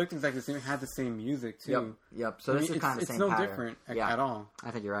 but it looked exactly the same. It had the same music, too. Yep. So this is kind of the same pattern. It's no different at all. I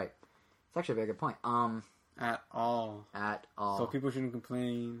think you're right. It's actually a very good point. At all. So people shouldn't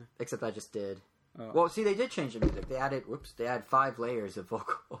complain. Except I just did. Well, see, they did change the music. They added 5 layers of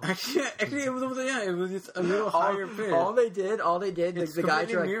vocal. Actually, it was just a little higher pitch. All they did, the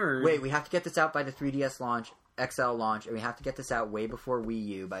guys were like, wait, we have to get this out by the 3DS launch, XL launch, and we have to get this out way before Wii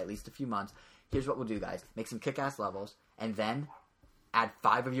U by at least a few months. Here's what we'll do, guys. Make some kick-ass levels, and then add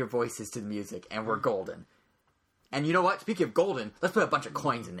 5 of your voices to the music, and we're golden. And you know what? Speaking of golden, let's put a bunch of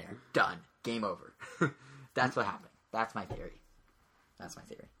coins in there. Done. Game over. That's what happened. That's my theory.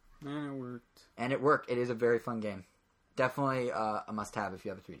 And it worked. It is a very fun game. Definitely a must-have if you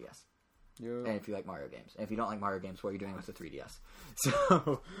have a 3DS. Yep. And if you like Mario games. And if you don't like Mario games, what are you doing with the 3DS?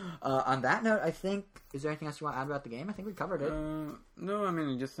 So, on that note, I think... Is there anything else you want to add about the game? I think we covered it.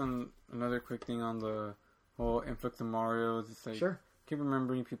 No, just another quick thing on the whole influx of Mario. It's Sure. keep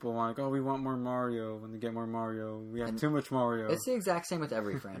remembering people want, like, oh, we want more Mario. When they get more Mario, we have too much Mario. It's the exact same with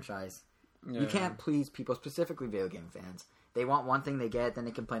every franchise. Yeah. You can't please people, specifically video game fans. They want one thing, they get it, then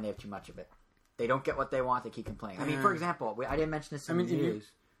they complain they have too much of it. They don't get what they want, they keep complaining. I mean, for example, I didn't mention this in the news.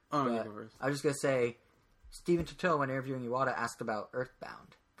 I was just going to say, Steven Totillo, when interviewing Iwata, asked about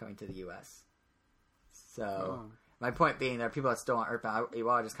Earthbound coming to the U.S. So, my point being, there are people that still want Earthbound.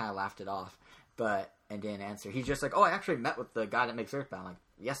 Iwata just kind of laughed it off, and didn't answer. He's just like, oh, I actually met with the guy that makes Earthbound, like,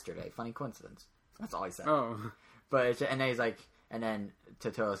 yesterday. Funny coincidence. That's all he said. Oh. But, and then he's like, and then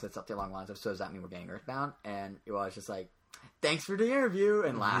Totillo said something along the lines of, so does that mean we're getting Earthbound? And Iwata's just like, thanks for the interview,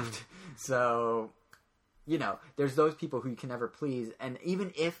 and laughed. So, you know, there's those people who you can never please, and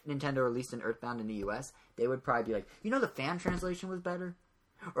even if Nintendo released an Earthbound in the US, they would probably be like, you know, the fan translation was better?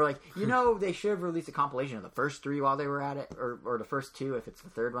 Or like, you know, they should have released a compilation of the first 3 while they were at it, or the first 2 if it's the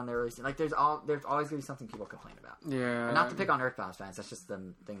 3rd one they're releasing. Like, there's always going to be something people complain about. Yeah. And not to pick on Earthbound fans, that's just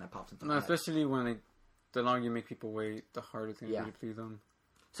the thing that pops into my head. Especially when the longer you make people wait, the harder it's going to be to please them.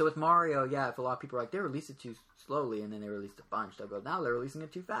 So with Mario, if a lot of people are like, they released it too slowly and then they released a bunch, they'll go, now they're releasing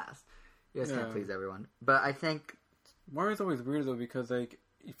it too fast. You just can't please everyone. But I think Mario's always weird, though, because, like,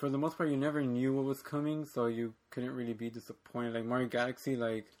 for the most part, you never knew what was coming, so you couldn't really be disappointed. Like, Mario Galaxy,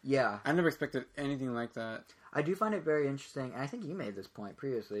 like... Yeah. I never expected anything like that. I do find it very interesting, and I think you made this point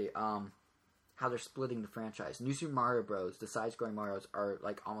previously, how they're splitting the franchise. New Super Mario Bros., the side-scrolling Marios, are,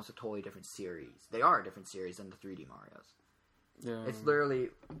 like, almost a totally different series. They are a different series than the 3D Marios. Yeah. It's literally,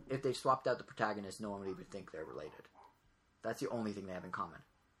 if they swapped out the protagonists, no one would even think they're related. That's the only thing they have in common.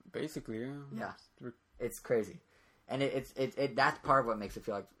 Basically, yeah. Yeah. It's crazy. And that's part of what makes it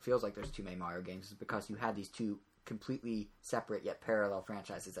feels like there's too many Mario games, is because you had these two completely separate yet parallel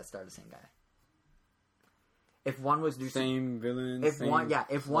franchises that star the same guy. If one was same villain, if one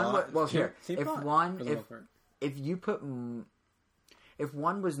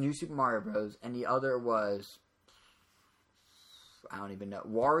was New Super Mario Bros. And the other was, I don't even know,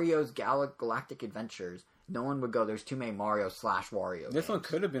 Wario's Galactic Adventures, no one would go, there's too many Mario/Wario This one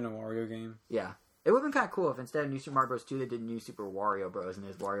could have been a Wario game. Yeah. It would have been kind of cool if instead of New Super Mario Bros. 2, they did New Super Wario Bros. And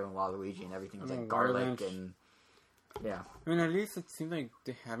there's Wario and Waluigi and everything was like garlic and... Yeah. I mean, at least it seems like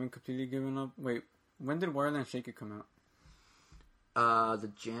they haven't completely given up. Wait, when did Wario Land Shake It come out?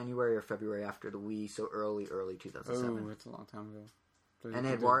 The January or February after the Wii, so early 2007. Oh, it's a long time ago. And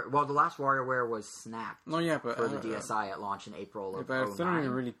they had the last WarioWare was Snap. Oh yeah, but for the DSi at launch in April of 2009. But I still don't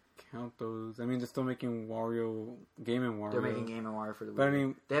even really count those. I mean, they're still making Game & Wario. They're making Game & Wario for the Wii. But I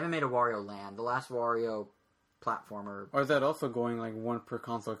mean, they haven't made a Wario Land. The last Wario platformer. Or is that also going like one per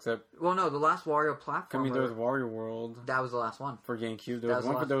console? Except, well, no, the last Wario platformer. I mean, there was Wario World. That was the last one for GameCube. There was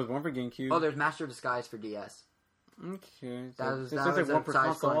one for GameCube. Oh, there's Master of Disguise for DS. Okay. That was like one per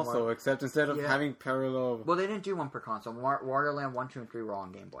console also, except instead of having parallel... Well, they didn't do one per console. Wario Land 1, 2, and 3 were all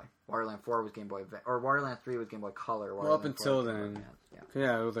on Game Boy. Wario Land 4 was Game Boy Advance. Or Wario Land 3 was Game Boy Color. Well, up until then.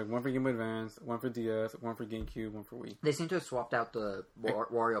 Yeah, it was like one for Game Boy Advance, one for DS, one for GameCube, one for Wii. They seem to have swapped out the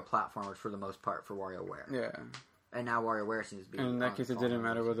Wario platformers for the most part for WarioWare. Yeah. And now WarioWare seems to be... And in that case, it didn't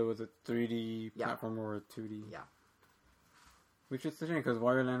matter whether it was a 3D platform or a 2D. Yeah. Which is a shame, because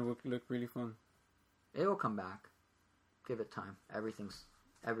Wario Land would look really fun. It will come back. Give it time. Everything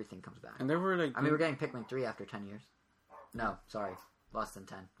comes back. And there were like... I mean, we're getting Pikmin 3 after 10 years. No, sorry. Less than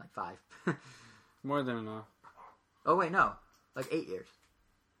 10. Like 5. More than enough. Oh, wait, no. Like 8 years.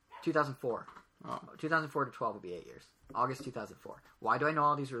 2004. Oh. 2004 to 12 will be 8 years. August 2004. Why do I know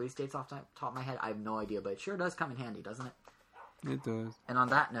all these release dates off the top of my head? I have no idea, but it sure does come in handy, doesn't it? It does. And on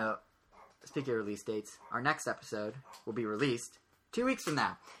that note, speaking of release dates, our next episode will be released 2 weeks from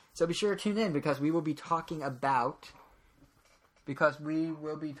now. So be sure to tune in because we will be talking all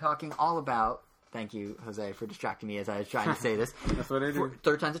about... Thank you, Jose, for distracting me as I was trying to say this. That's what I do.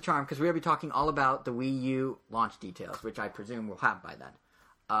 Third time's a charm, because we will be talking all about the Wii U launch details, which I presume we'll have by then.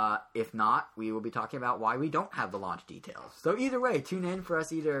 If not, we will be talking about why we don't have the launch details. So either way, tune in for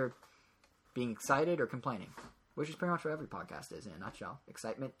us either being excited or complaining, which is pretty much what every podcast is in a nutshell.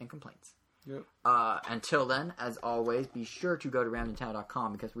 Excitement and complaints. Yep. Until then, as always, be sure to go to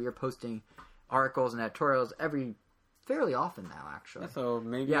RamNintendo.com because we are posting articles and editorials fairly often now, actually. So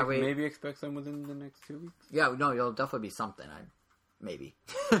maybe expect some within the next 2 weeks. Yeah, no, you'll definitely be something. Maybe.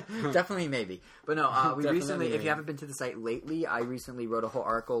 Definitely maybe. But no, we recently, if you haven't been to the site lately, I recently wrote a whole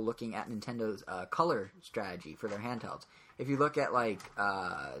article looking at Nintendo's color strategy for their handhelds. If you look at, like,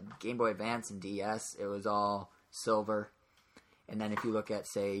 Game Boy Advance and DS, it was all silver. And then if you look at,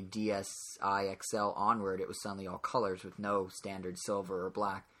 say, DSi XL onward, it was suddenly all colors with no standard silver or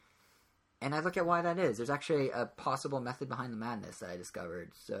black. And I look at why that is. There's actually a possible method behind the madness that I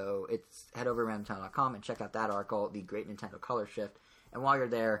discovered. So head over to RamNintendo.com and check out that article, The Great Nintendo Color Shift. And while you're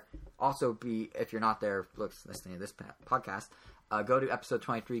there, also if you're not there listening to this podcast, go to episode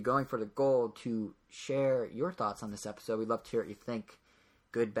 23, Going for the Gold, to share your thoughts on this episode. We'd love to hear what you think,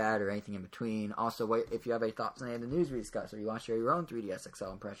 good, bad, or anything in between. Also, if you have any thoughts on any of the news we discussed, or you want to share your own 3DS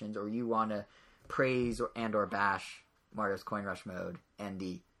XL impressions, or you want to praise or bash Mario's Coin Rush mode and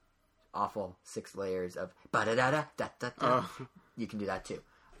the awful 6 layers of ba-da-da-da-da-da-da, you can do that too.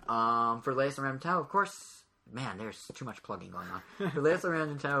 For the latest on Random Nintendo, of course, man, there's too much plugging going on. For the latest on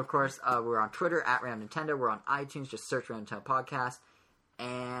Random Nintendo, of course, we're on Twitter at Random Nintendo. We're on iTunes. Just search Random Nintendo Podcast.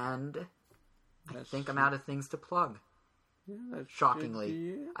 And I think I'm out of things to plug. Yeah,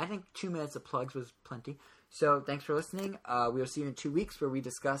 shockingly. I think 2 minutes of plugs was plenty. So thanks for listening. We'll see you in 2 weeks where we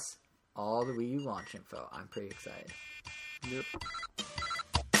discuss all the Wii U launch info. I'm pretty excited. Yep.